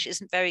English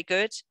isn't very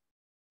good,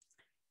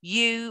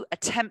 you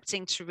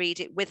attempting to read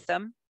it with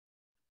them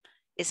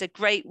is a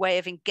great way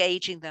of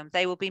engaging them.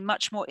 They will be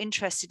much more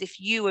interested if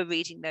you are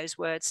reading those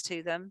words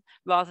to them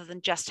rather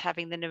than just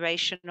having the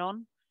narration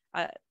on.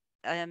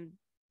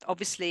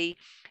 Obviously,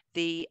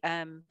 the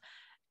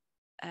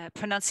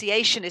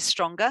pronunciation is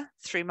stronger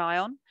through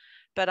Mayon,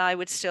 but I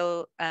would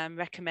still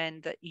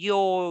recommend that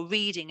your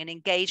reading and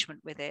engagement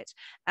with it.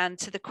 And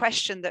to the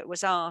question that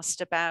was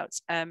asked about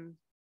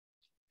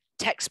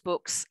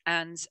textbooks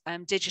and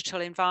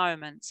digital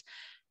environments,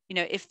 you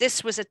know, if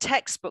this was a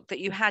textbook that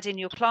you had in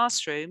your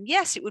classroom,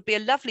 yes, it would be a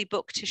lovely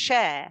book to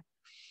share,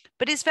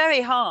 but it's very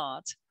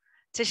hard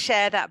to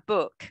share that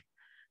book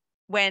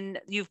when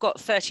you've got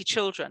 30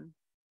 children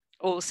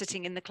all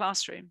sitting in the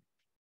classroom.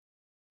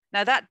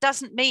 Now, that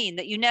doesn't mean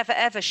that you never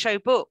ever show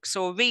books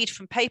or read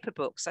from paper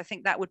books. I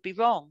think that would be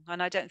wrong.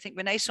 And I don't think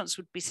Renaissance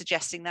would be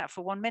suggesting that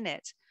for 1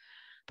 minute.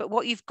 But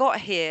what you've got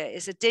here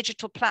is a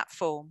digital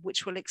platform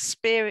which will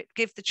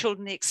give the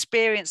children the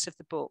experience of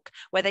the book,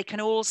 where they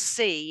can all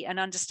see and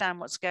understand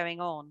what's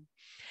going on.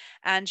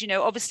 And, you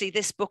know, obviously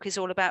this book is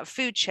all about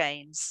food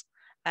chains.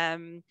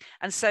 And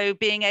so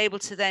being able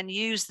to then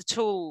use the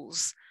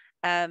tools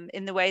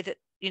in the way that,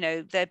 you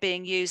know, they're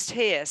being used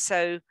here.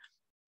 So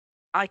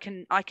I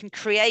can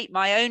create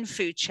my own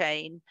food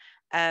chain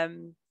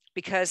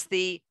because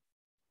the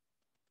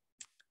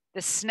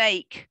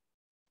snake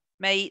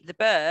may eat the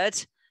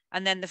bird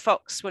and then the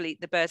fox will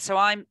eat the bird. So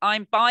I'm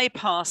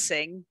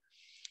bypassing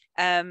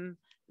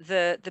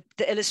the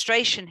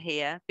illustration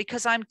here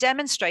because I'm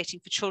demonstrating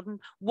for children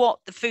what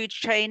the food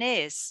chain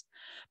is.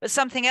 But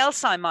something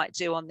else I might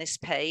do on this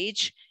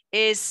page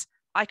is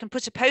I can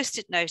put a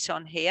Post-it note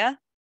on here,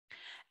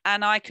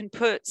 and I can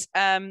put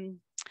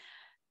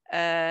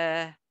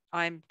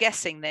I'm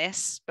guessing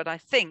this, but I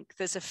think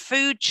there's a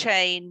food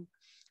chain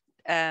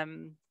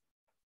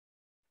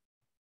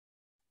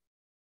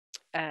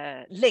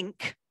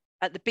link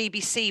at the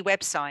BBC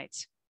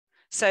website.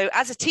 So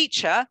as a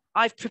teacher,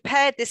 I've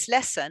prepared this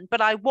lesson, but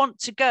I want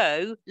to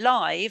go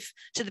live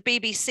to the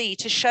BBC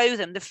to show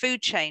them the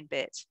food chain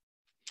bit.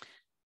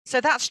 So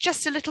that's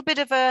just a little bit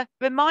of a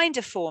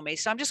reminder for me.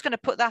 So I'm just going to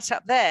put that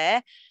up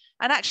there.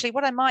 And actually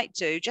what I might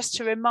do, just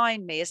to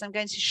remind me, is I'm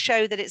going to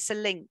show that it's a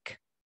link.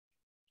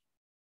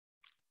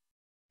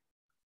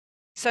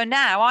 So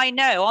now I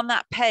know on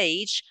that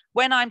page,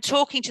 when I'm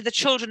talking to the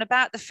children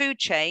about the food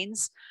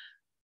chains,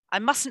 I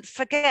mustn't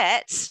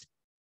forget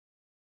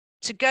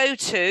to go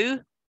to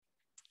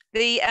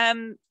the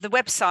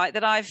website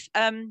that I've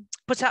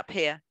put up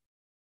here.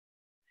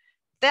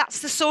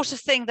 That's the sort of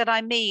thing that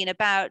I mean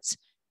about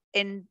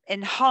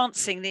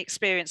enhancing the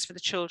experience for the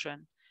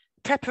children.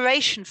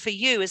 Preparation for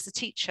you as the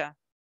teacher.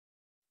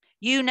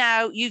 You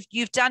now,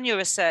 you've done your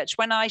research.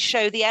 When I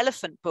show the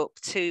elephant book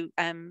to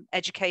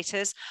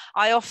educators,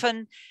 I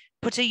often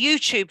put a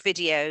YouTube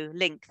video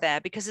link there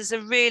because there's a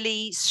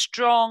really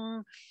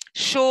strong,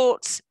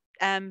 short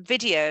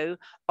video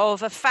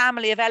of a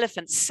family of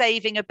elephants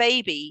saving a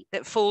baby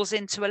that falls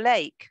into a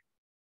lake.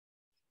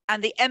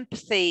 And the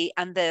empathy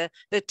and the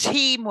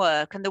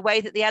teamwork and the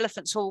way that the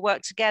elephants all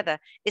work together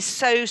is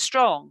so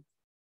strong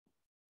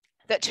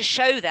that to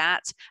show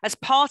that as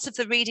part of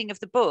the reading of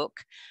the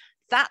book,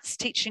 that's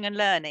teaching and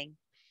learning.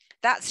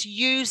 That's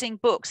using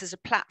books as a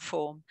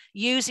platform,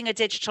 using a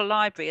digital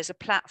library as a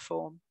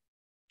platform.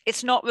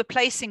 It's not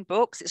replacing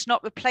books. It's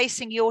not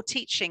replacing your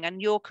teaching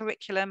and your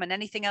curriculum and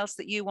anything else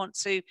that you want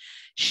to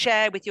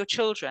share with your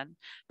children,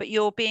 but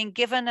you're being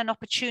given an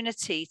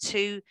opportunity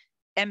to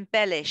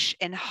embellish,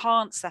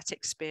 enhance that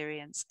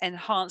experience,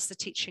 enhance the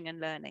teaching and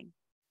learning.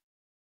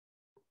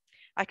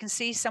 I can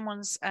see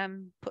someone's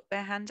put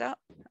their hand up.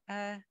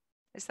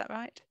 Is that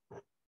right?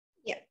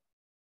 Yeah.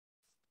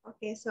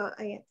 Okay, so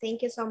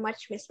thank you so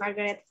much, Miss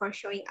Margaret, for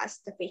showing us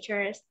the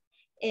pictures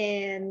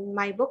in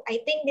my book. I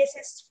think this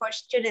is for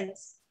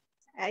students,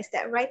 Is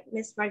that right,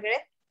 Miss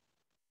Margaret?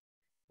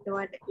 The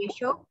one that you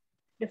show,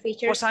 the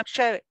features.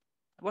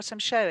 What I'm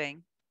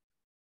showing.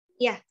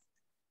 Yeah.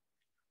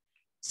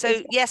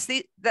 So yes,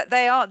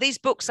 these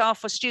books are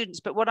for students,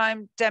 but what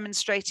I'm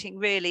demonstrating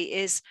really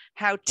is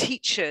how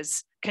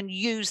teachers can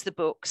use the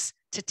books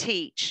to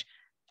teach,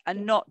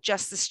 and not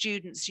just the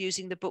students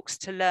using the books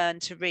to learn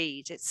to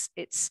read.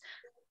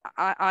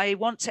 I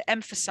want to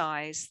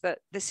emphasize that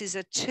this is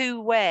a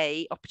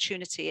two-way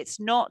opportunity. It's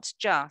not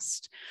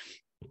just.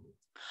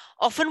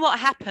 Often what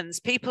happens,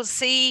 people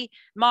see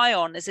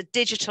Myon as a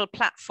digital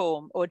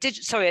platform, or a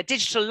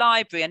digital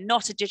library and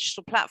not a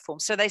digital platform.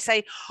 So they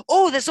say,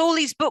 oh, there's all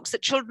these books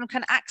that children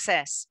can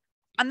access.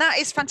 And that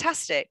is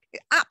fantastic.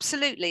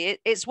 Absolutely.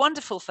 It's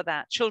wonderful for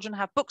that. Children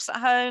have books at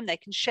home, they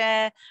can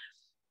share.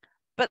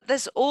 But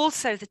there's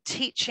also the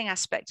teaching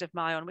aspect of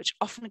Myon, which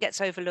often gets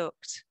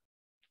overlooked.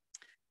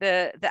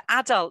 The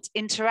adult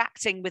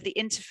interacting with the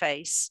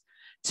interface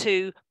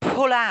to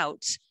pull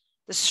out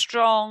the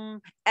strong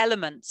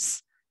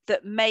elements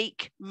that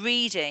make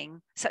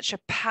reading such a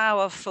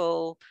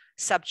powerful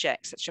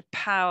subject, such a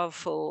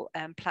powerful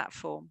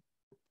platform.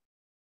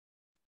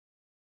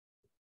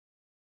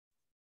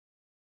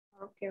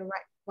 Okay,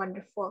 right,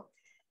 wonderful.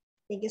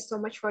 Thank you so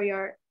much for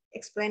your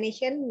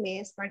explanation,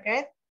 Miss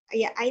Margaret.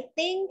 Yeah, I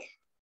think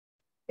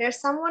there's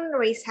someone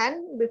raised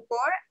hand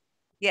before.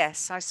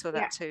 Yes, I saw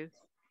that too.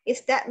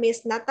 Is that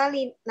Miss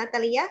Natalia?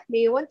 Do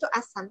you want to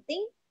ask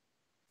something?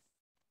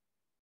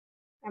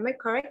 Am I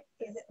correct?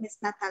 Is it Miss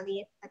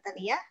Natalia?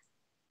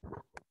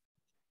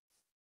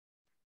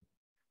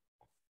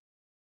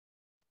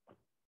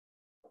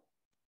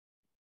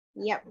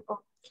 Yep.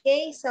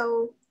 Okay.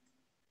 So,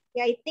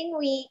 yeah, I think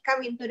we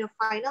come into the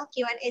final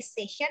Q&A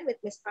session with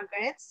Miss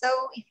Margaret. So,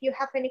 if you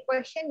have any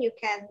question, you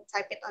can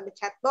type it on the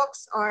chat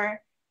box,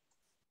 or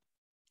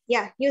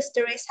use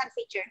the raise hand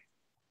feature.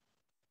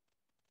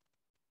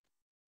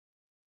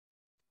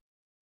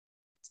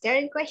 Is there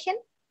any question?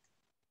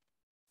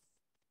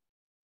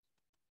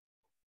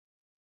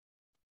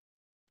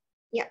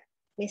 Yeah,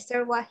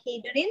 Mr.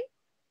 Wahiduddin,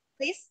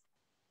 please.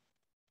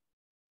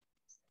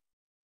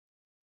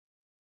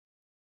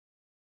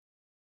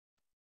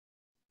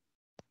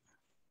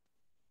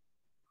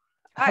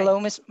 Hello,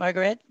 Miss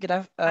Margaret.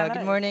 Good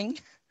morning.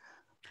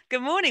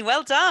 Good morning.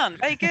 Well done.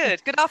 Very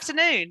good. Good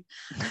afternoon.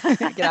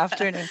 Good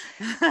afternoon.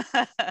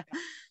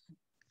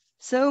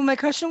 So my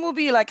question will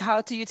be like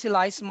how to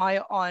utilize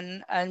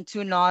Myon and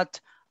to not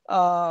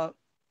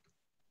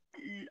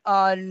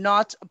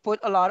put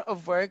a lot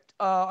of work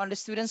on the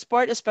student's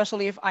part,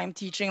 especially if I'm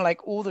teaching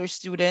like older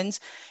students.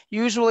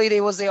 Usually they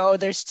will say, oh,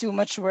 there's too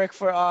much work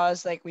for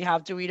us. Like we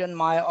have to read on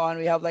Myon,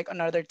 we have like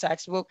another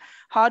textbook.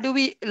 How do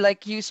we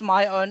like use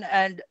Myon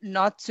and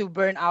not to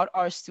burn out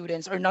our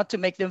students, or not to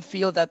make them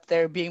feel that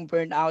they're being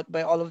burned out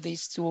by all of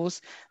these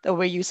tools that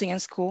we're using in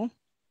school?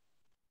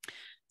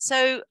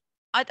 So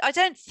I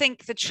don't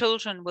think the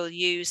children will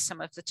use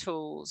some of the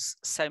tools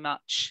so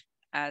much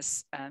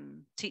as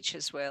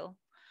teachers will.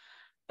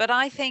 But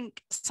I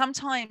think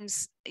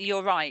sometimes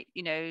you're right.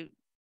 You know,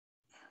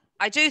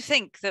 I do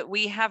think that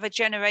we have a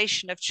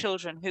generation of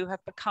children who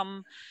have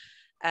become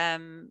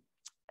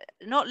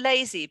not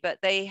lazy, but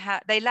they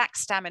lack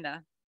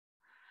stamina.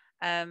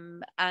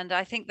 And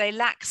I think they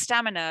lack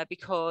stamina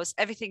because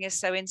everything is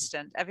so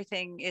instant,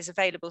 everything is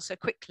available so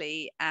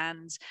quickly,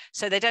 and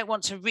so they don't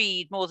want to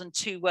read more than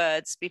 2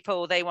 words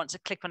before they want to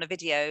click on a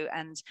video.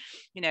 And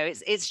you know,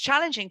 it's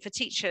challenging for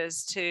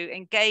teachers to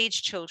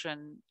engage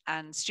children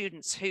and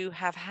students who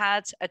have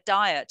had a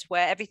diet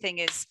where everything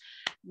is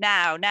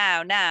now,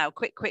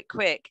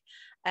 quick.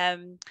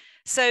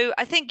 So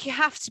I think you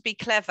have to be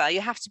clever,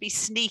 you have to be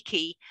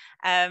sneaky,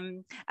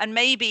 and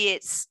maybe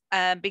it's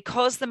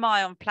because the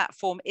Myon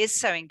platform is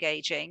so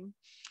engaging,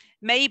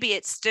 maybe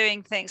it's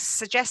doing things,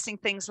 suggesting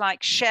things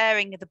like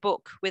sharing the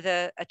book with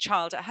a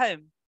child at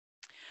home,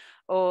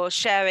 or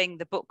sharing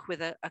the book with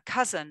a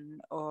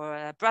cousin or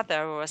a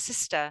brother or a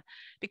sister.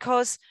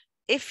 Because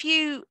if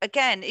you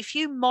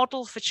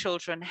model for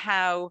children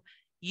how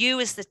you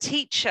as the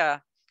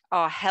teacher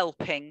are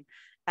helping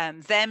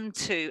them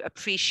to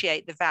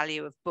appreciate the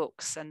value of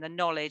books and the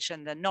knowledge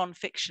and the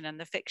non-fiction and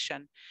the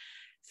fiction.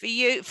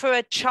 For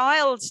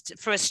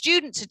a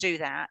student to do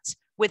that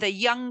with a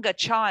younger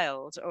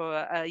child or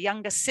a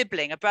younger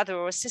sibling, a brother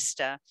or a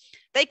sister,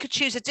 they could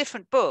choose a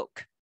different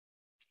book.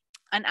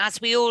 And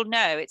as we all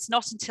know, it's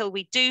not until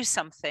we do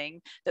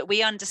something that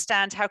we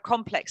understand how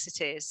complex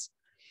it is.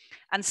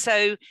 And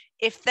so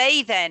if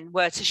they then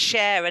were to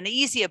share an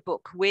easier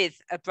book with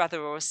a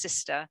brother or a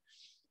sister,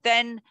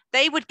 then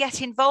they would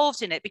get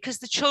involved in it, because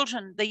the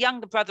children, the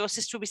younger brother or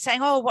sister, will be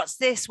saying, oh, what's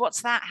this?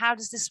 What's that? How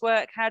does this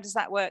work? How does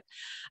that work?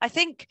 I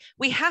think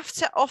we have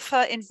to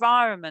offer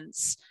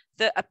environments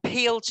that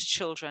appeal to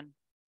children.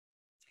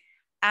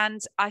 And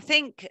I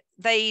think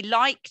they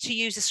like to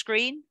use a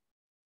screen.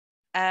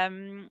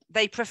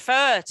 They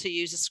prefer to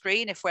use a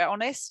screen, if we're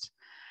honest.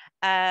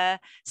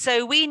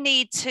 So we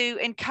need to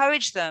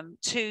encourage them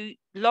to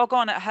log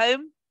on at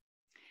home.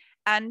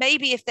 And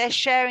maybe if they're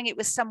sharing it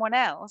with someone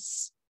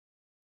else,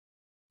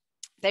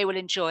 they will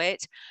enjoy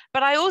it.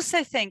 But I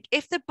also think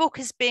if the book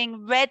is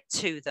being read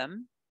to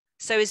them,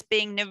 so is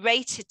being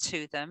narrated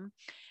to them,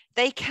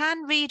 they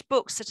can read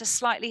books that are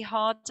slightly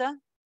harder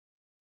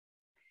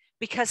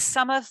because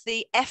some of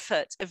the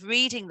effort of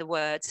reading the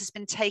words has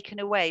been taken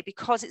away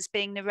because it's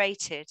being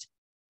narrated.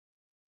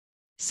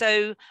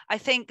 So I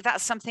think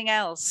that's something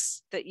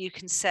else that you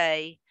can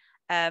say,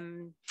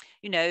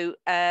 you know,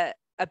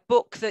 a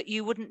book that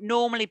you wouldn't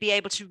normally be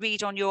able to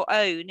read on your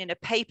own in a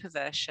paper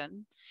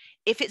version,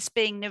 if it's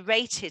being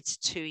narrated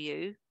to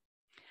you,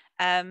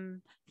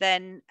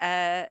 then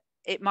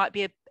it might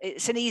be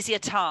it's an easier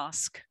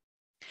task.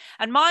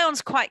 And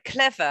Myon's quite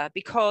clever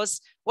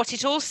because what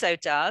it also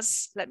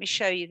does, let me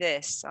show you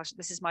this.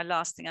 This is my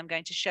last thing I'm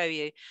going to show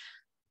you.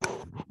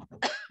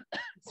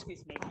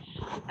 Excuse me.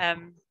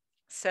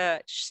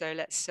 Search. So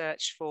let's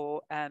search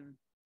for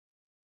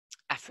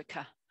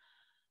Africa.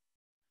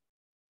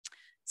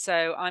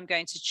 So I'm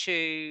going to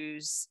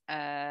choose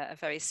a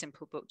very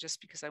simple book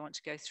just because I want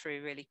to go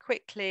through really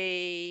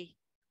quickly.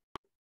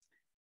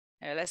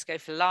 Let's go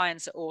for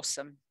Lions Are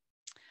Awesome.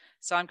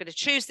 So I'm going to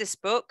choose this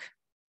book.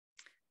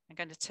 I'm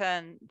going to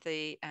turn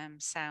the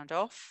sound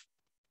off.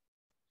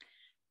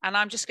 And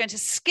I'm just going to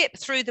skip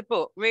through the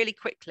book really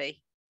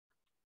quickly.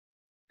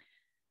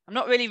 I'm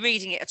not really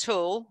reading it at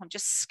all. I'm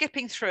just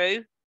skipping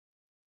through.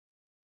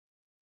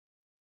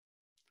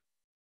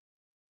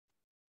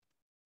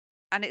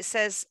 And it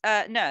says,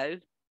 no,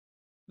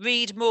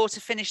 read more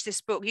to finish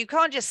this book. You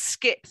can't just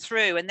skip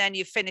through and then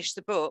you finish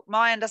the book.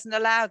 Myon doesn't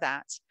allow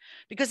that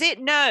because it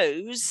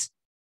knows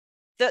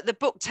that the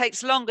book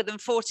takes longer than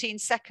 14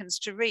 seconds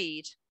to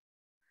read.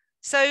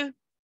 So,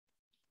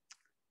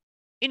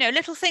 you know,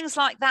 little things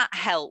like that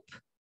help.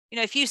 You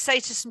know, if you say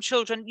to some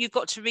children, you've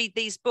got to read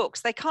these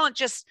books, they can't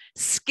just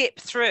skip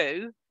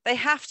through. They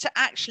have to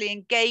actually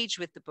engage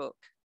with the book.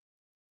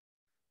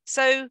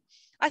 So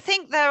I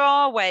think there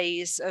are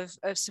ways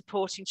of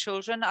supporting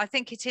children. I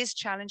think it is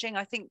challenging.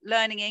 I think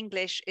learning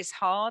English is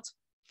hard,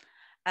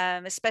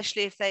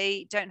 especially if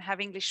they don't have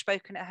English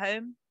spoken at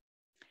home.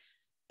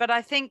 But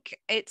I think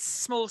it's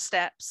small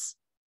steps.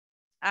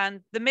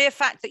 And the mere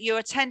fact that you're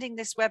attending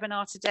this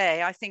webinar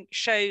today, I think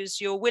shows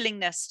your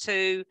willingness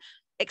to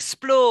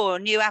explore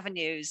new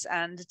avenues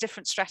and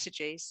different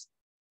strategies.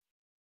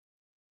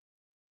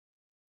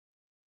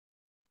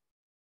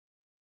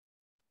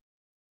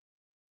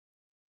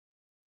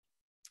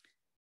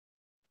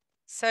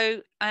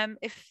 So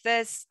if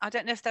there's, I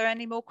don't know if there are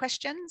any more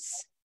questions.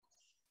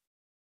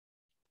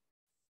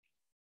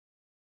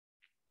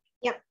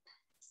 Yep,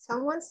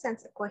 someone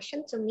sends a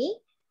question to me.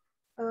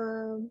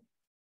 The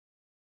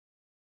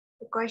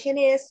question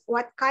is,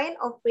 what kind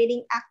of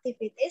reading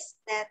activities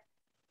that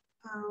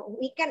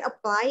we can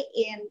apply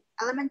in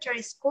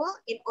elementary school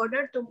in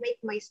order to make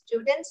my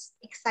students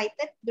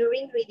excited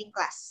during reading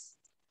class?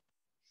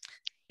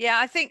 Yeah,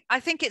 I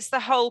think it's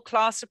the whole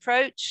class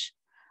approach.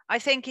 I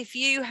think if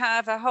you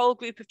have a whole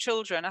group of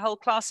children, a whole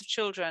class of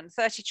children,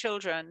 30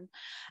 children,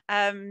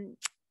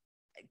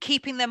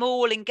 keeping them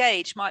all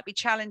engaged might be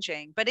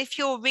challenging. But if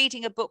you're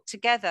reading a book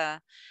together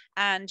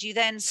and you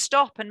then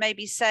stop and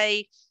maybe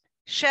say,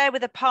 share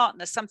with a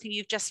partner something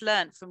you've just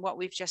learned from what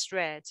we've just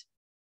read.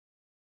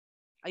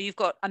 You've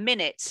got a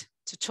minute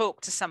to talk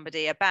to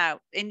somebody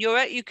about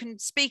you can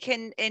speak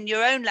in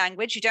your own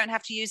language. You don't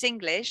have to use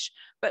English,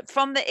 but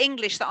from the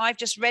English that I've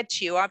just read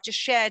to you, I've just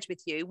shared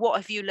with you, what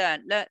have you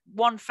learned? Learn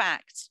one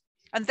fact.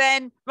 And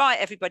then, right,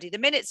 everybody, the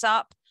minute's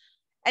up.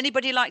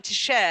 Anybody like to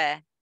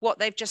share what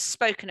they've just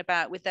spoken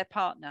about with their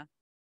partner?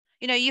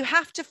 You know, you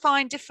have to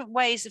find different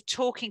ways of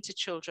talking to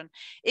children.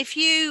 If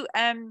you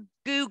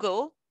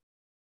Google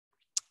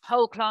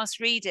whole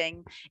class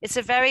reading, it's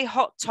a very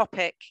hot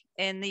topic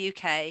in the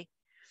UK.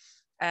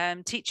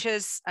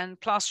 Teachers and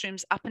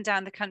classrooms up and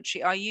down the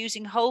country are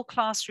using whole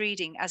class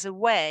reading as a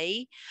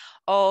way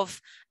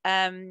of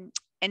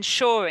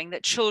ensuring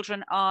that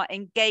children are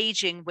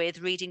engaging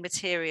with reading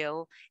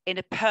material in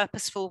a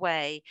purposeful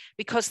way,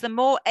 because the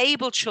more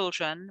able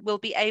children will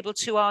be able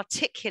to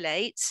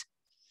articulate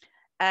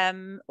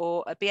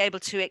or be able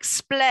to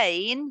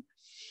explain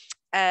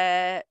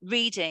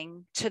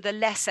reading to the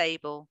less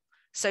able.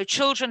 So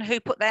children who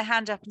put their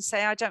hand up and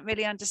say, I don't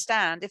really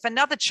understand, if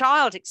another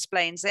child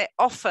explains it,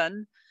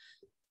 often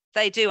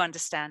they do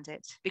understand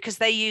it because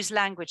they use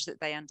language that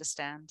they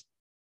understand.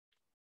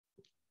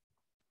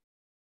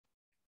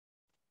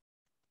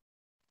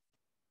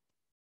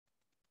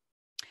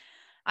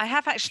 I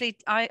have actually,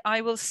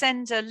 I will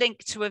send a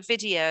link to a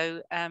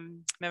video,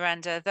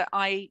 Miranda, that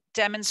I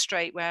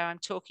demonstrate where I'm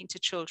talking to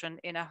children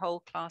in a whole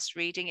class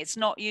reading. It's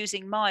not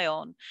using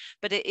Myon,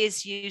 but it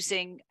is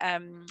using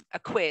a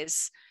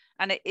quiz.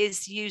 And it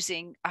is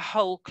using a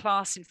whole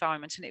class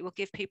environment, and it will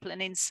give people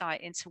an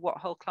insight into what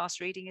whole class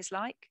reading is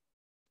like.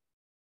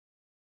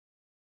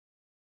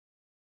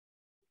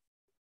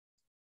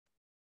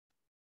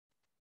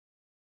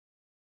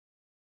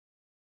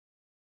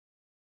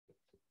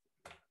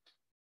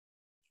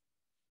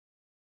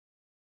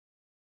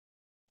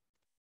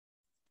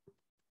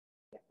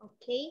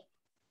 Okay.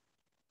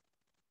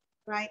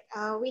 Right.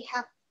 We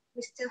have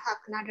we still have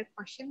another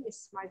question,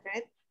 Miss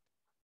Margaret.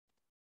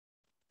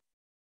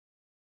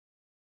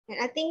 And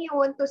I think you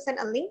want to send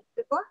a link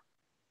before?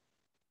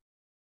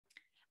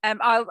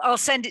 I'll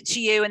send it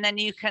to you, and then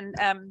you can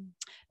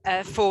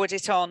forward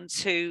it on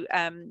to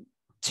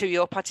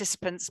your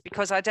participants,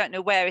 because I don't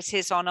know where it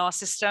is on our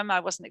system.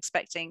 I wasn't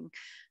expecting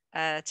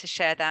to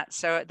share that.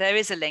 So there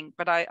is a link,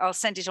 but I'll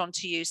send it on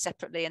to you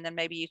separately, and then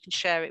maybe you can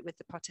share it with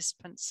the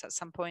participants at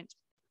some point.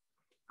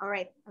 All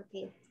right,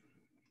 okay.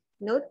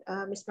 Note,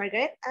 Ms.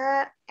 Margaret.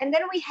 And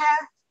then we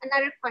have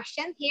another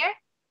question here.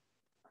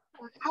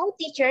 How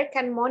teacher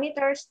can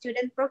monitor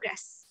student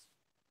progress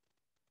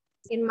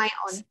in my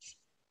own?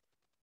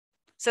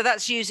 So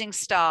that's using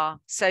STAR.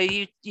 So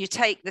you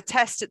take the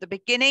test at the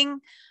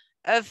beginning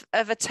of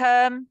a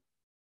term,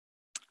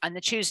 and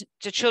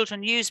the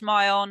children use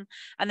MyOn,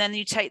 and then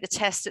you take the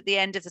test at the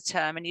end of the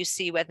term, and you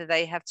see whether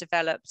they have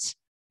developed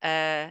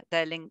their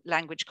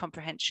language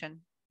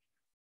comprehension.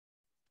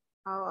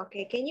 Oh,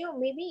 okay. Can you,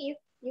 maybe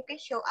you can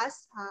show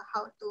us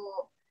how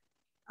to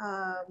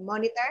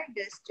monitor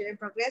the student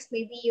progress?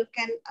 Maybe you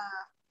can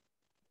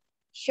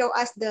show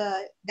us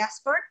the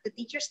dashboard, the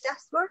teacher's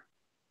dashboard.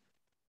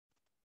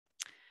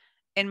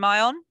 In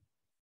MyOn?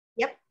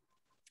 Yep.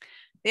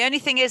 The only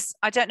thing is,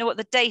 I don't know what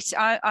the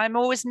data, I'm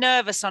always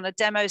nervous on a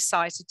demo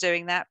site of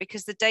doing that,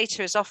 because the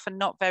data is often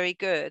not very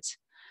good.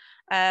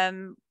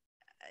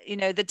 You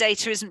know, the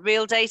data isn't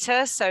real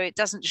data, so it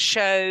doesn't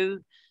show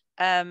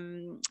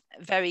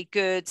very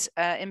good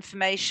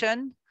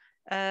information.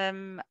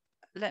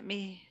 Let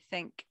me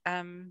think.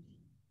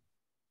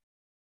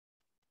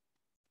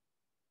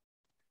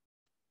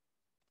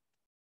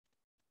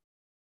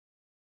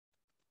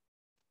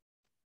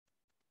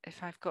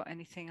 If I've got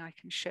anything I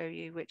can show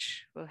you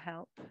which will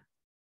help.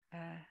 I'll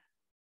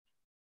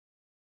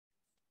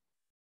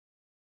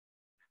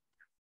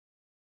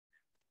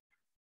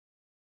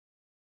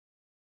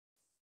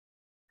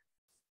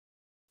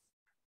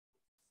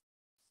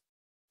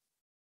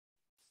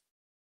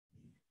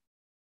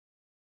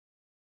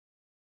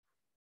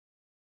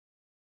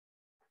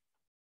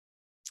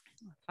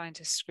find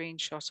a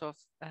screenshot of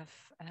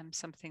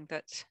something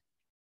that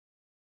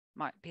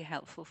might be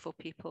helpful for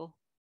people.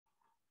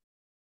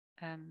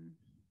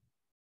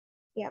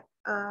 Yep.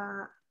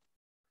 Yeah,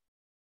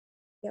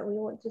 we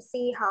want to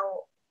see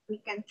how we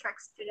can track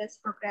students'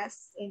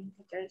 progress in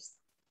teachers'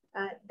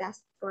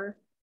 dashboard.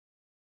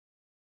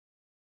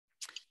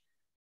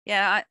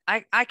 Yeah,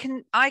 I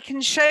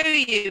can show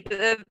you,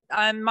 but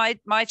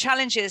my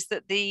challenge is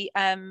that the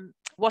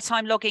what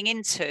I'm logging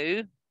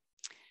into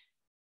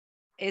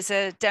is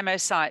a demo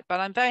site, but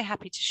I'm very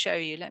happy to show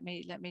you. Let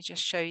me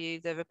just show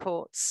you the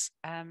reports.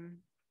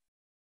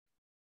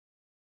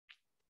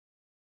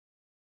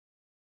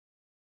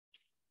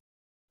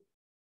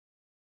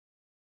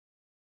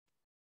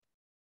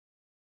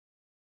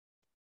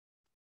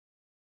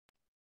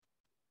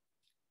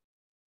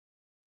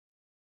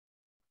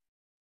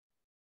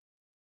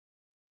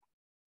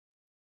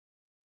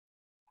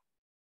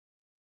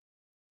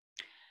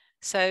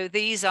 So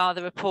these are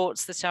the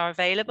reports that are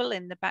available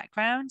in the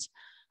background.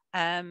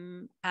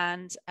 This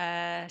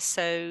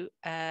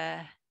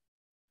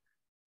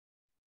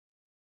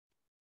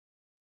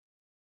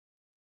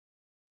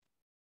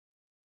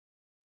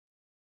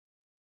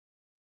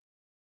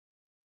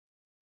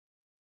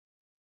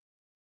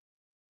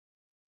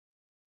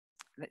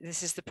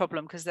is the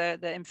problem, because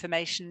the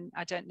information,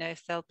 I don't know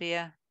if there'll be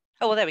a,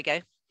 oh, well, there we go.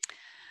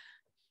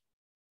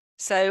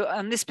 So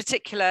on this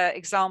particular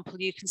example,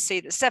 you can see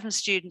that 7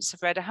 students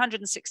have read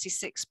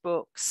 166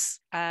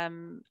 books,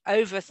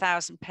 over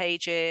 1,000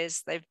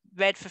 pages. They've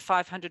read for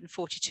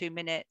 542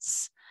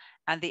 minutes,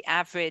 and the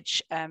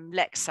average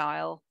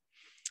lexile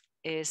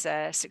is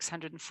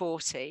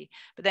 640.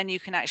 But then you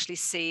can actually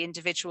see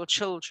individual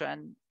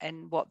children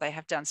and what they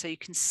have done. So you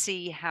can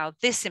see how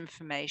this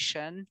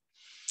information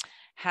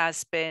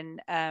has been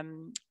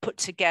put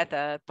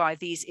together by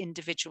these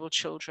individual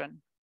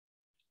children.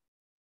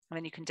 And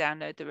then you can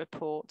download the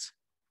report.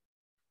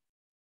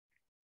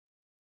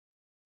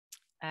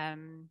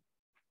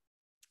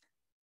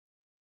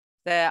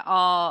 There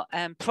are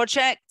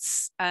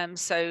projects.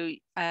 So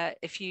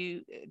if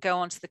you go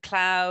onto the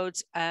cloud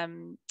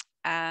and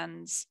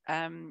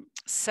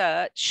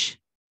search,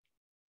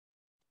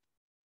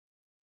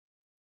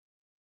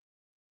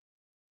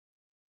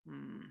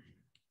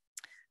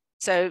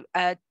 so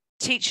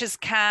teachers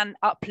can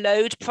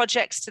upload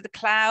projects to the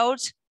cloud,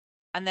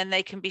 and then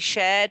they can be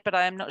shared, but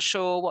I'm not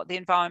sure what the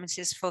environment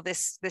is for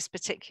this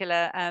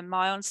particular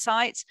MyOn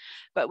site.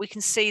 But we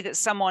can see that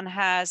someone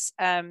has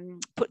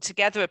put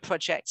together a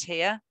project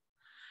here.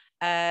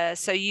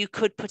 So you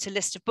could put a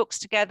list of books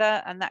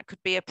together, and that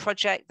could be a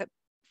project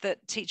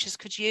that teachers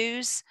could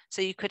use.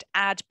 So you could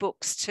add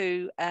books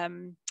to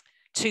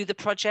the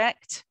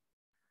project.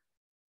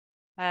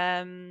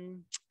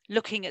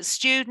 Looking at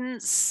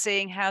students,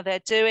 seeing how they're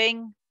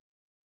doing,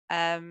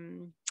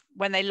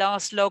 when they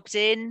last logged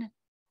in,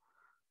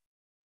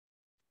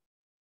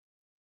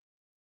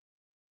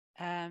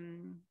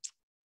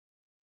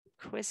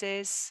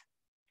 quizzes.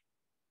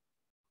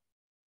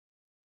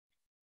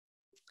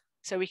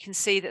 So we can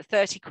see that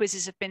 30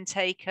 quizzes have been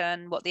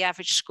taken, what the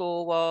average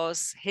score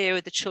was. Here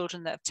are the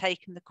children that have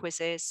taken the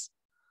quizzes.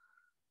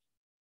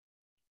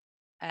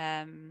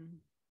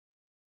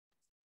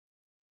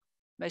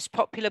 Most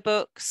popular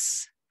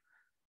books.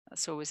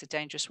 That's always a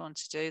dangerous one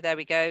to do. There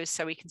we go.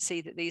 So we can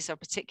see that these are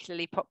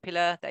particularly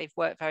popular. They've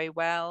worked very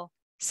well.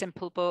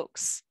 Simple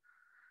books.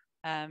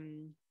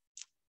 And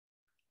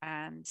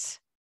the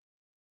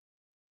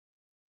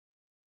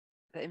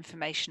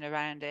information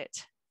around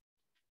it.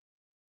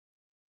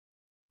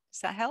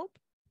 Does that help?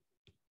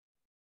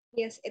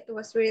 Yes, it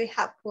was really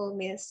helpful,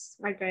 Miss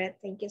Margaret.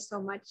 Thank you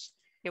so much.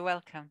 You're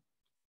welcome.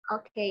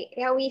 Okay,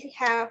 yeah, I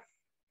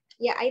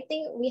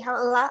think we have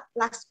a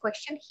last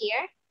question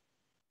here.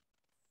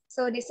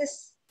 So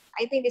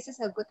I think this is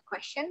a good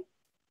question.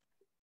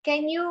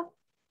 Can you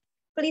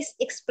please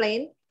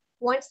explain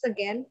once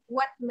again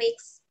what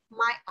makes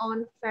My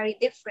Own very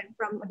different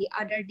from the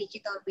other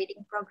digital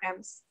reading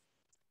programs,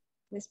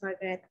 Miss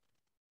Margaret?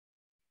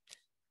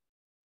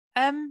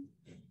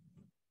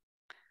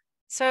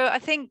 So I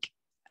think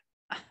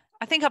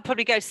I'll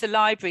probably go to the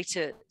library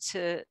to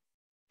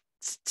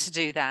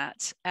do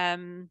that.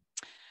 And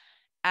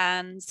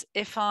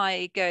if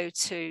I go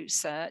to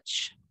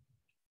search,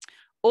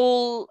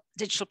 all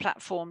digital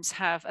platforms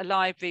have a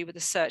library with a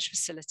search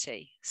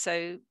facility.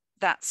 So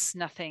that's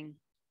nothing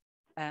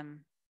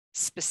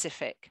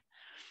specific.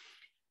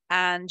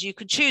 And you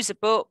can choose a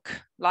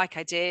book like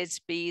I did,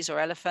 Bees or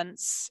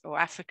Elephants or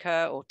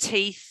Africa or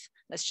Teeth.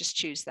 Let's just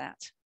choose that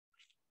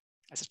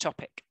as a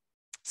topic.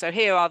 So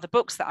here are the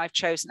books that I've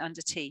chosen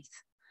under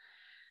Teeth.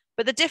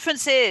 But the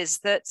difference is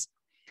that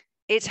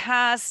it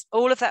has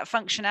all of that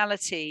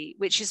functionality,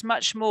 which is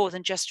much more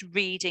than just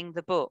reading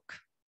the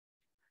book.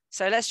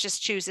 So let's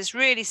just choose this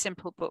really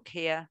simple book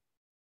here.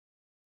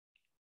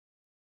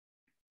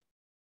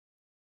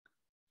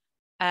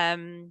 I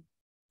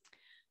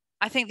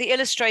think the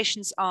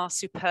illustrations are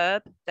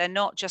superb. They're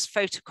not just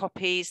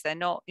photocopies. They're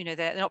not,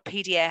 they're not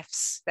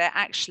PDFs. They're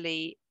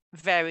actually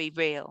very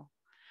real.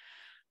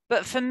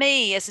 But for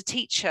me as a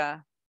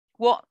teacher,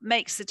 what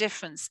makes the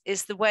difference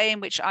is the way in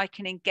which I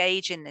can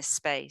engage in this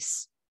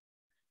space,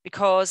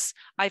 because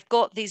I've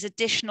got these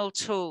additional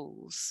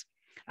tools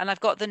and I've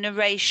got the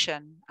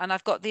narration and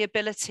I've got the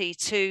ability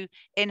to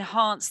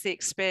enhance the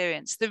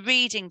experience. The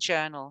reading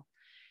journal,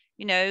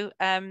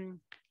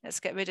 let's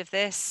get rid of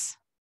this.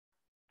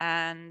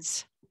 And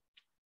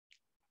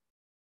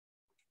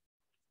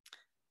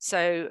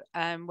so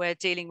we're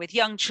dealing with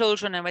young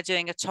children and we're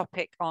doing a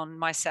topic on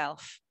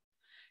myself.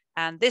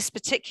 And this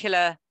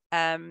particular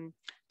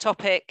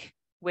topic,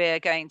 we're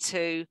going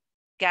to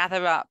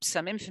gather up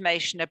some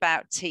information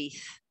about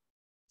teeth.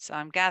 So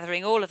I'm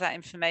gathering all of that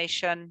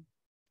information.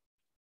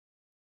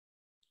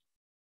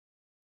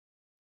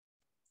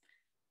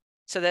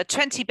 So there are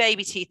 20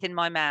 baby teeth in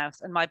my mouth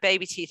and my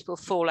baby teeth will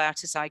fall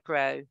out as I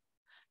grow.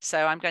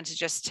 So I'm going to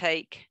just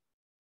take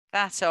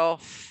that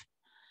off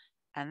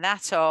and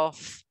that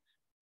off.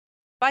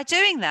 By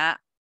doing that,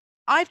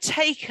 I've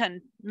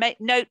taken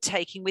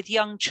note-taking with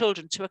young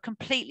children to a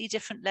completely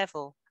different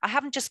level. I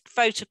haven't just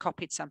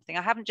photocopied something.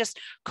 I haven't just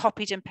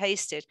copied and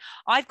pasted.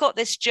 I've got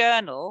this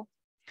journal.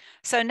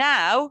 So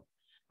now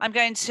I'm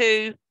going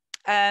to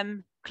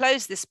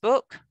close this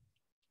book,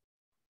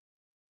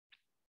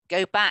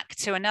 go back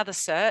to another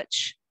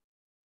search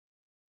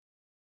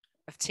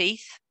of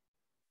teeth.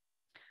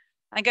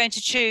 I'm going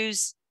to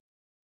choose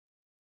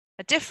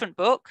a different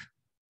book,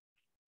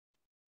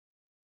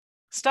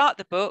 start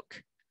the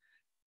book,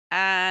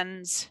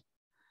 and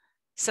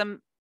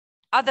some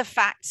other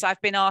facts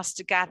I've been asked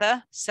to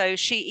gather. So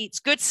she eats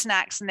good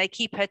snacks and they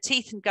keep her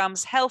teeth and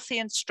gums healthy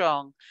and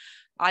strong.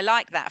 I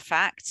like that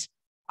fact.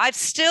 I've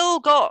still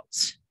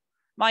got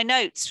my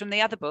notes from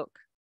the other book.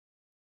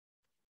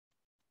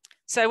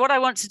 So what I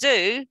want to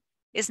do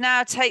is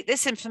now take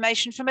this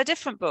information from a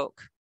different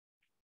book.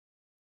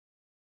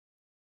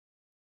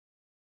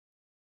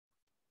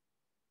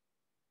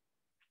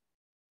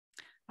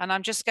 And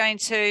I'm just going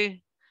to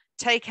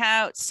take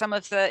out some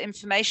of the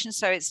information.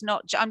 So it's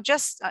not, I'm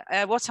just,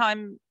 what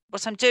I'm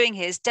doing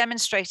here is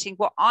demonstrating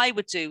what I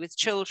would do with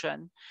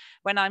children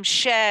when I'm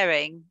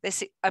sharing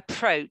this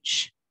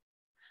approach.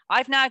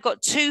 I've now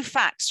got 2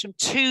 facts from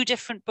 2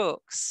 different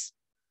books.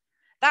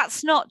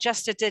 That's not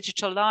just a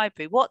digital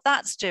library. What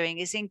that's doing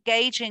is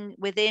engaging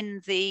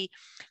within the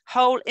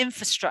whole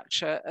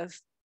infrastructure of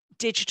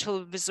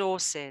digital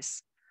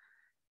resources.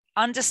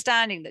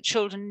 Understanding that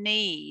children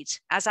need,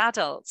 as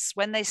adults,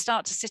 when they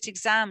start to sit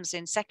exams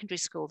in secondary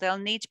school, they'll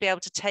need to be able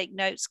to take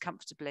notes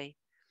comfortably.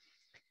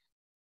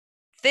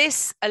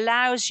 This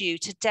allows you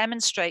to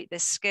demonstrate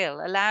this skill,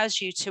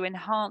 allows you to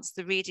enhance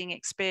the reading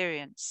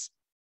experience.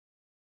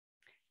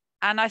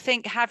 And I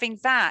think having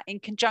that in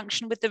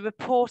conjunction with the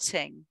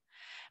reporting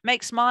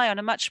makes My Own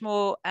a much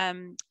more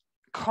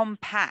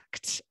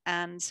compact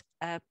and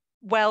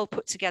well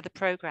put together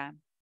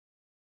program.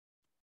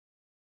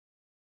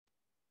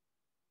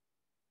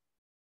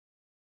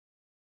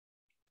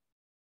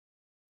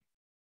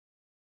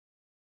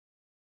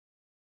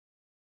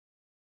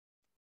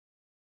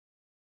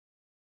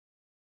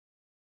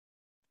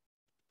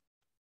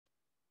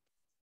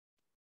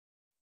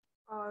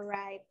 All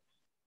right.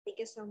 Thank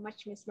you so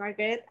much, Miss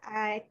Margaret.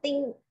 I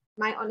think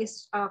my own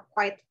is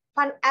quite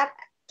fun app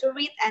to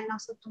read and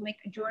also to make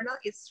a journal.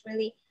 It's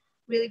really,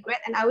 really great.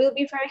 And I will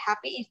be very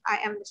happy if I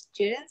am the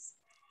students.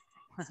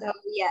 So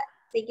yeah,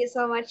 thank you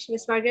so much,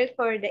 Miss Margaret,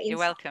 for the You're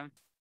insight welcome.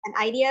 and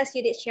ideas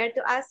you did share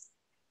to us.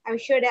 I'm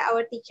sure that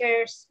our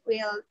teachers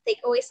will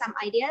take away some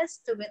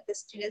ideas to build the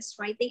students'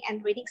 writing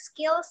and reading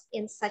skills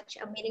in such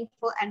a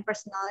meaningful and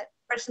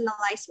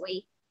personalized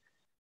way.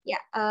 Ya,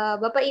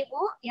 Bapak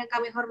Ibu yang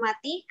kami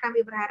hormati,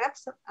 kami berharap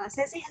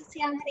sesi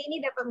siang hari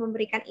ini dapat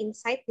memberikan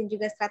insight dan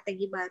juga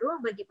strategi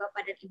baru bagi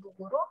Bapak dan Ibu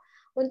guru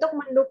untuk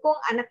mendukung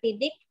anak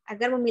didik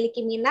agar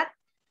memiliki minat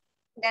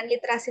dan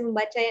literasi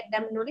membaca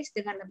dan menulis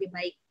dengan lebih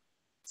baik.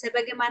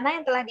 Sebagaimana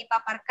yang telah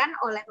dipaparkan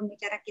oleh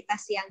pembicara kita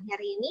siang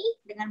hari ini,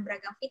 dengan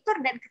beragam fitur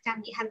dan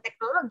kecanggihan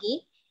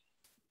teknologi,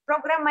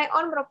 program My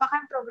Own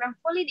merupakan program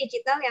fully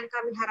digital yang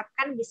kami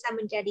harapkan bisa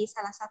menjadi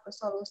salah satu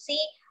solusi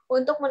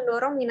untuk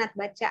mendorong minat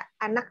baca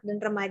anak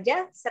dan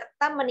remaja,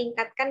 serta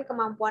meningkatkan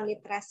kemampuan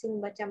literasi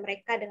membaca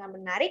mereka dengan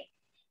menarik,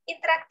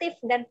 interaktif,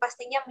 dan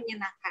pastinya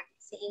menyenangkan.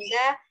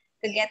 Sehingga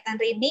kegiatan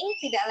reading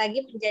tidak lagi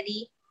menjadi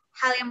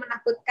hal yang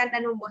menakutkan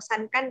dan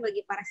membosankan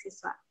bagi para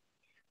siswa.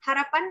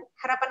 Harapan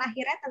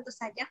akhirnya tentu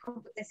saja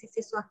kompetensi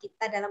siswa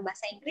kita dalam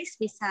bahasa Inggris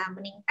bisa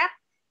meningkat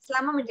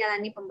selama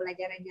menjalani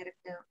pembelajaran jarak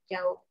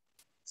jauh.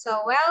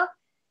 So well,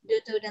 due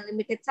to the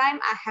limited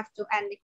time, I have to end the